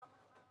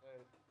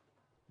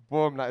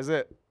Boom, that is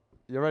it.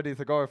 You're ready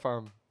to go,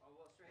 fam.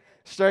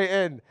 Straight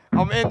in.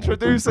 I'm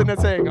introducing the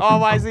thing.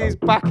 RYZ's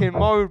back in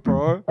mode,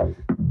 bro.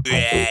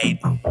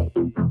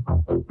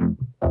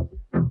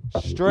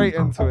 Straight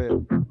into it.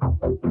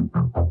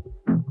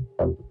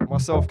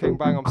 Myself, King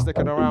Bang, I'm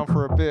sticking around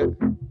for a bit.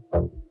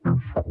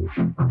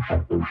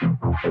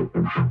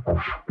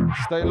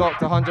 Stay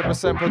locked,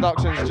 100%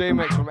 Productions,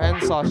 G-Mix from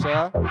NSUS,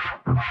 yeah?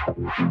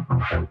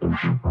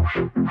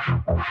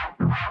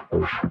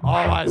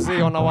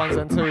 RYZ on the ones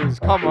and twos,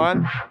 come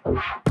on.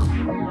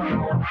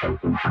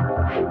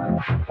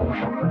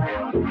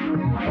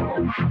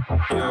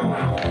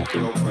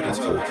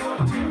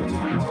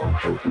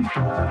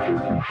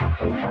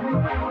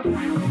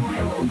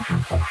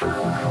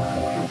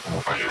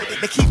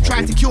 They keep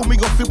trying to kill me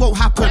off, it won't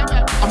happen.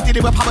 I'm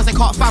dealing with powers I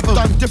can't fathom.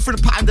 Done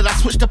different pattern, then I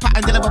switch the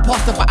pattern, they never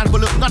pass the pattern,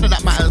 but look, none of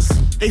that matters.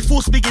 They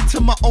force me into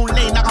my own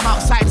lane, like I'm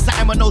outside,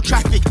 something with no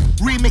traffic.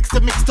 Remixed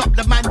and mixed up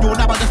the manual,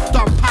 now I just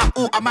dump out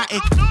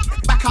automatic.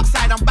 Back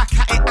outside, I'm back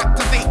at it,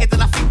 activated,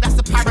 and I think that's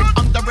apparent,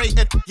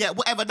 underrated. Yeah,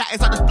 whatever that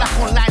is, I just black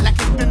online like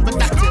it's been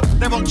redacted.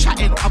 They're all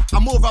chatting,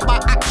 I'm more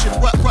about action,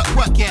 work,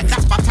 yeah,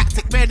 that's my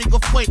tactic. Barely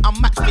off point, I'm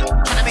matchstick,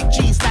 trying to make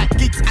G's like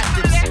gigs and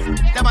dips.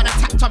 Them on the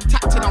tact, I'm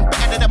tacting, I'm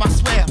better than them, I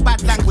swear.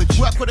 Bad language,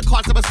 work with the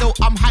cards, but still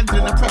I'm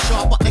handling the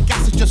pressure, but the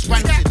gas is just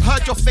rancid.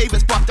 Heard your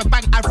favourites, but the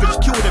bank average,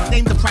 kill them,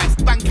 name the price,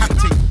 bank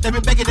captain. They've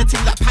been begging the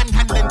thing like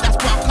panhandling, that's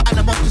why I'm cutting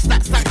them off just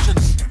like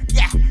sanctions.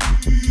 Yeah,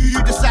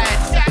 you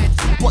decide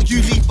what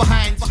you leave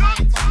behind.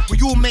 We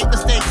all make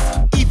mistakes,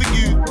 even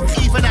you,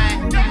 even I.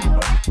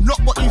 Not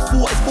what you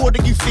thought, it's more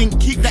than you think,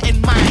 keep that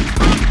in mind.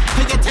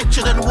 Pay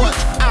attention and watch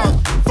out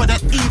for the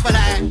evil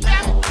eye.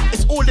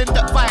 It's all in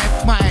the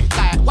vibe, my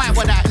guy, why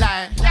would I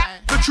lie?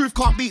 The truth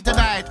can't be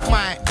denied,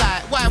 my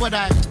guy, why would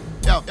I?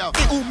 Yo,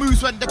 it all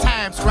moves when the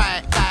time's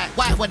right, guy,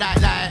 why would I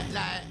lie?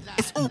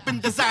 It's all been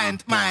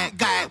designed, my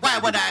guy, why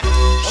would I?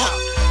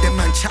 Them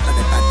man chat like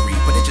they're bad breed,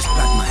 but they're just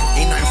bad mind.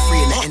 Ain't nothing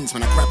free in the ends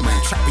when I grab mine.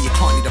 Trap where you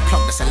can't need a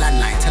plug, that's a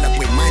landline. Tell a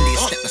boy mind they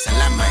a step, that's a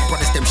landmine.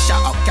 Brothers them shout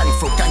out, gang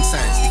throw gang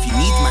signs. If you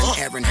need man,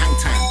 air and hang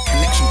time.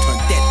 Connection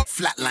turned dead,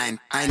 flatline.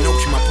 I know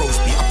who my bros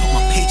be, I put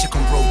my paycheck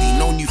on Brody.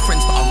 No new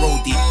friends but a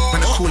roadie.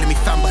 Man are calling me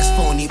fan but it's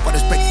phony.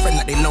 Brothers beg friend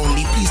like they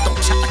lonely. Please don't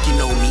chat like you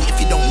know me. If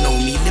you don't know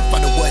me, live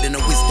by the word and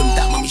the wisdom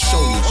that mommy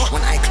show me.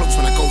 One eye closed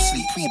when I go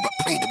sleep. Pray but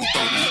pray that we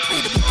don't need, pray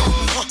that we don't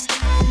need.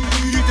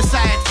 You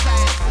decide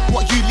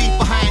what you leave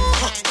behind.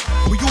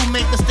 We all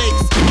make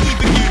mistakes,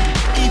 even you,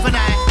 even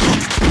I.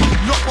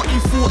 Not what you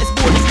thought, it's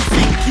more than you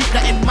think, keep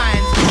that in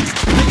mind.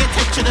 Pay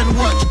attention and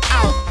watch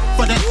out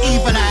for the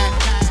evil eye.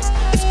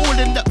 It's all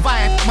in the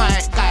vibe, my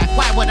guy,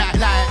 why would I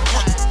lie?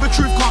 The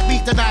truth can't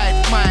be denied,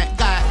 my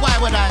guy, why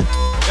would I?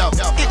 Yo,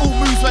 it all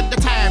moves when the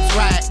time's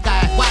right,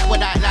 guy, why would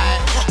I lie?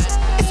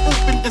 It's all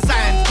been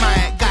designed,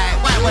 my guy,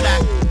 why would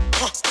I?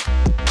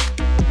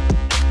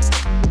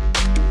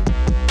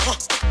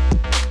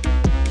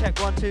 Check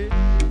 1, 2.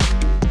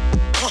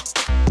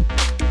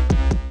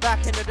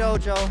 Back in the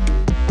dojo.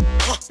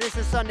 This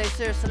is Sunday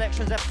Serious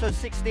Selections episode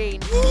 16.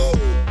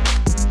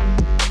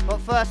 But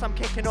first I'm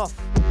kicking off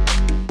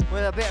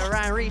with a bit of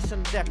Ryan Reese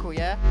and Deckle,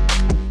 yeah?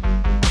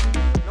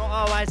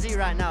 Not RYZ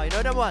right now, you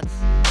know them ones?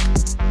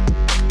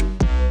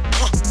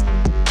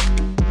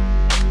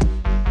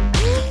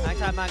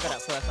 Anti Man got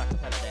that first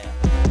acapella there.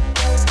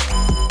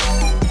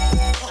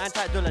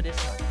 Anti-Dulla this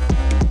time.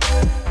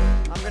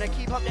 I'm gonna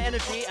keep up the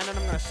energy and then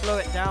I'm gonna slow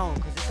it down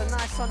because it's a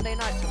nice Sunday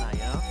night tonight,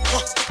 you know?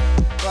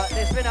 But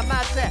there's been a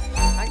mad set.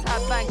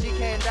 Anti-Bang,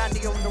 GK and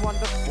Dandy on the one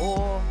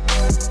before.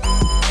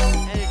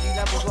 Energy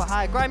levels were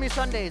high. Grimy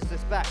Sundays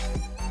is back.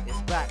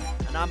 It's back.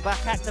 And I'm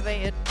back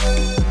activated.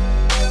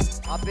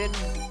 I've been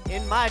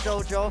in my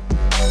dojo.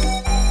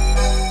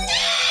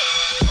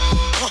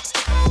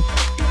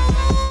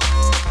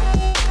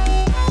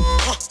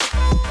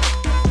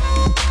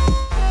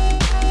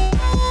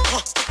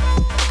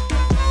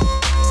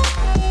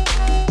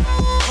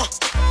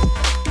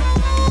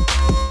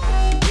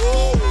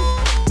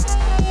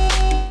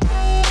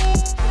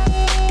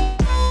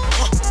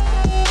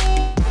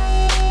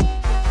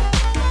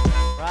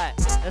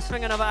 Let's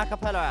swing another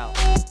acapella out.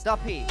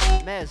 Duppy,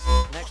 Mez,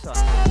 next one.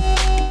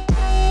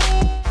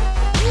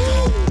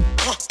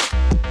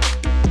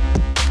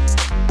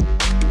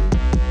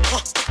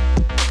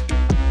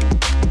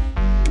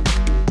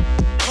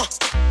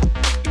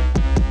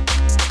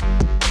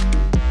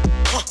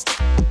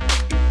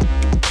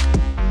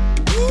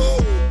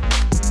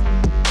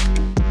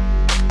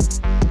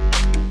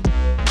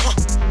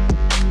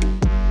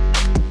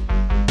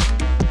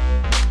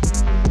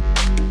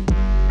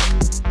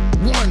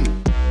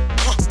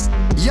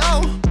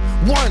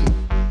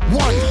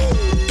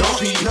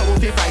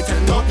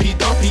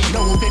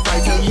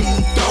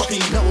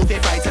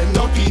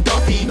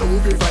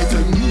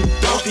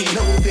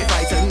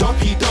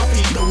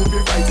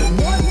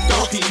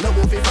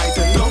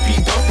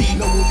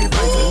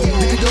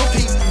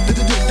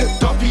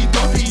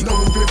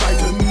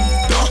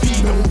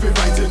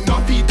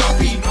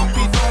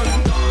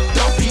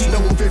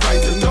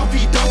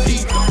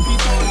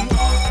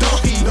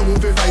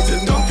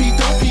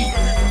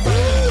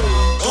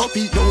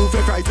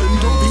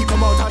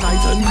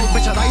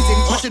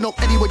 Brushing up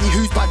anybody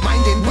who's bad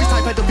minding. Which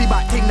type of the be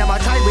back thing that I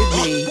try with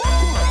me?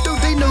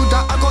 Don't they know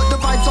that I got the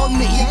vibes on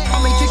me? I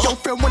make your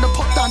girlfriend wanna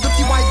pop down,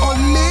 dirty white on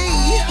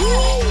me.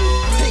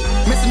 Hey,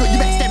 messing up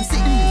your best MC.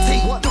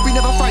 Hey, don't be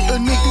never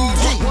frighten me.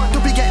 Hey,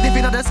 don't be get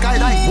living on the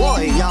sky like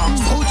boy, yeah.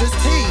 Soldiers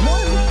team,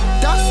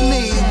 that's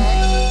me.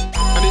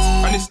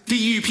 And it's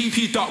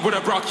D-U-P-P dot with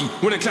a Rocky.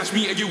 Wanna clash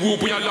me and you will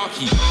be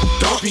unlucky.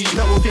 Dumpy,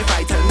 no one fit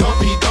frightened.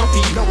 Dumpy,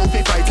 no one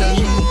fit frightened.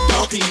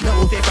 Dumpy, no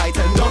one fit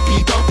frightened.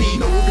 Dumpy,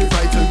 no one fit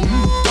frightened.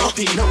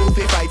 Dumpy, no one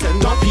fit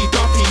frightened. Dumpy,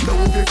 no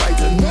one fit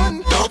frightened.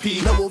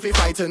 Dumpy, no one fit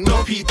frightened.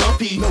 Dumpy,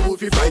 no one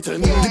fit frightened. Dumpy, no one fit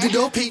frightened.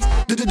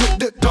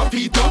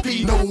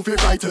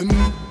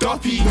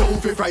 Dumpy, no one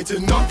fit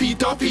frightened. Dumpy,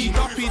 Dumpy, no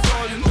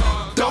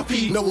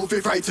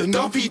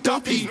one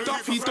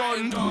fit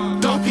frightened.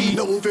 Dumpy,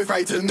 no one fit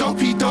frightened.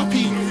 Dumpy.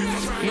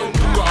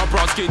 Got a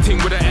brown skin ting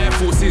with the Air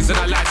Forces, and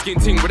I light skin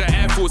ting with the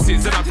Air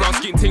Forces, and I brown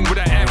skin ting with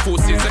the Air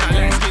Forces, and I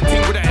light skin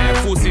ting with the Air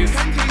Forces.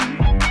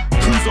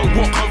 Who's on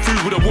what? Come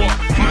through with a what?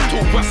 Man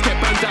talk west,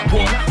 get banned at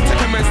what? Take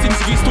a man's things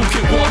if he's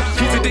stalking what?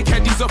 He's a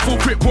dickhead, he's a full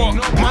grip what?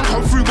 Man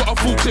come through with a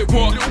full clip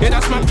what? Yeah,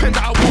 that's my pen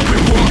that I walk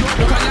with what?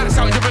 Look at lights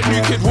out, you're a new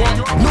kid what?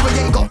 No, I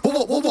ain't got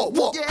what?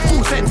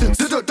 Full sentence,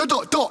 dot.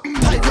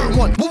 Type room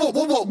one, what?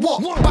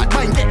 Bad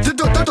mind, get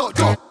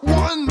dot.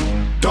 One.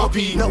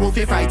 Dumpy, no one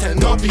fit frightened.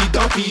 Dumpy,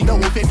 no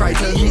one fit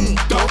frightened.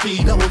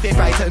 Dumpy, no one fit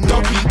frightened.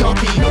 Dumpy, no one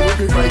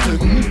fit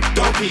frightened.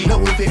 Dumpy, no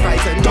one fit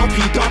frightened.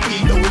 Dumpy,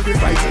 no one fit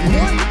frightened.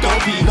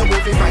 Dumpy, no one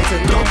fit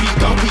frightened. Dumpy,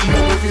 no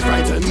one fit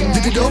frightened.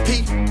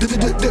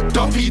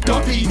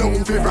 Dumpy, no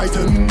one fit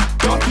frightened.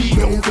 Dumpy, no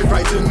one fit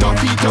frightened. Dumpy,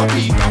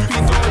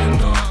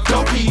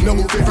 no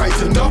one fit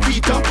frightened. Dumpy,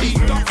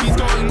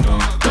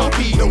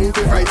 no one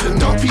fit frightened.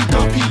 Dumpy.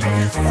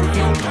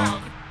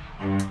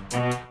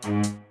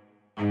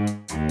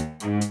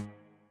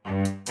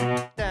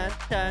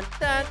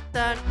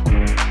 Dun.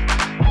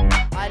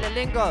 Isla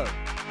Lingo.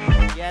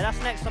 Yeah,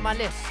 that's next on my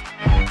list.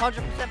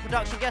 100%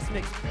 production guest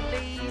mix,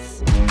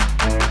 please.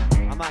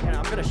 I'm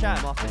gonna shout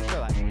him after the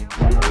show, actually.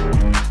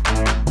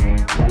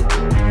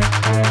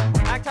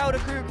 Act out the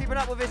crew, keeping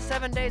up with his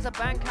 7 days of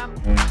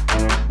Bandcamp.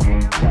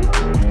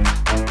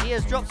 He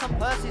has dropped some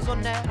Percy's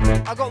on there.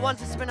 I got one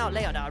to spin out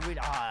later that I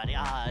really,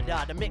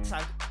 the mix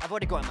I've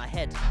already got in my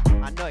head.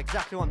 I know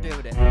exactly what I'm doing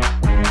with it.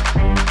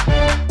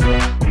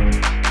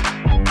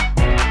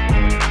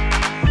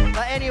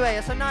 But anyway,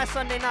 it's a nice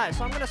Sunday night,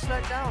 so I'm gonna slow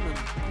it down and,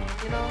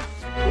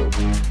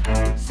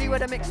 see where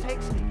the mix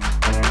takes me.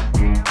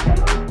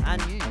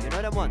 And you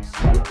know them ones.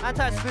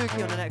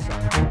 Anti-Spooky on the next one.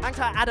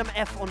 Anti-Adam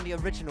F on the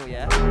original,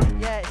 yeah?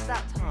 Yeah, it's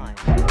that time.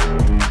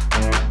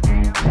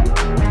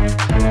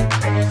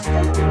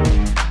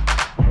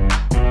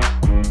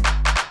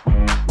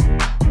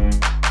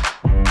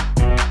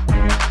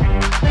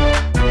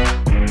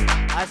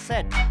 I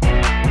said,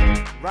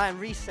 Ryan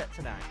reset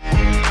tonight,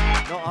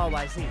 not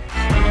RYZ.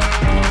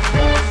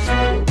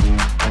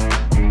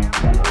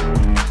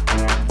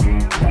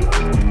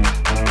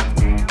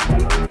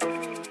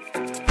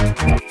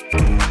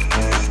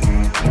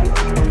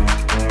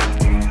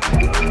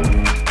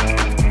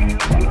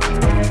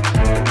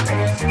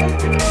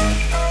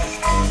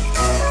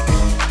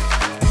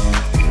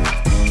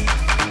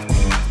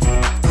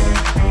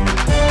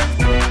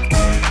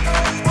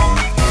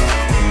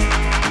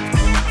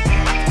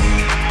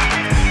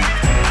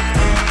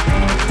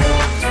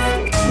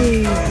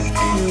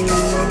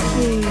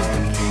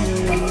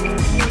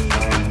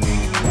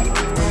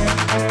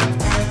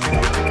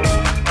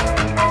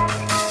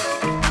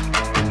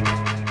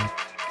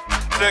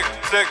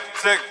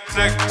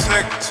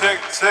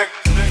 Tick.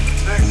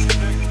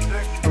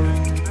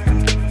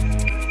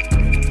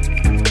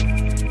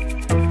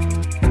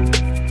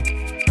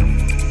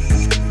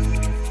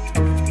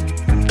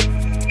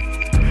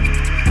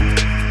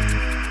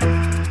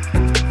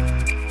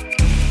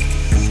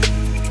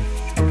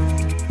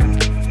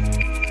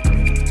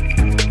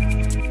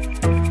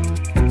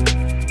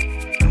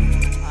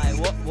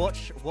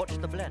 Watch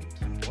the blend.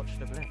 Watch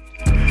the blend.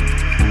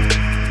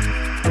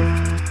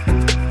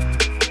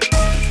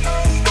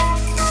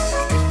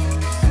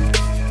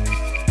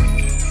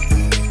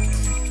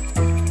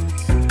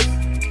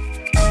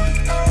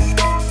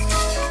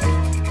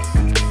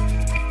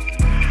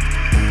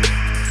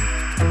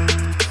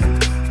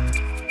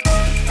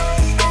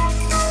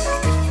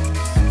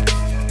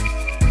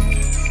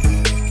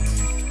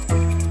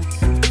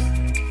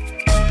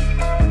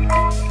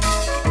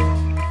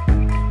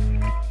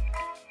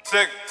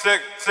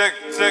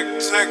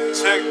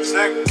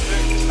 Tick.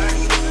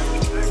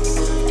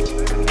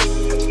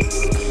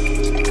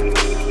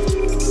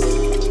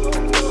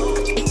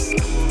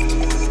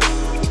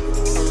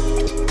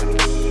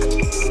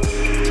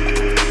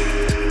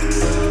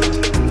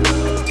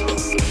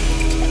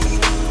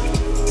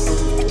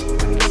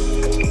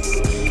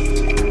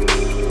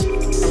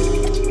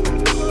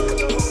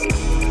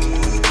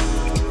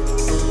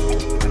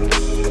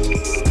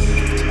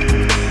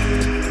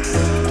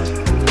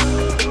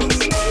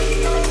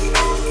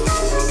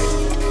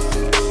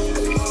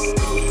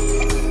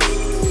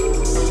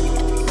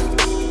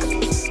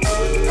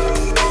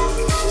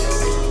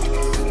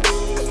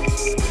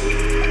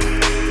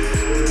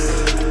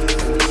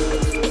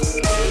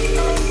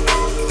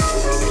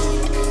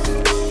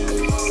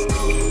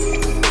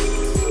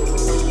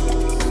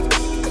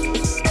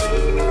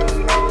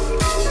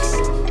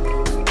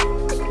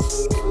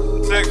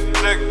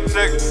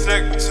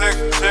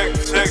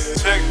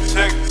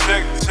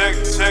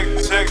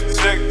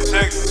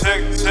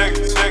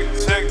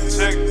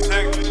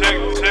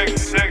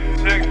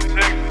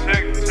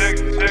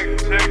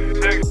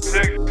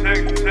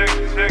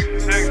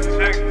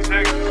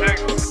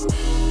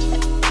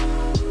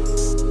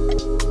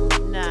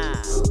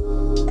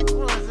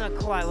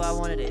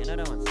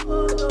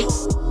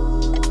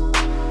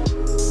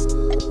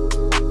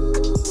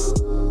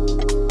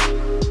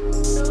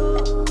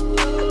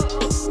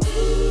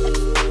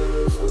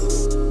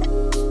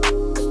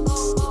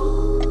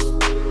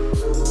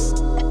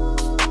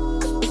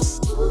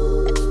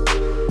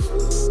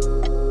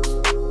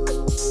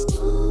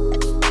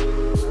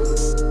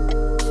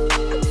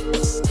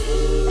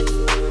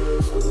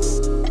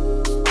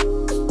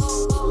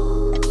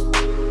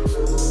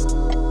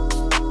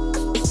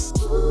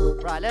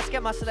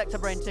 selector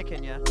brain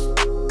ticking, yeah?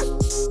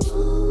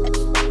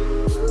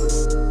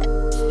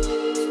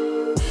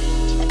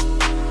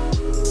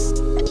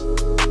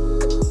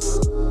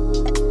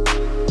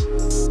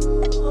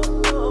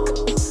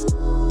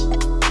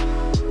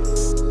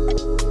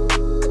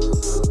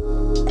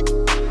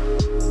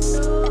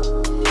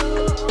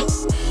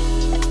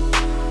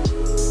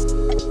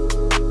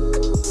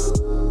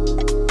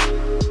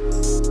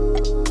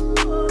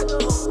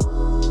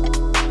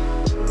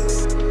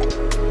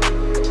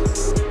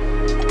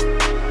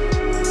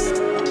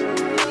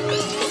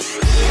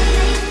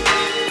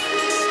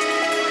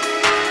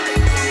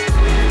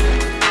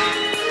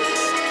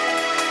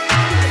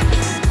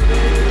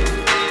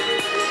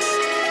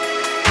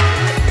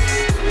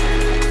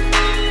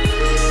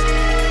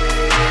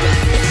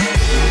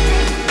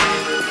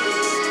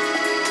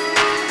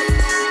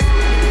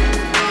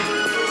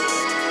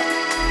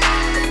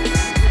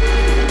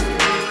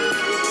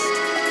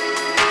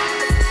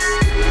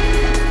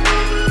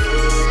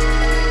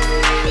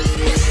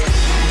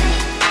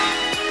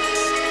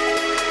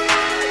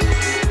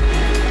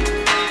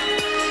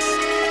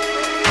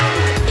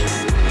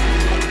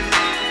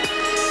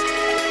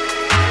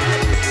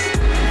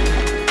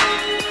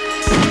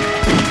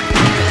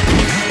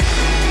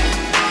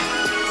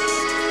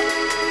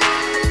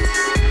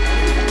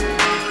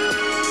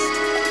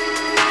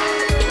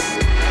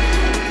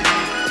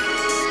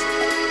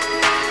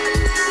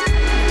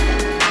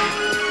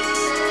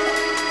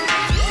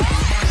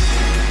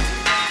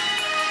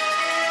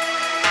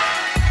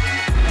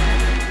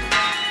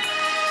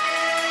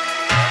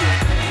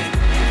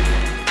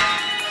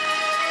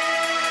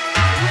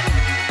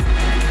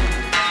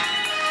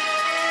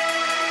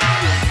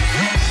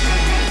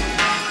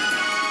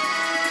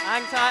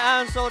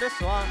 So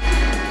this one,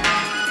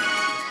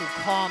 it's called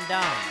Calm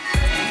Down.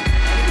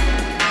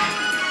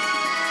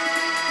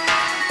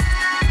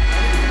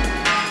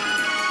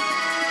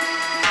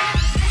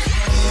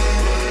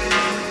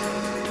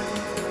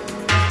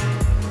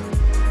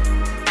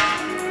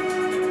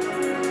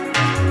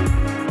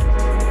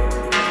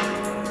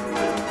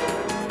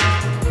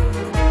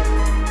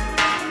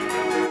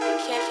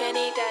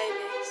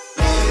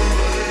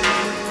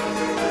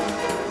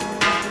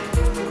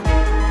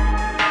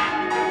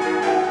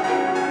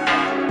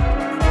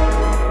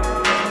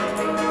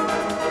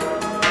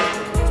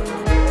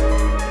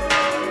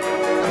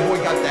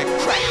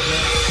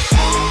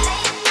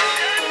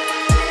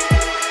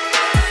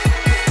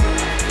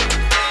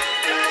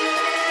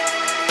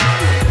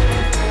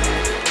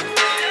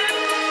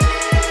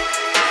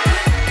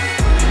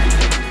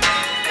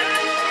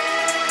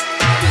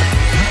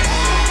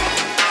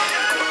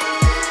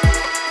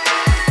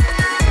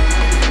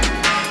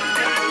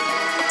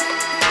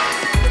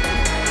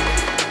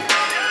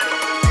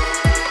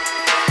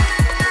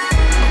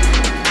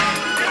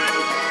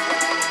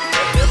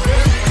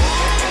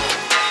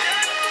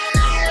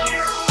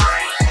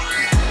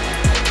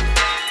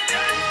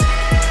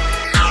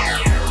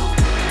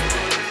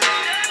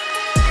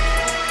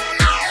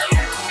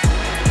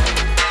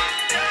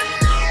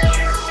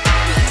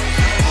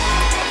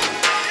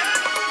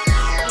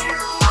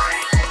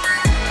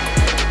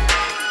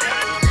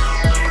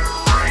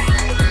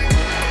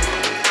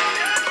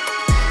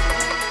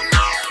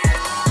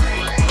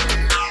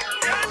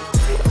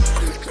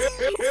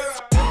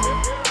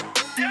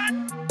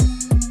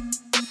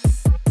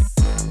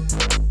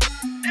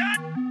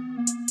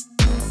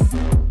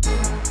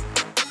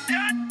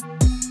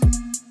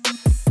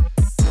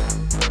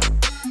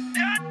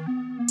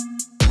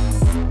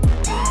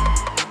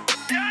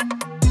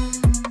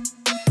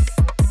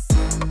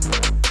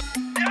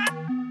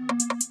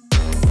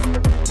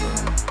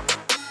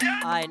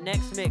 Alright,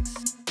 next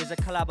mix is a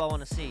collab I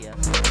want to see, yeah?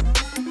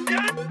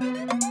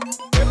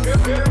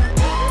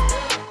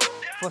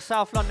 For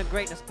South London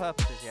greatness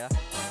purposes, yeah?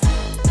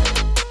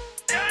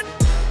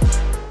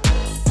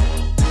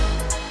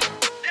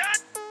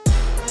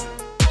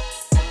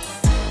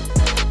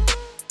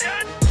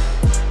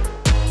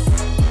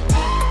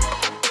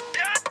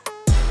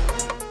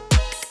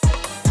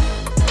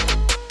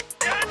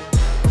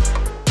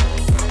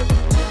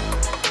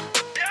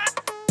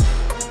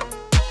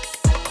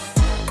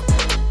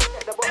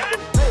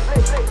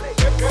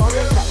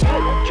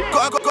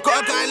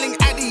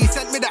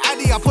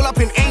 I pull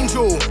up in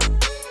Angel.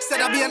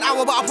 Said I'd be an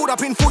hour, but I pulled up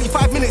in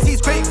 45 minutes.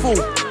 He's grateful.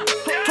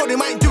 Told him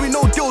I ain't doing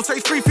no deal, so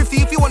it's 350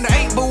 if you want the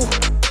 8 ball.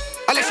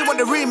 Unless you want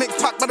the remix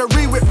pack, but the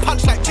re-whip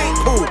punch like Jake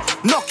Paul.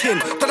 Knocking,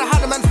 don't know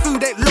how the man's food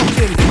ain't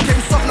locking.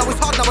 Getting soft, now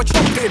it's hard, now we're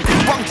chopping.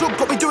 One job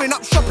got me doing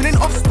up shopping in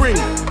Offspring.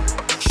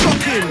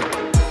 Shocking.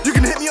 You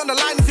can hit me on the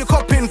line if you're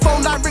copping.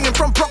 Phone line ringing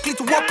from broccoli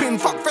to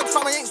Wapping. Fuck Fred,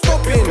 fam, I ain't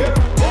stopping.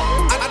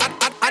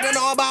 I don't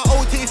know about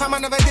OT, fam,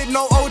 I never did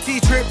no OT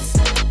trips.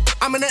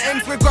 I'm in the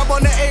ends with grub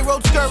on the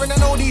A-road stirring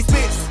and all these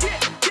bits.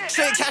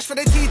 Straight cash for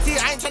the TT,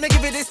 I ain't tryna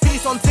give it this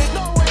piece on tip.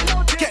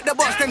 Get the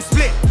box then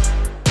split,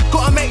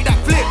 gotta make that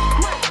flip.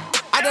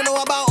 I don't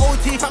know about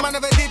OT, fam, I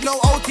never did no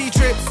OT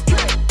trips.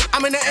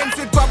 I'm in the ends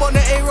with grub on the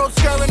A-road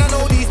stirring and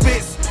all these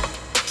bits.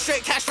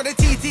 Straight cash for the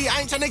TT,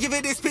 I ain't tryna give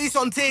it this piece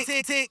on tick.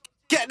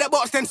 Get the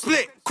box, then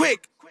split,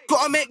 quick.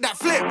 Gotta make that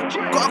flip.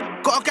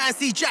 Gotta go and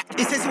see Jack.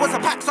 He says he wants a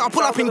pack, so I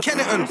pull up in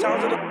Kennington.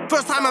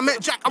 First time I met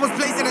Jack, I was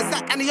blazing a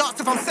sack, and he asked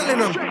if I'm selling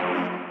them.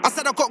 I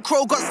said I got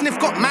crow, got sniff,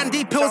 got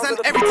mandy pills and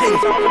everything.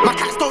 My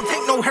cats don't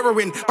take no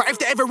heroin, but if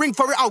they ever ring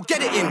for it, I'll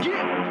get it in.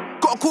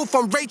 Got a call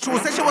from Rachel,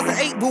 said she wants an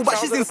 8-ball, but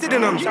she's in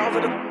Sydenham.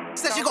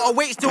 Said she gotta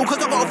wait still, cause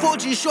I got a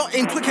 4G shot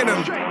in Twickenham.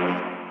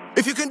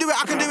 If you can do it,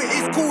 I can do it,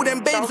 it's cool,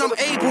 then babes, I'm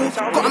able.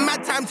 Got a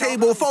mad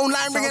timetable, phone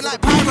line ringing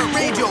like pirate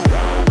radio.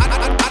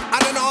 I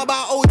don't know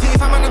about OT,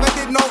 if I never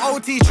did no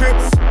OT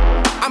trips.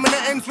 I'm in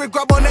the ends with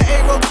grub on the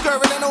A-road,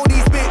 stirring and all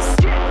these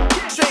bits.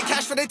 Straight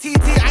cash for the TT,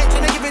 I ain't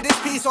tryna give it this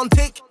piece on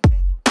tick.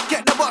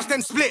 Get the box,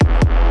 then split.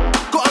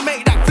 Gotta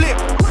make that flip.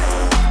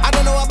 I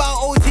don't know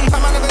about OT, if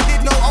I never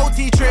did no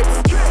OT trips.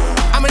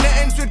 I'm in the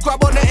ends with grub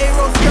on the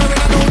A-road,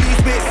 stirring and all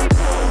these bits.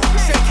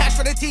 Straight cash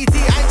for the TT,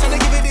 I ain't tryna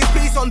give it this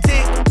piece on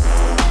tick.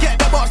 Get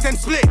the box and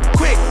split,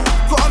 quick,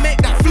 gotta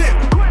make that flip.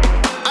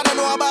 I don't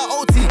know about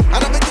OT, I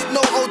never did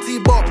no OT,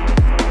 Bob.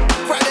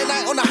 Friday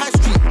night on the high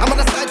street, I'm on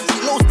the side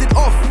street, loasted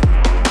off.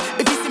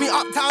 If you see me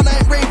uptown,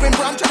 I ain't raving,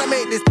 bro, I'm tryna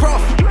make this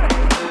prof.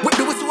 Whip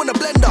the whistle in the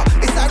blender,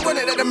 it's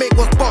ironic that the make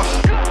was bosh.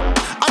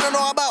 I don't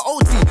know about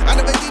OT, I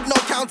never did no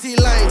county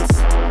lines.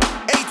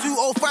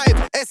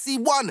 A205,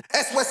 SC1,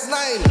 S West 9.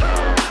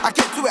 I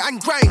get to it and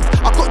grind,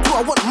 I got to,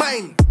 I want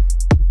mine.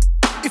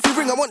 If you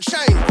ring, I want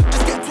shine.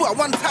 Just get to it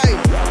one time.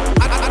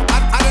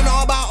 I don't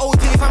know about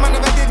OT, if I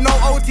never did no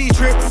OT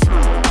trips.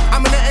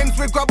 I'm in the ends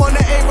with grub on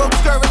the A-road,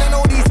 stirring and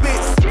all these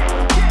bits.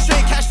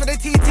 Straight cash for the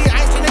TT, I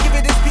ain't tryna give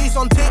it this piece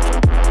on tick.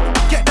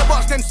 Get the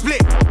box, then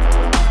split.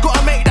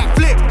 Gotta make that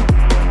flip.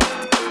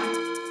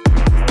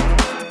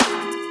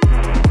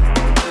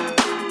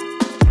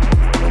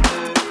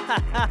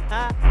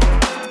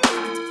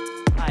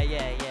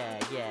 Yeah.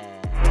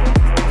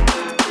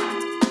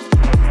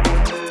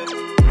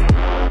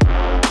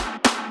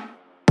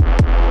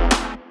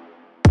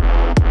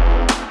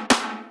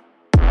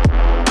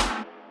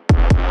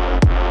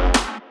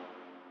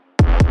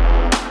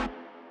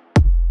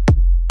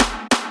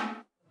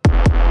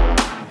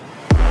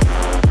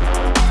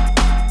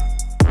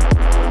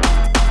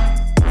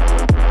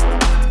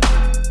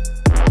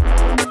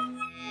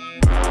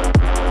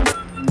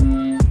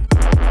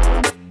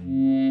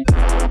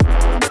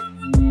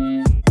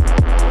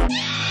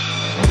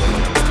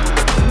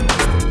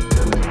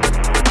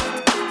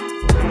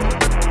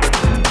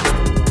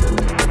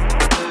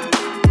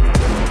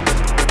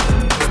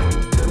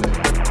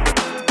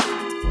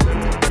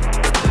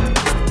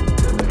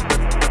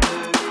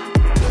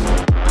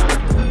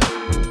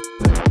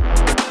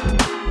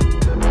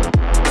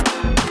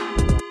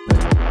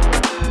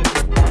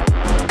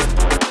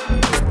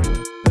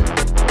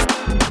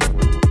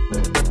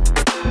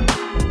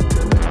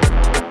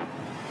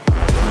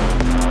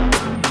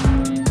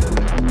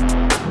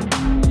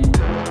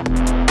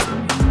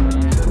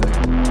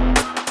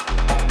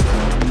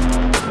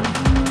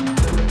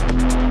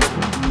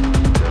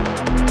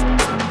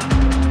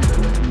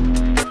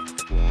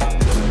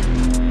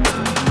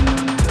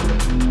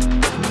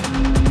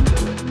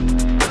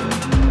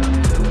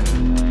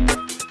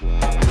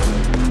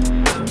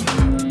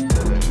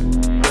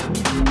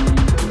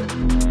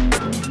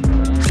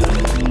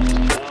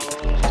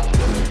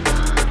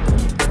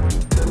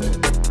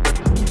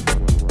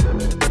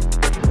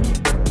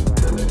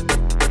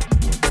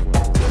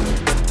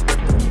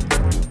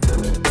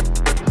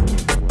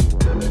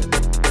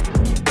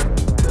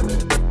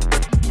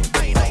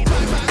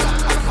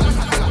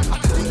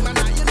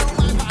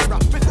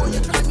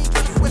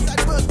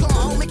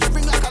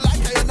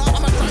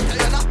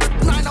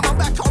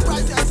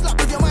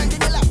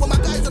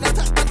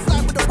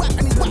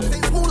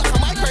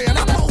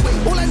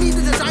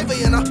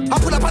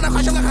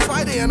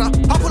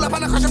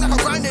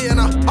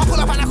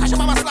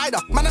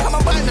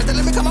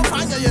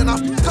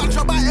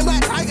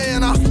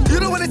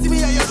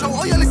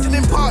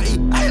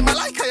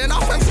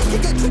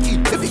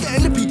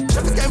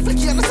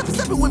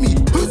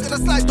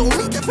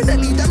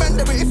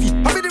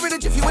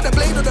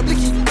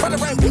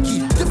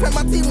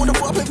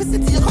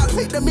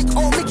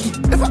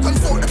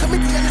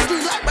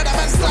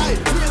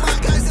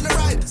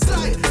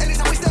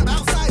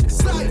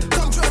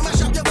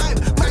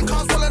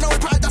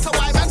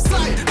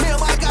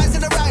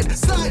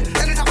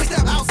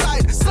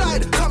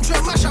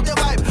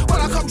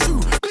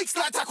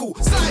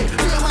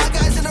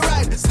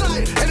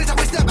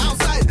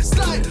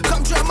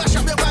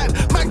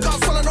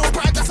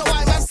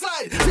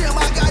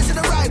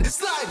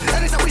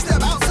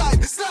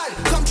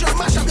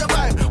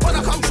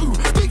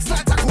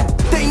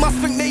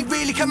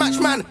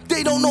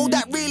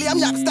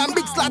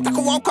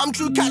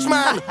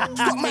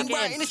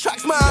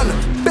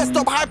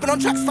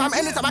 Tracks fam,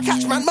 anytime I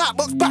catch man, Mark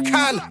box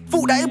backhand.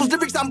 Thought that it was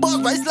lyrics and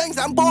bars, but it's slangs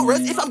and borers.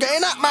 If I'm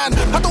getting that man,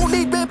 I don't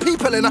need bare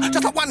people in her.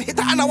 Just a one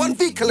hitter and a one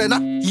vehicle in her.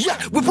 Yeah,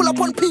 we pull up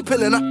on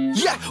people in her.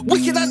 Yeah,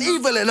 wicked and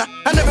evil in her.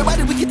 And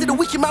everybody wicked to the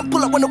wicked man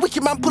pull up. When the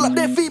wicked man pull up,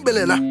 they're feeble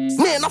in her.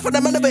 Me enough of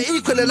them are never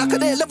equal in her. Cause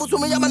their levels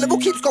with me, yeah, my level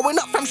keeps going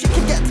up. Fam, shit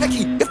can get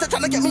techie. If the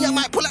trying to get me, I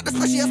might pull out the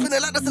special, spin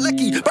it like the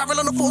Selecki. Barrel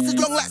on the forces,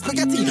 long like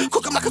spaghetti.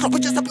 Cook 'em like a chopper,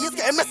 just happy it's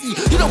getting messy.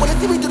 You don't wanna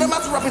see me do the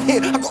master up in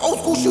here. I got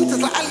old school shooters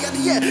like Ali at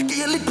the air. Get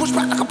your lid pushed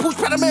back like a push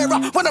Panamera.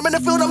 When I'm in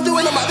the field, I'm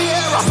doing them at the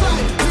era.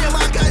 Slide, me and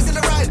my guys in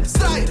the ride.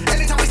 Slide,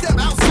 anytime we step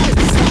outside.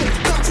 Slide,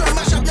 come try and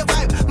mash up your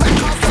vibe. Man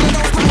can't follow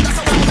no plan, that's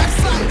a white man.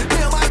 Slide, me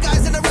and my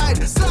guys in the ride.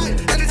 Slide,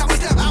 anytime we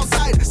step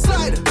outside.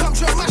 Slide, come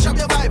try and mash up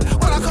your vibe.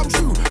 When I come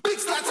through, big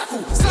slide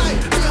tackle. Slide,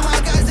 me and my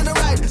guys in the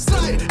ride.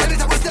 Slide,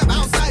 anytime we step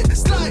outside.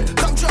 Slide,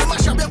 come try and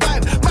mash up your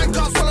vibe. Man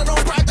can't swallow no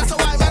pride, that's a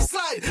white man.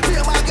 Slide, me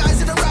and my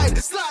guys in the ride.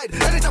 Slide,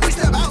 anytime we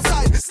step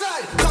outside.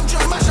 Slide, come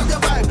try and mash up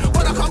your vibe.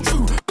 When I come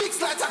through, big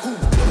slide tackle.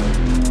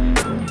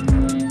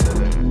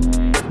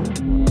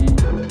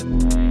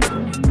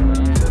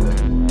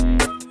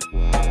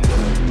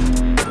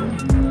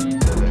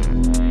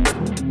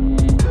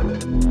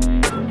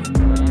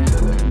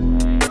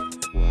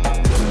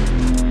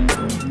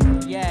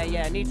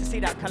 Need to see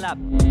that collab.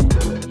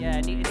 Yeah,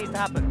 it needs to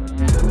happen.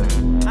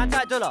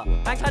 Anti-Dullah.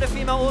 Thanks to the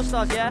female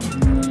all-stars, yeah?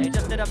 They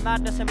just did a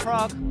madness in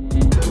Prague.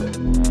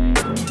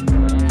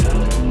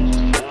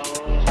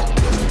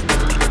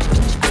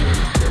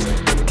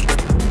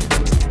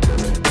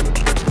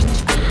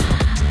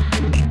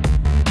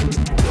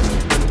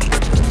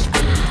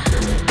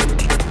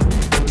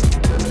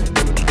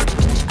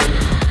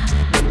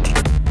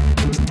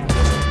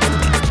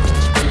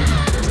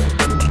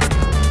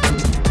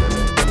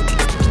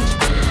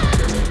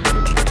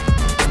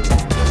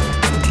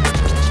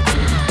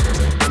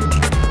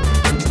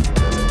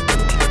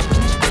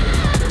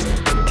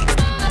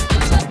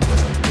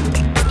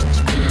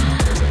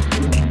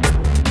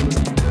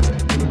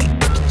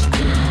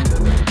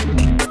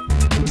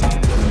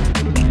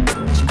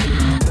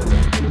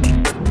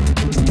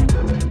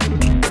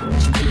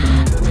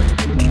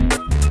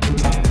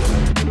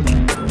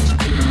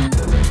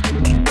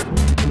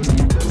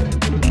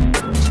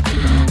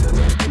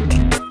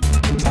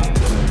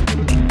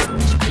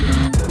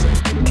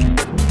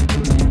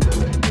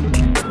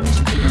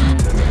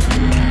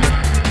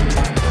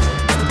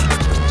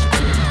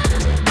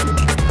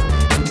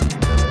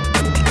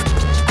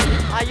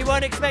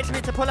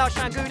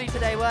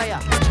 Today, were ya?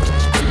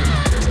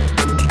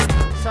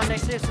 Sunday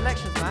serious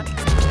selections, man.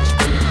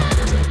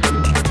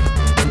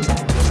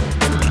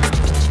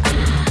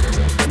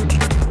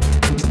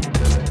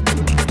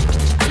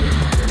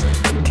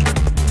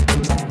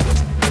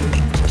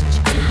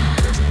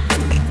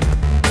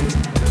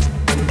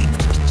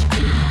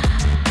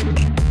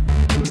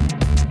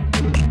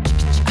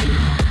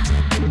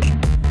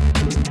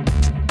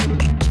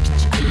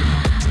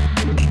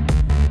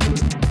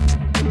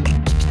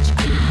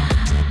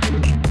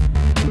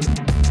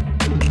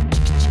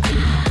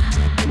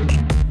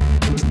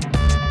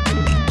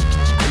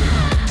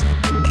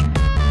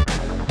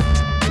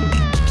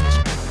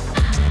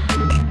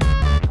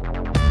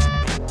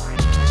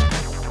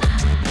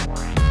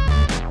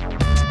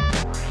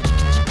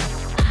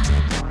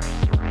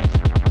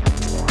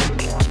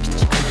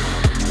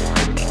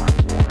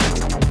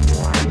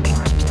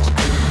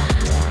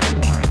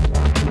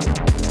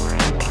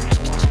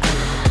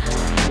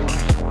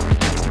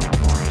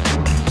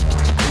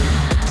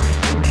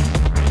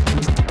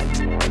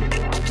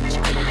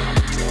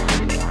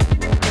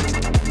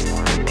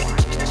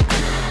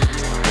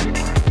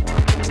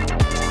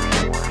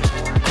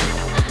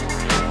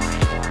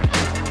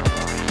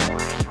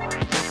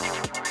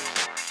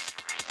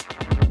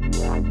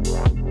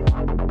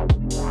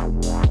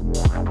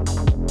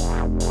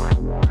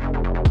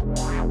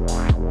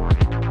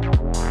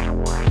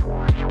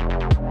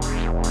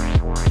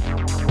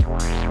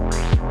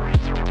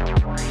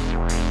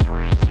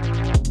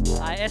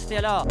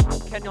 SDLR,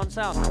 Kenyon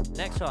Sound,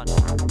 next one.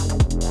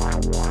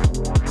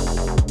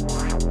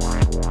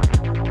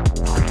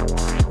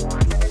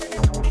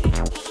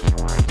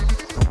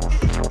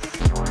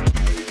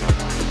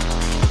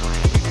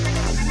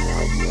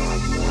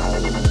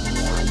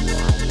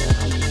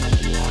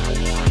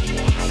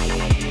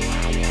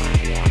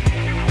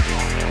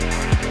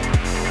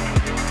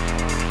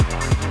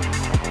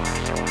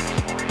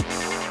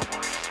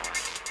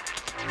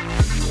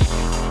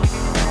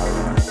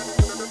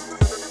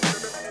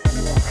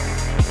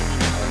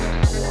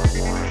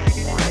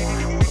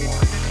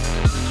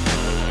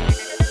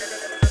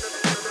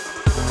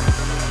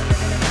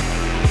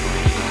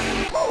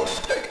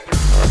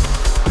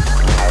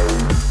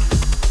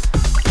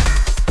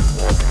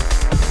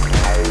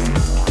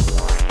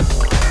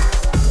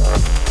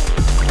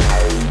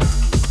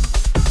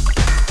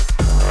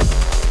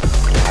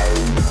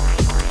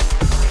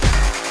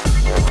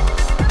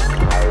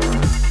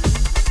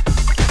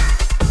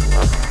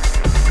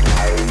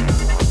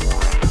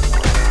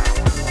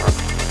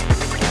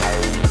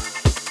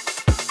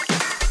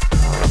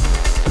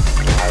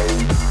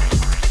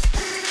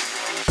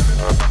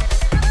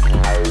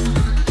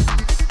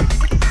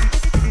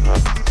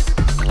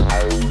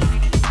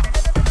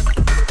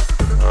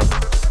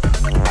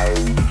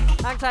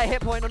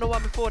 Hit point on the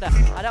one before that.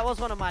 That was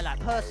one of my like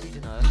pursues,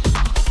 you know.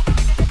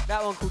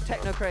 That one called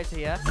Techno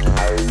Crazy, yeah.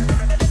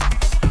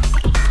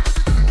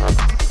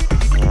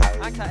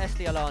 Anchor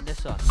SDLR on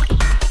this one.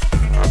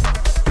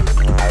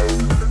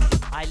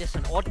 I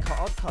listen,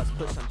 Oddcut's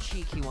put some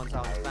cheeky ones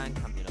out on his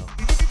Bandcamp, you know.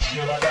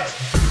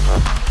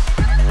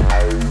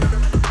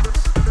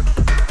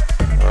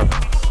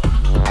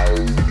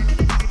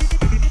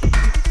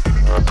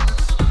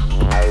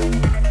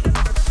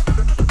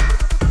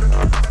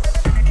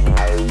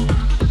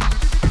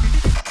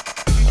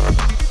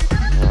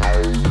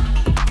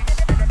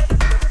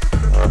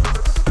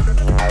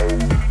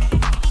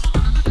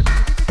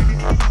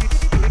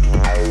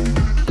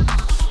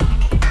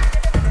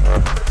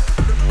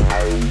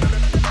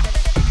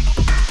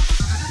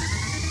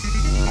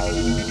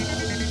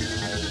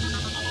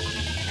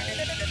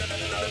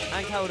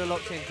 Anchor with a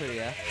locked in crew,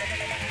 yeah?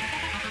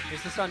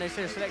 It's the Sunday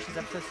Serious Selections,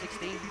 episode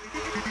 16.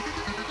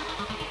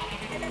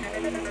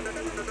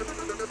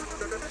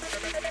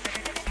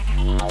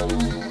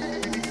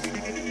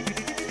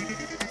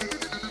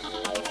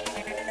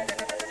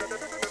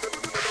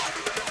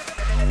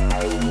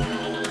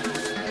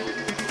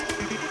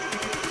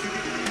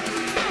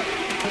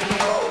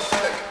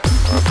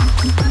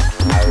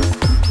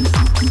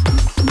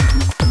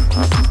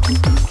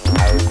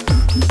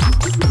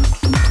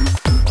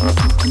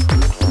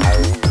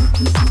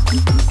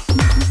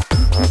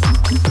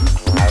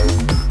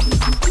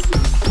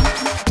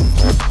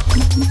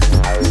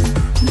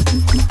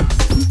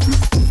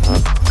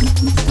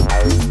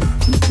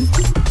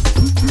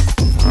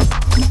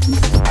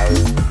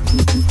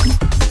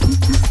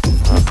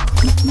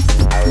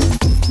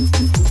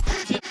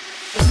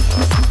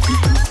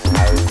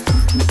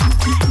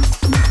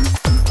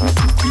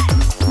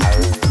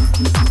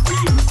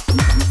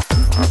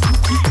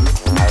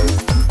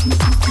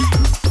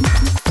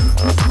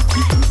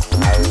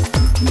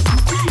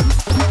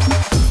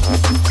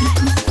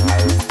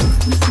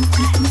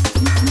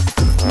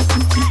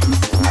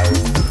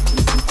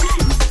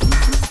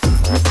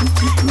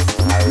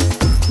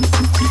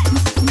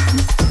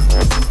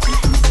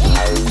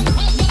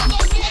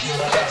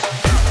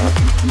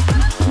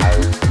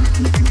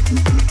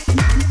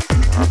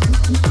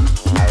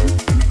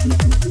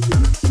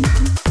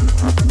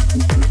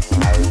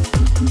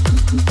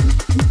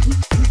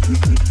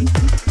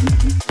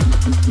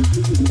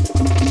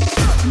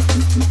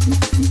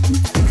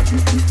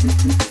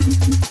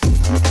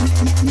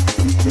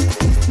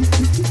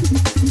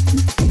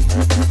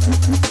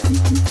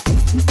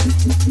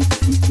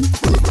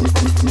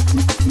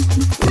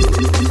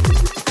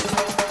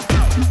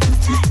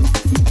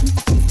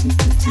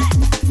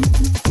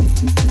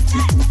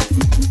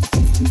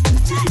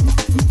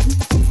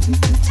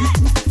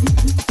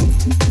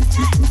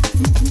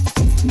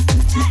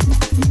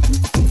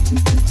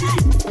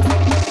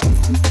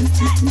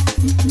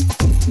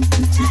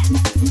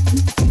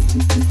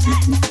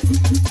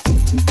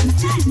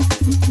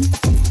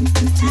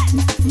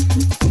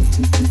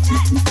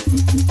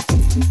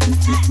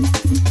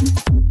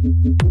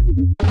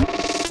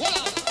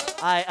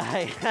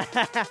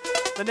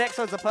 The next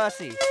one's a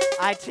Percy.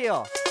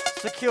 Tio,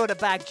 secure the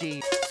bag,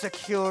 G.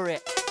 Secure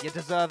it. You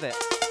deserve it.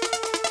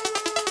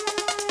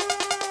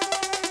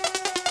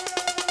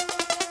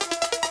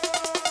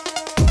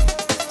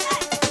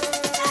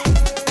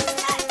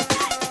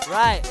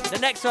 Right, the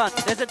next one.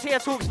 There's a Tia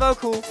Talks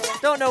vocal.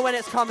 Don't know when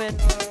it's coming,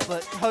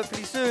 but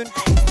hopefully soon.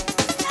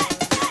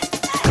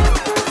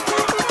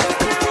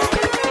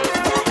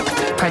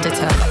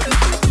 Predator.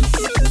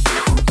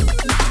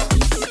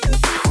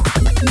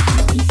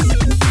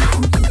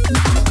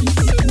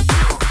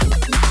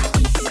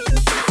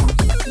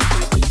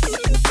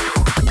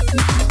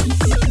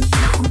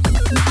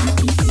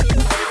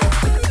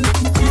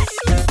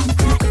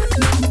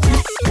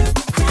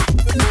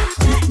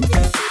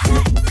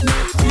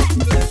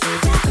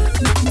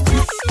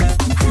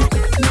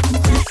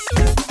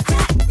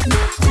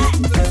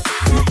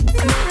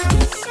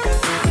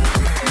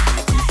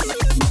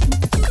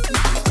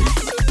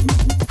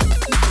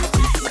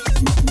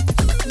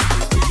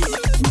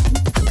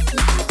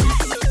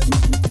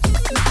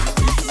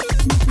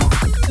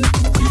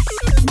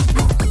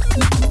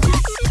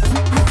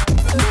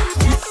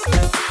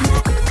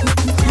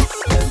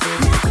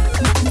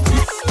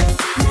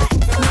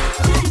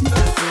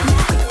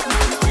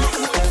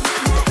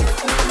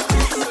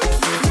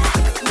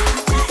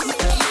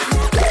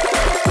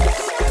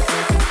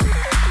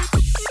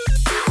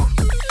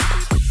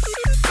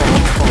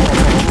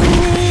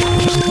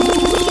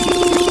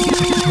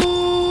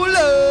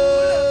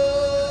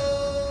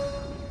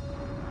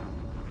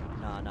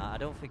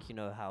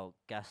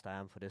 I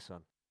am for this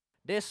one.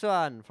 This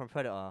one from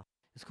Predator.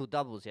 It's called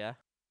Doubles, yeah?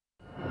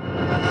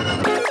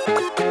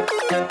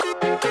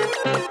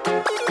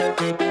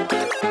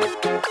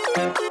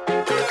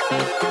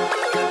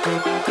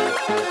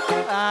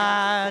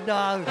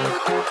 No.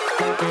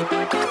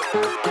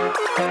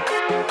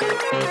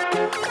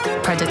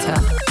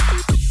 Predator.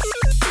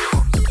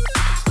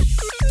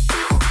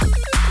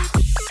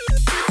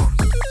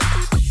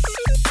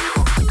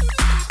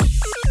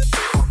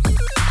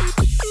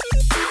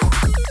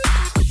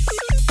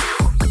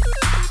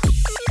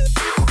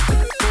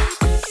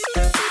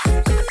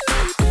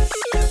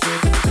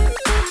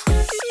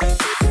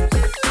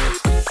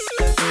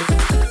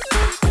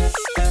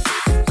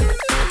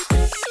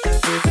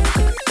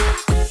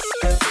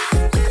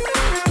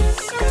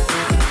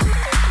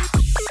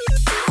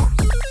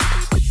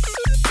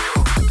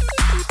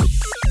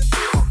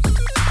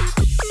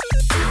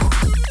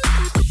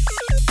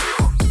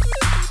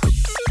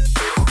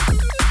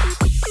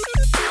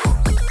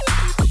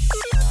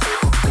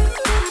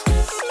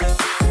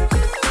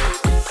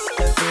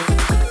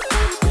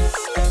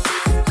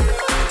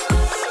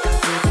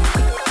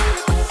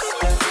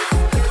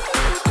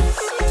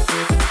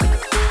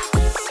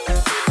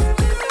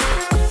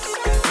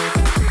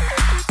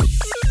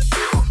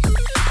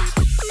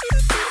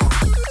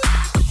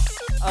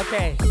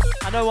 Okay,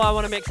 I know why I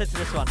want to mix it to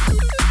this one.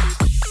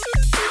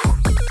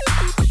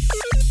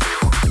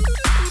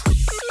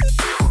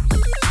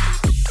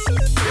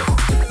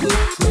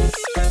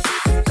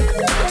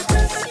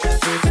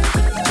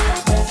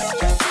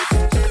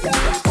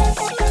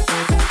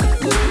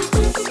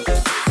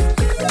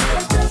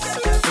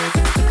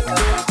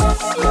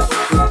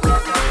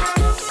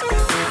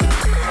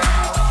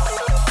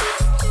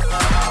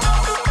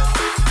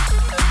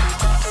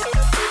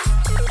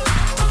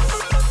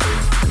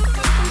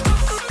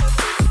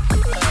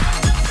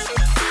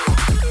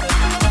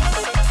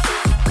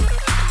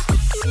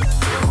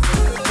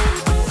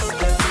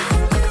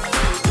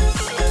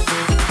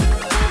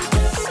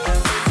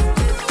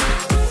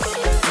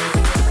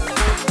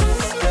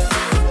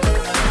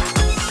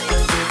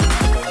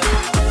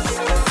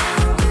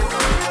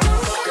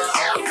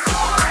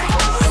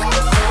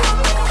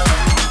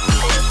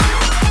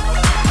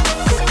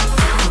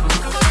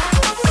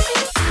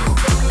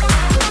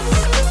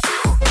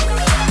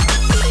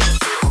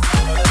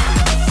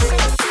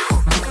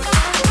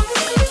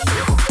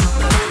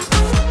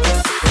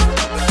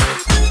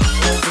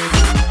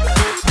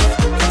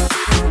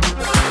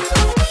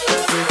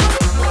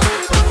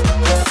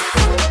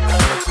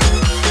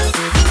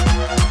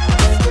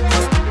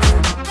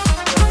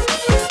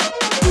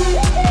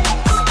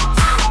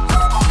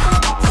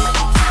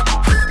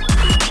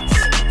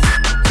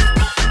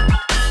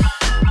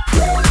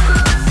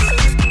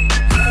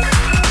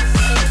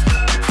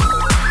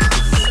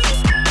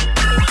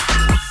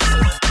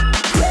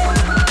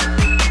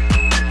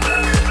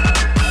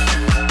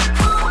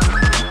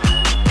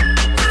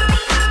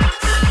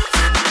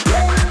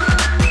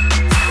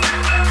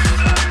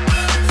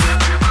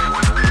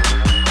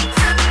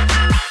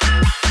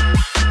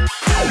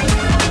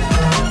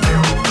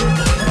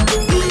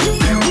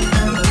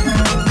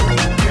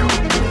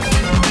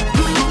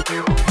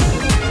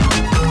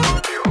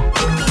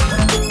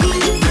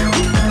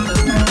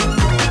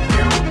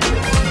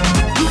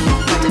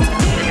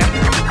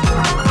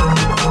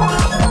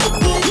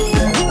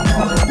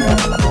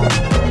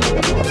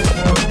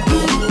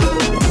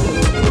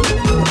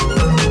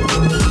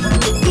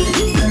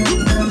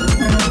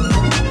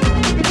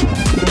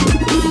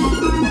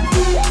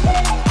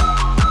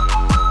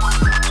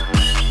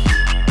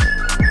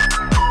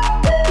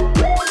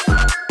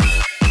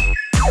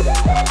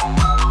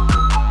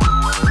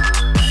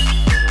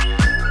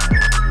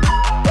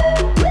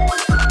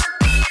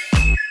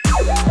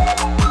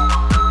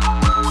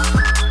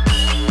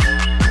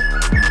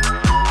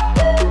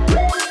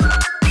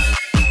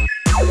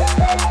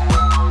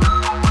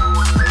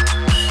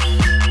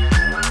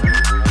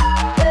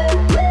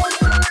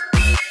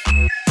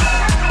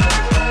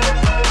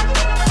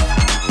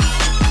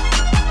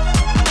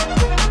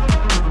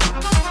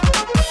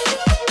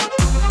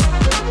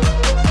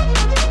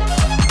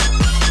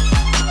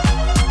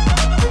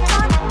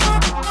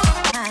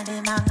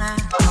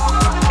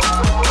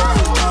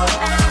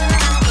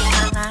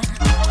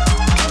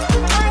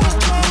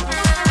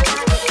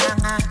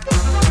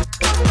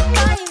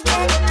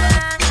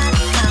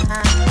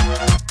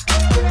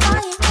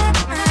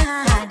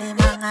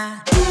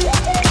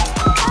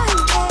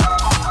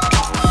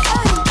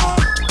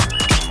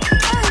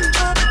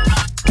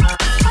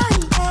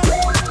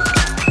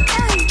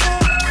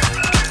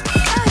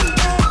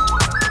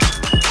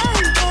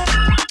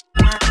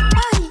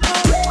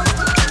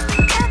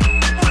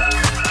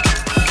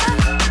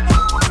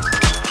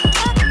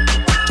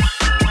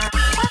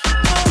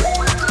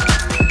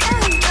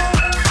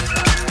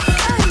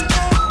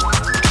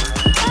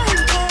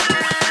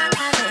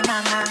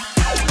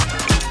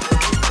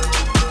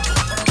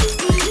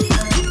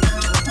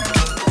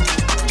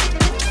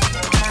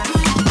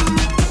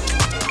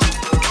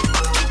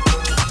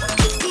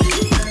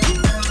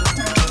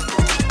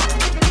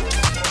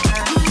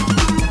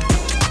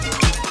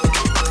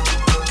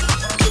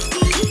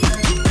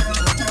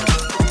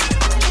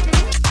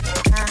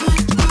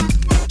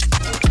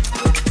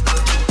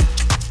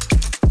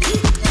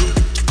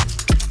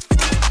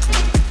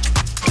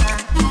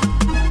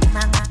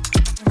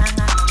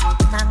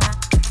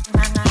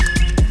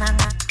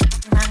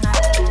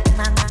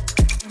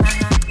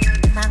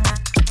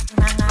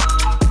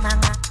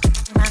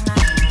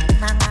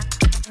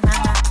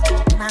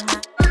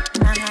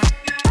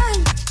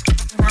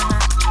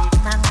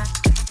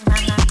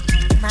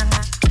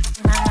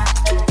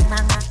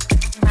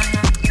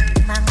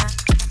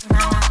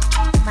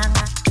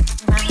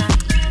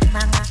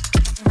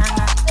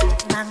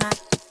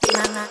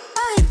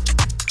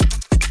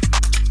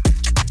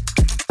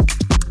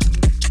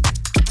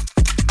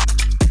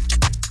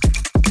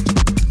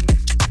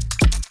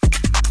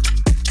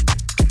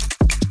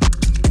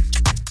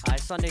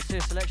 Sunday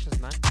NSUS selections,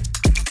 man.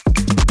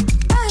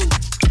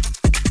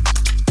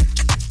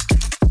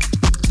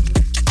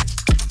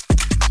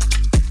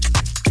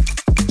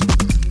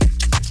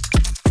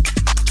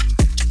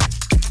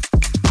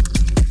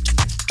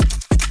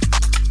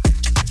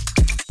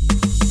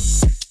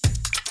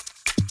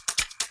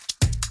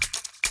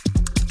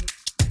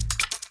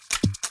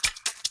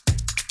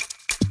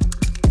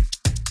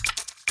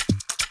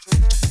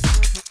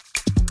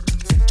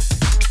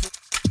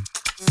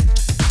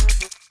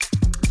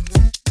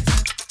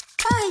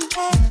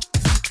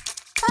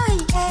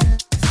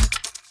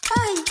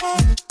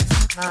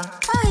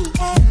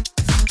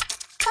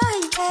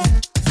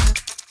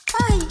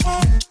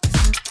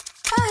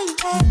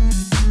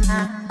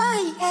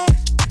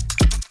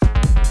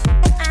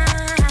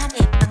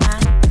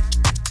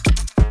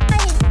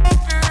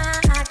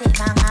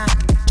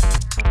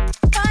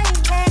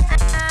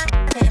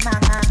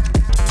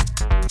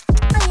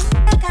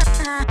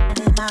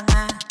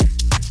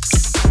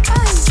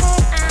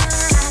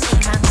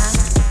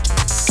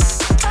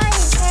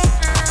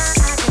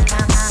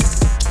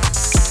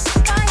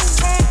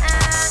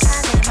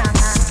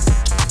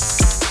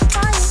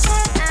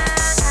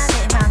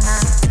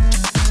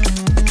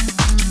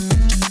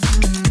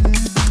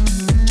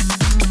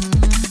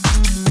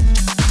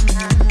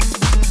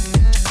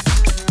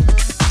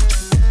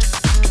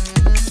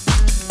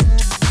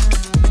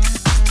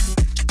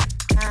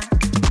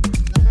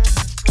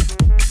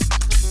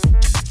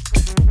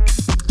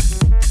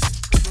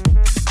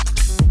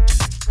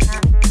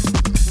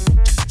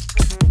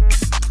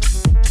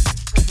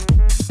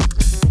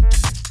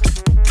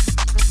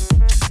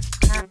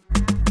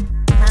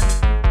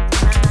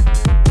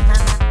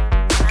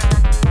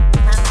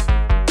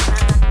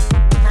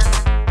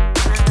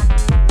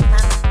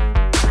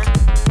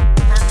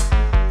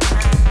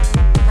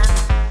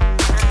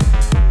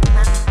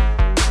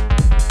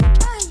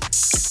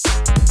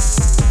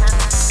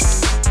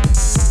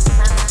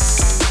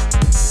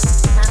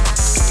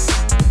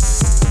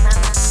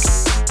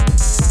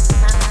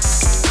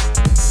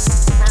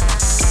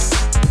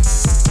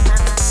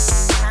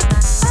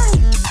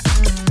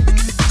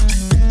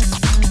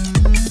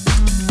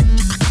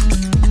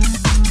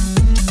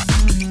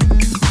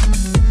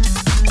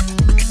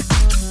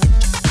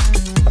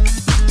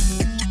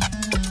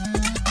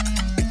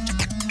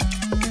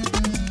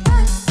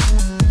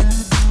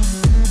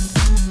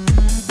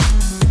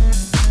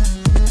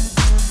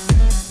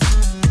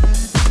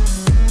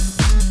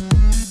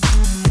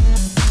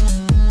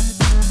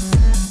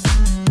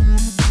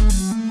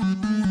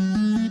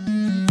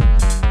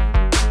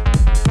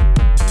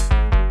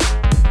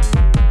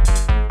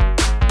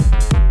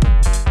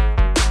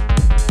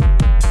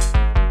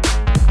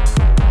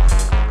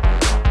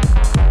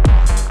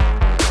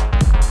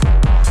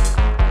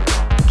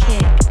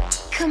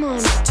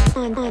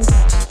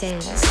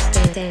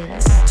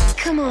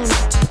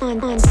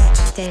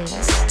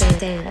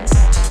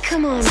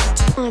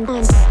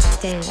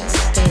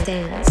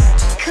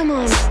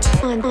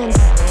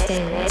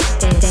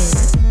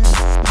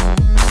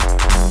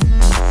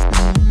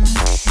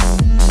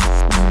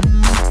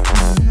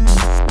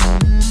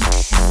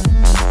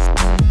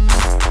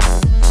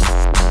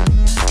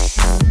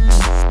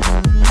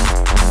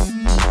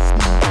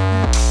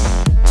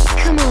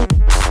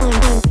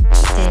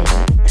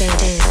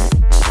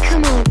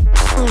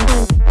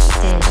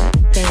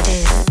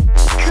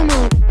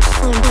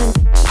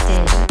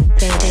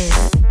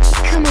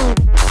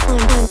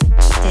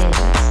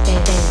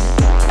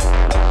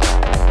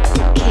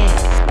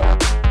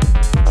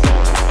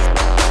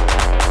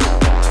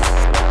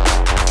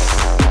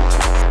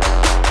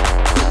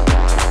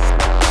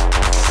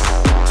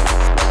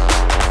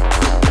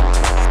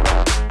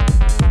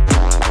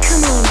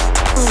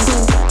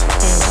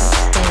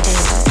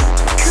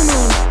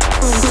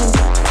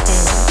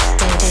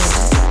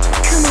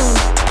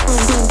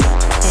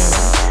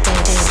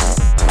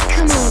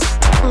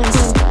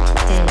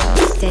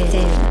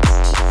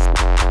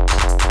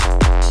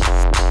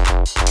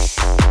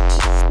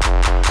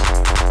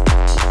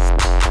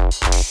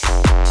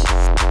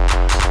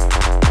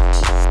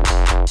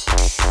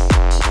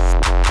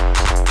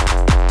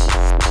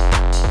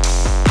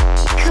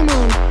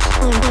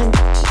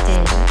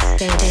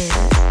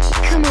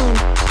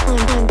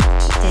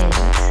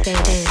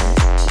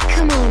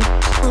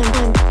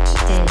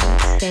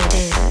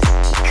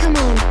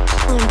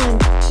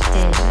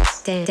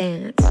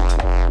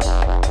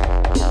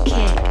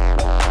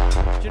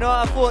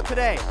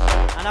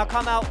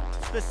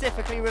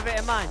 Specifically with it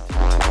in mind.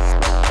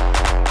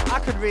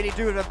 I could really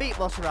do the beat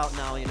boss route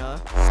now, you know.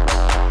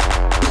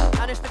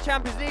 And it's the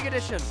Champions League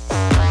edition.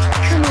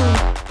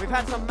 We've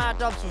had some mad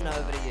dubs from that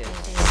over the years.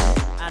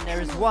 And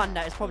there is one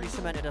that is probably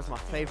cemented as my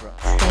favourite.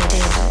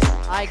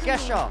 I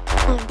guess y'all.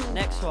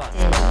 Next one.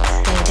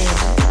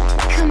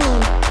 Come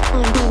on.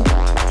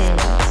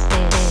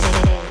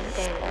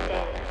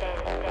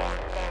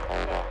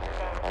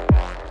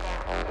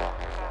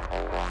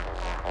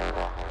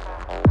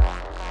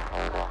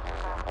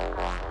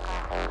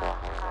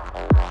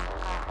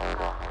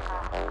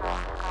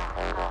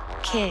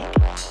 Kick.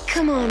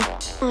 Come on,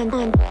 dance. Come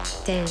on,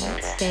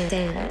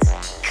 dance.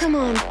 Come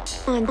on,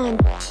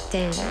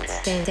 dance.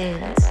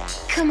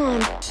 Come on,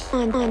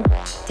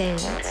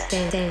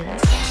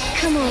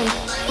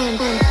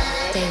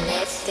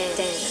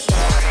 dance.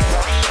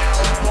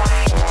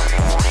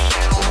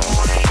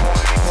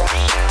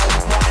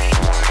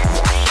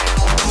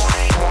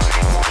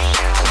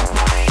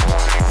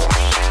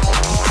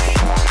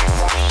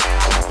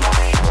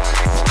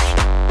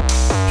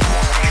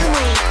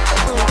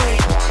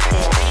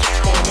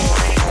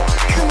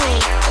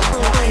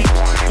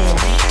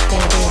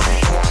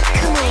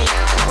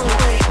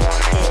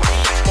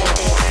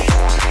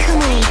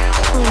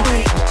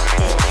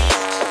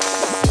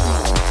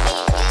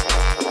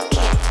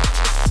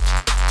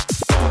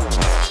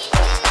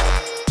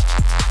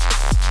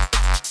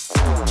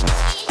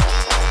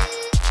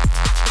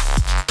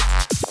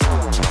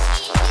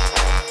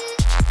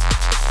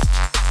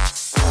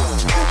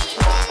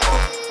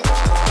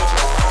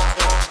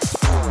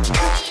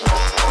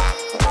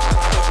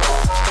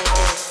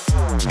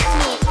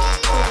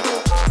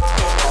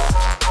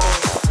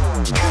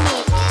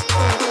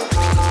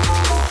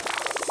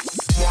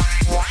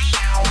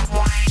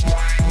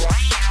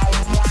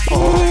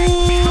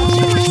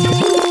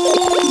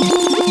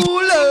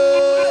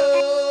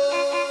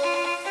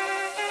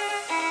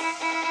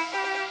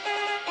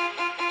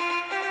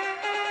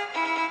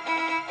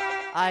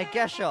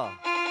 Gesha.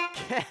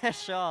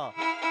 Gesha.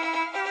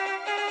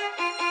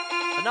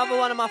 Another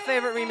one of my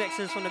favorite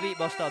remixes from the Beat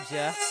Boss dubs,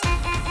 yeah?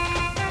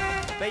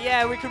 But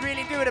yeah, we could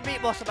really do with a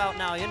Beat Boss about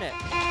now, innit?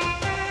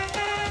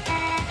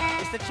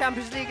 It's the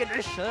Champions League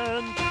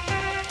edition.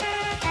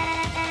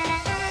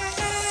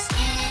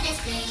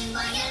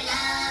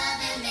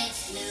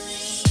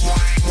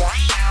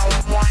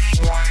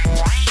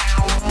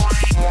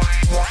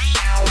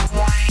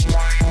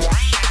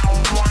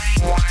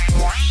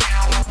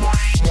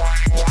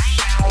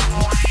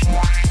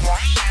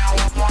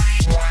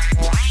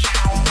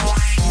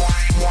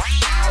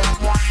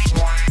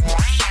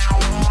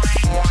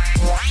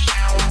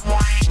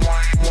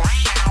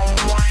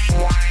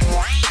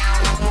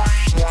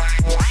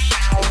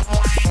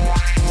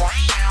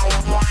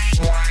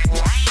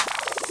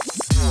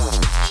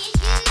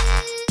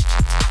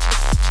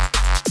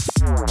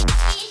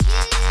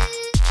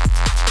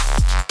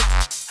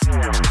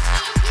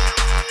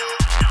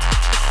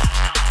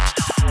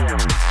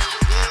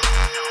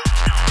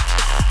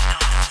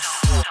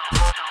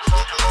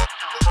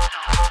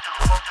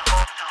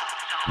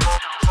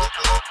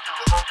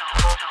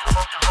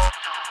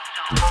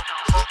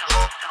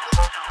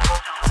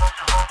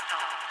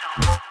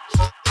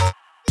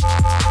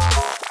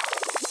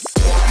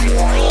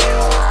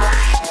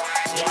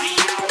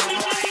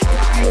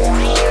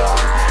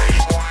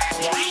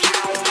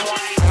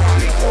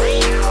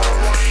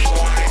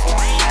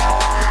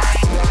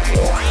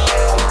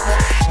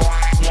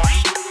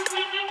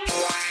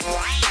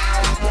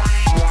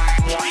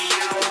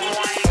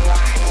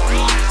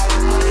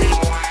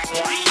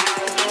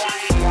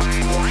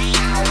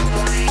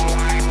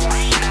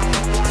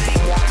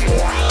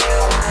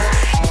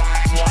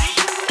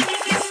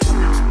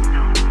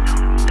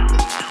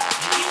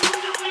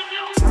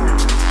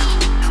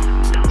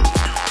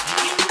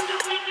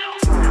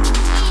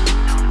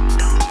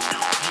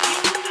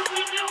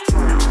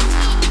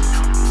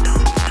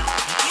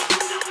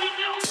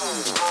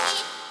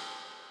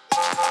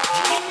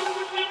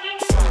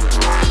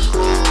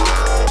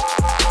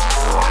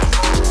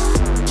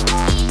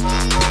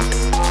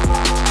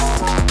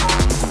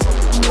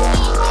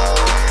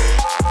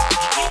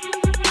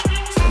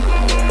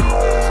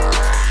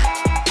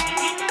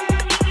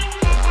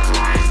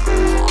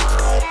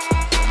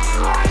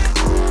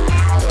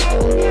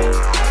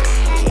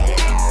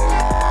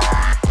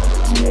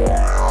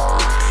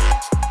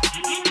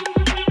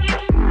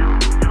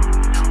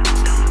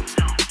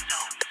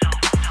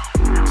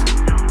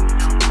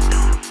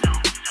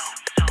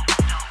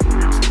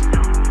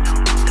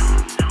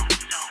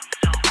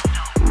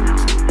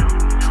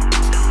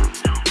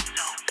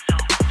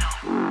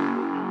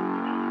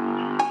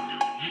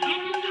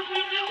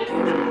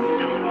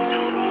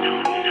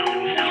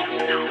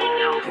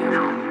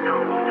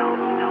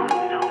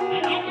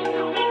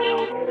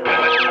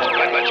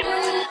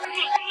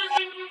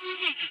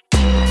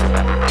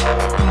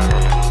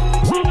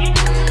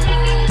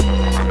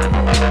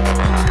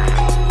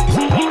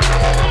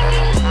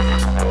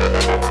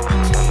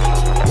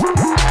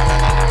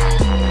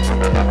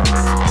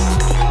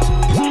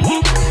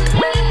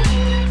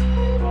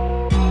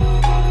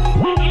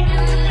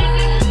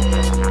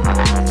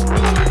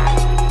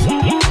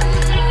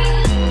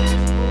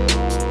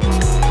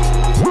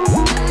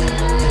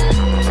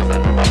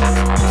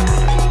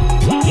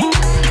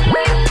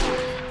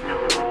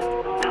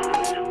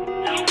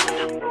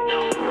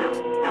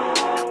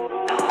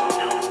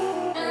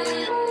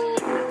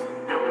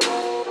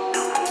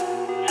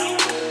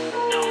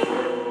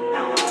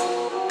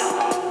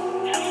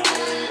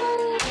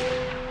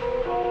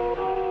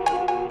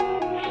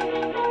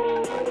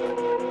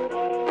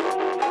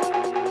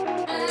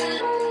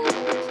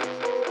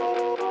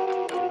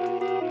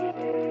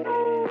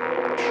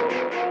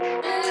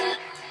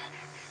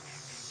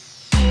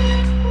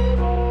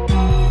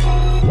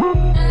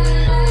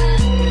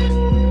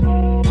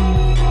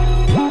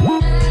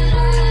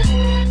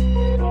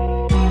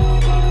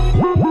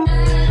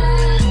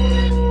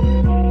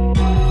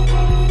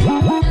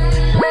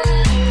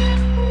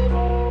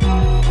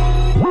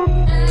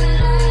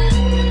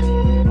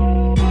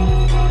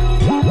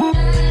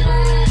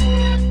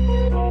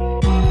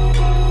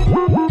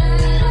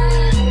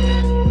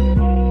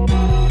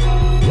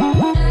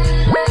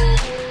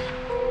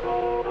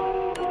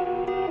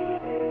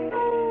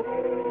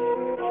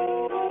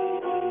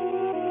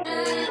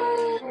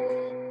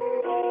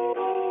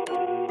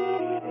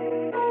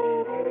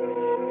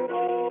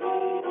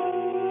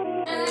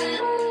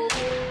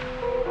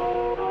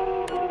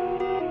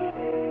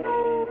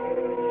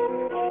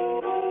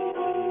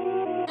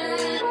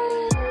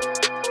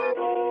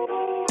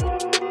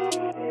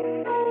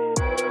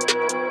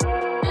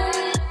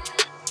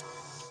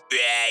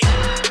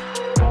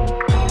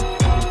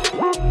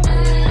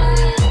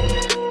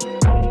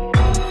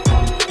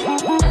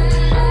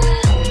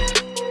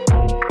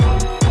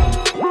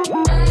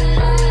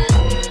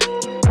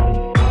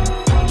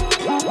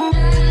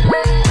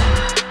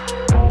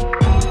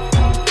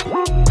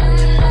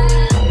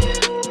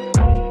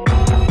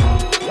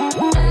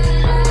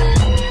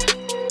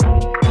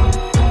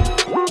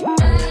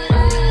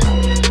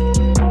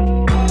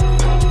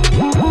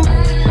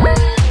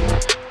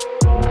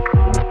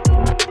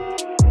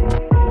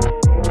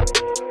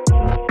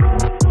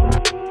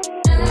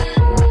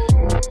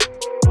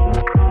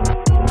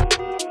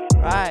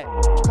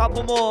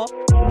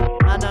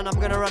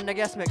 run the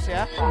guest mix,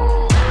 yeah?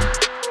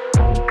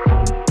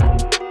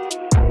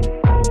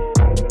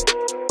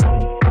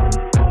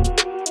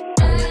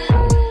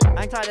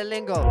 Hang tight to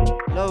Lingo,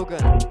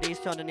 Logan, these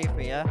two underneath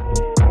me, yeah?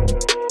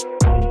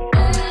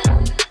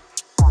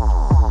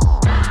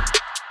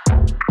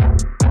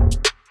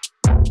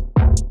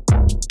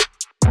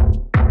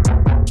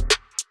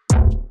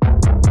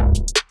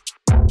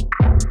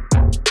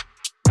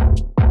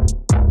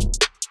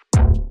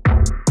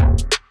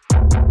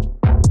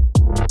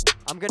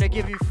 I'm gonna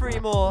give you 3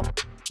 more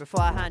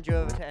before I hand you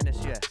over to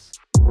NSUS.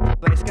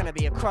 But it's gonna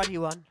be a cruddy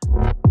one,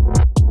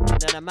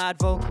 and then a mad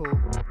vocal,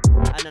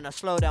 and then a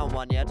slow down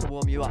one, yeah, to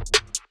warm you up.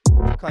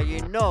 Cause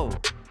you know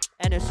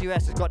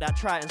NSUS has got that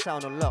Triton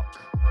sound on lock.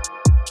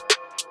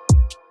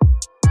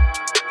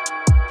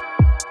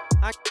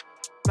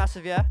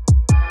 Massive, yeah?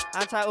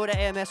 And tight all the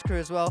AMS crew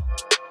as well.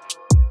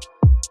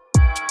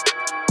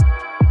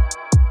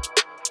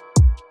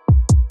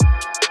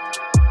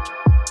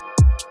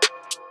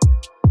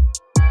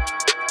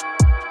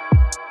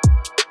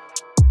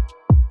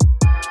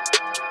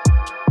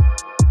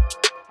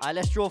 Alright,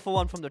 let's draw for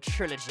one from the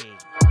trilogy.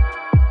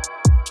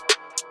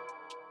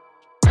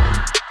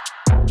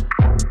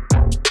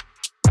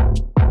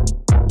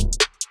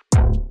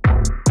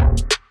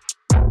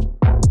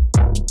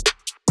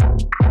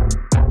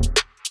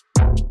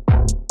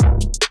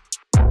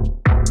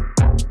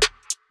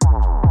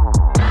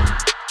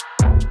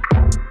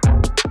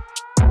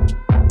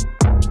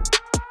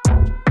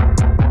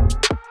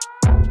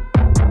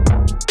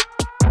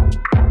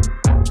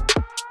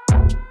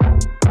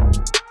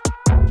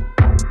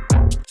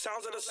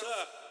 Sounds of the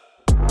surf.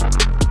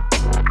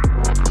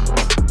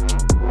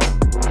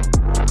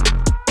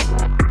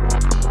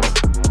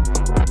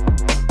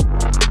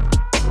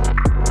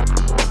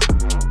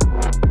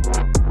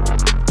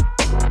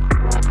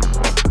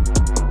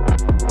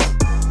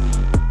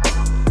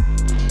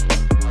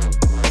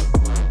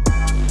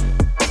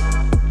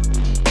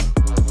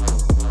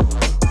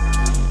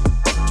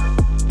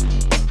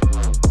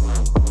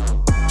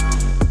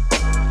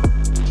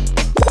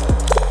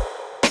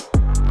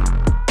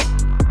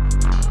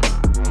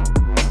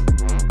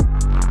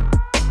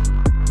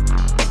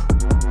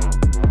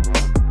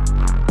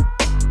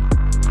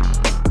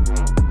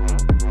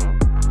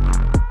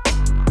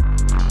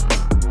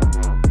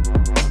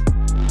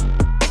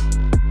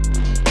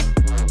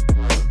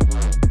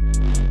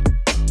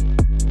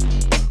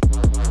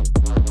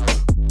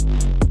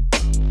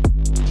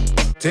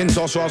 Tints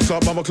or shots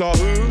up, Mama Claw.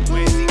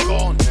 Where's he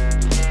gone?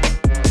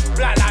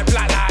 Black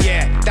light,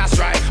 yeah, that's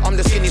right. I'm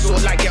the skinny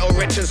sort like ghetto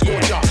wretch and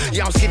scorcher.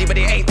 Yeah, I'm skinny, but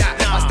it ain't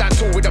that. I stand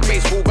tall with a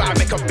baseball bat. I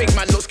make a big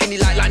man look skinny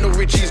like Lionel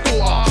Richie's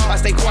daughter. I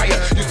stay quiet,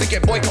 used to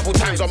get boy couple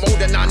times. I'm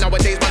older now,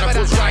 nowadays, man, I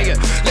cause riot.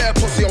 Let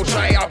a pussy on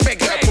try it, I beg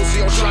let a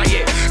pussy on try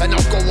it. And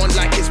I'll go on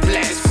like it's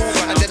blessed.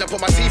 And then I put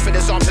my teeth in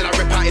his arms and I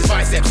rip out his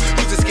biceps.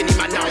 Who's the skinny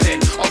man now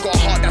then? I've got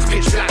a heart that's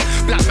pitch black.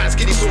 Black man,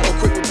 skinny sort of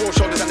quick with broad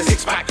shoulders and a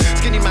six pack.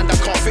 Skinny man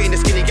that can't fit in the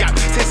skinny gap.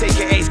 Tins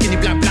aka skinny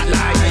black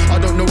lie. I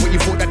don't know what you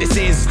thought that this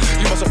is.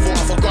 You must have thought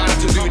I forgot how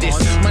to do this.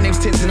 My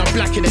name's Tins and I'm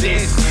black in it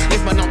is.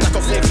 Lift man up like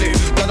a forklift.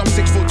 Blood I'm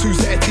 6'2",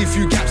 set a teeth,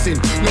 few gaps in.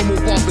 No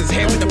more barbers,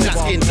 hair with the black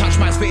skin. Touch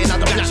my spitting out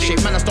the black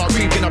shit. Man, I start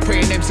reaping, I'm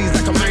praying MCs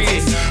like a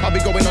mantis. I'll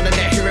be going on the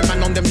net, hearing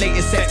man on them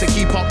latest sets to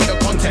keep up with the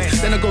content.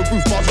 Then I go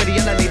roof bars ready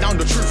and I lay down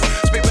the truth.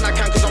 Spit when I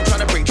can cause I'm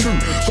trying to break true.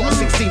 Got a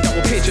 16 that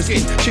will pierce your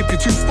skin. Chip your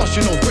tooth, bust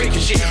your nose,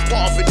 breaking shit.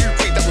 Part of a new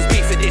breed that was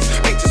made for this.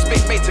 Made to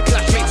spit, made to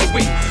clash, made to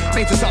win.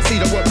 Made to start see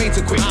the work, made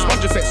to quit.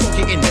 Sponge effect, soak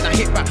it in, then I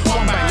hit back.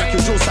 One bang like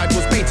your jaw side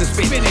was made to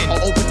spin.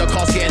 I'll open the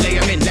casket and lay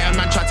them in. Let a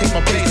man try to take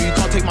my place, but you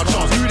can't take my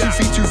chance. 2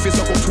 feet, 2 fists,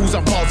 I got tools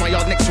and bars. My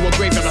yard next to a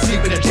graveyard, I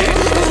sleep in a chair.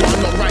 That's why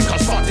I'm not right,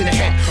 cause fucked in the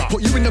head.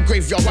 Put you in the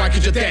graveyard, why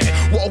cause you're dead?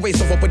 What a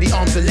waste of up with the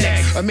arms and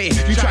legs. Admit,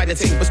 you tried the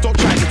thing, but stop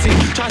trying the thing.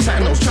 Try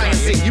something else, try and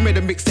sing. You made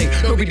a mixtape,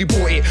 nobody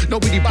bought it,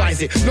 nobody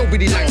buys it,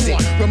 nobody likes it.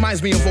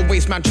 Reminds me of a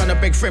waste man trying to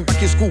beg friend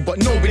back in school, but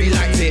nobody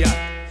likes it.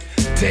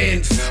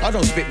 Tints. I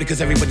don't spit because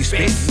everybody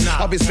spits.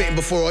 I've been spitting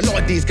before a lot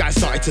of these guys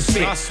started to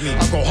spit.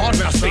 I go hard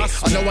when I spit.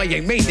 I know I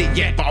ain't made it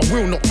yet, but I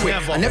will not quit.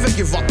 I never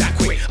give up that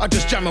quick. I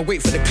just jam and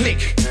wait for the click.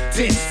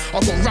 Tints. I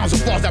got rounds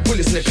of bars that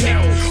bullets in the clip.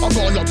 I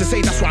got a lot to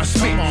say, that's why I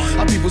spit.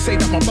 And people say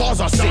that my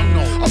bars are sick.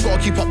 I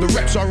gotta keep up the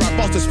reps, so I write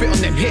bars to spit on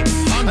them hits.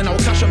 And I'll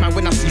clash a man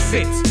when I see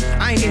fit.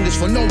 I ain't in this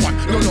for no one,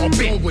 no, not a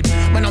bit.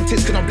 When I'm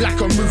Tints, cause I'm black,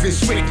 I'm moving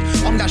swift.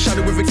 I'm that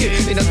shadow with a kid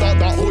in a dark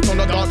hood on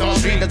a dark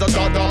street. There's a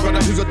dark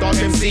brother who's a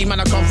dark MC. Man,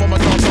 I come from a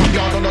dark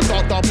yard on a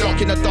dark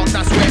block in the dark,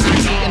 that's where I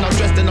eat. And I'm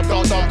dressed in the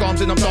dark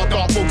arms in them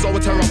dark books. I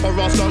would tear up a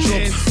rascal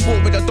shook.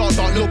 Walk with a dark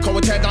look, I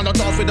would tear down the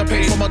dance with the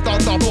pace from a dark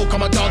book.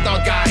 I'm a dark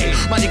guy.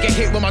 Man, you get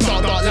hit with my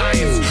dark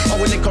lines. I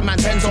will link a man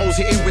 10 toes,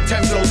 hit him with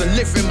 10 flows and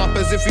lift him up and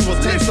as if he was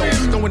 10, so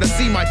don't wanna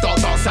see my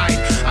dark side.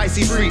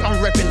 IC3,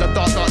 I'm repping the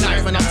dark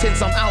life, and I'm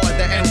tense, I'm out at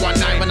the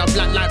N19, and I'm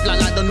black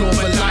like the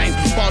Northern Line.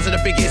 Bars are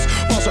the biggest,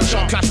 bars on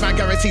shot clash, man,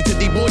 guaranteed to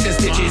deboard the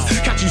stitches.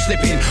 Catch you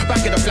slipping, back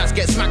of the flats,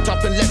 get smacked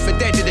up and left for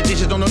dead in the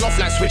dishes on and off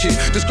like switches.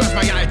 Describe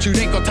my attitude,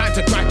 ain't got time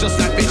to crack just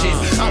like bitches.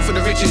 Out for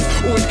the riches,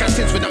 always catch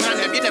sins with the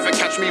man, you never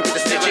catch me with the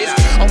stitches.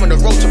 I'm on the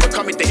road to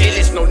becoming the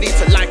illest, no need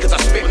to lie, cause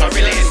I spit my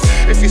realest.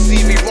 If you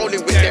see me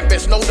rolling with them,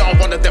 best know that I'm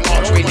one of them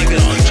archway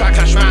niggas. Try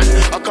clash man,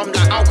 I come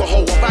like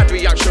alcohol, a bad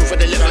reaction for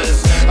the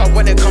livers.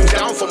 When it comes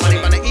down for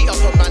money, man, I eat up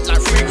a man like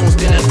 3 course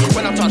dinners.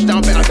 When I touch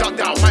down, better duck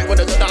down, might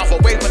wanna look down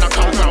for weight when I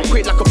come round.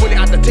 Quick like a bullet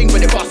at the ting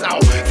when it busts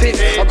out. Thin,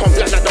 I come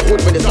black like the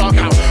hood when it's dark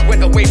out.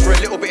 Went away for a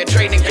little bit of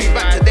training, came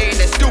back today and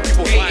there's still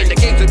people hating. The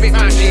game's a bit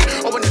mangy,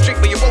 I wanna drink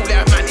but you won't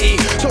let a man eat.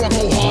 So I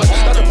go hard,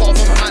 like the bar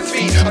from a man's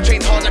feet. I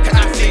train hard like an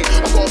athlete,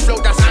 I got a flow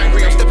that's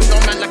angry. I'm stepping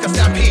on man like a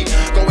stampede.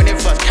 Going in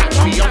first, catch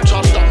me, I'm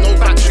charged up, no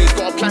batteries.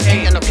 Got a plan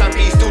A and a plan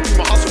B, still do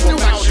my hustle on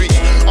back streets.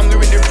 I'm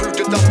new and improved,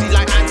 just dusty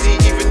like Andy.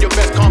 Even your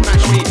best can't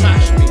match me.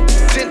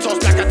 Tintos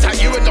black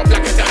attack, you and not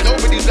blacker than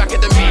nobody's blacker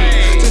than me.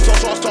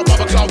 Tintos lost top of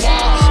a club,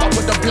 I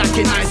put the black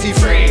in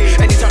IC3.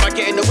 Anytime I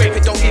get in the wave,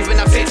 it don't even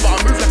have face, but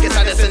I move like it's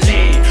Addison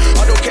Lee.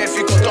 I don't care if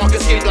you got darker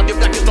skin, like your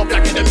black is not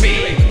blacker than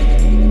me.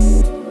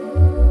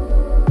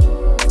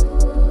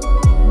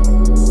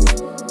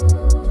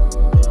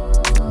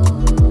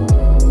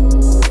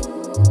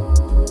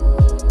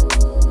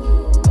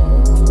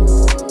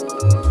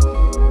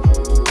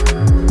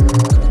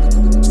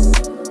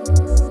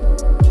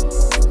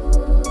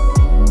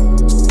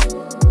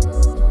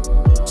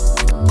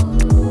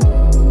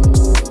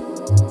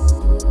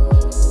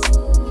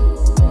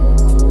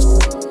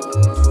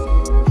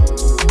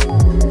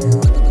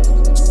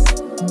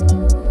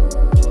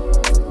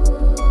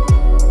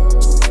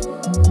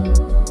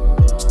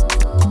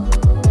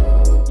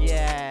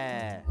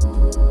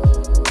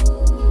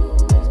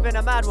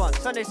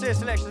 NSUS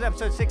Selections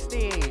episode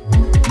 16.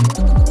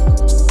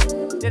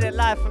 Did it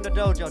live from the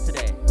dojo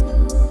today.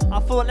 I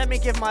thought, let me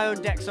give my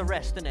own decks a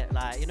rest, innit?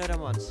 Like, you know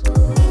them ones.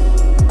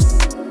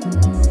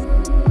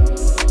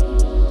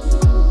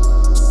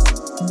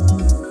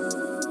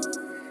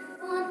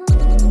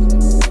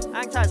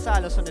 Hang tight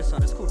silence on this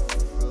one, it's called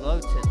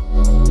Floating.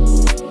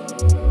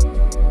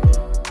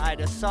 Alright,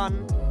 the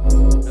sun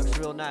looks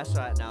real nice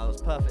right now.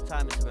 It's perfect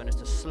timing to be honest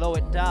to slow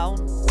it down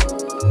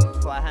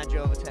before I hand you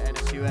over to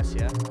NSUS,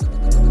 yeah?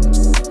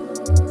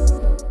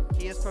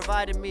 He has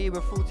provided me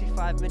with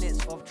 45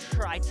 minutes of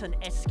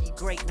Triton-esque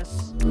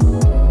greatness.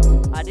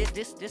 I did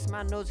this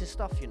man knows his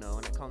stuff, you know,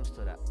 when it comes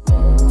to that.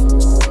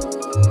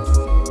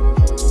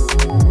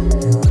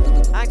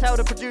 Hang tight with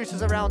the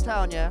producers around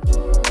town, yeah?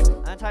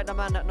 Hang tight the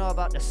man that know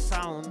about the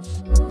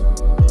sounds.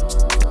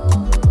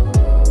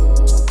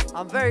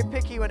 I'm very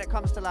picky when it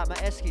comes to like my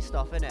esky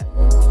stuff, innit?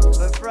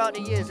 But throughout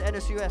the years,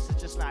 NSUS has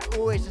just like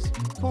always just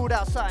pulled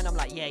out something. I'm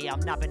like, yeah,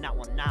 I'm nabbing that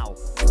one now.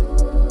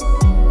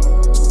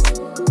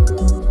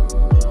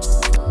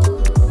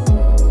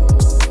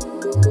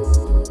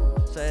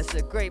 So it's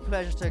a great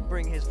pleasure to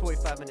bring his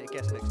 45-minute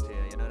guest mix to you,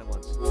 you know them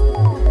ones.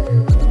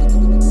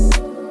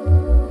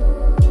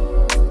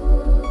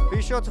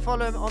 Be sure to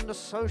follow him on the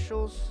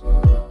socials.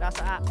 That's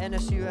at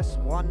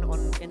NSUS1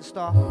 on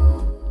Insta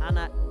and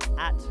at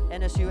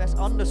NSUS_1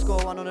 on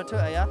the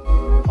Twitter, yeah?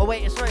 Oh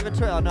wait, it's not even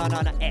Twitter, no,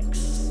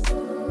 X.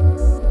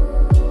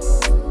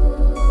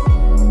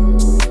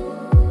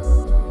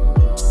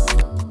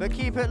 But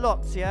keep it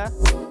locked, yeah?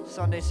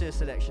 Sunday Series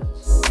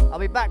Selections. I'll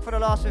be back for the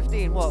last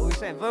 15. What are we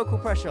saying? Vocal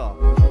pressure?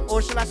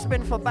 Or shall I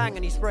spin for bang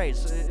and he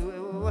sprays?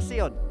 What's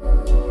he on?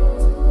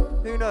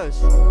 Who knows?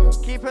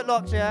 Keep it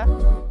locked, yeah?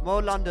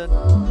 More London.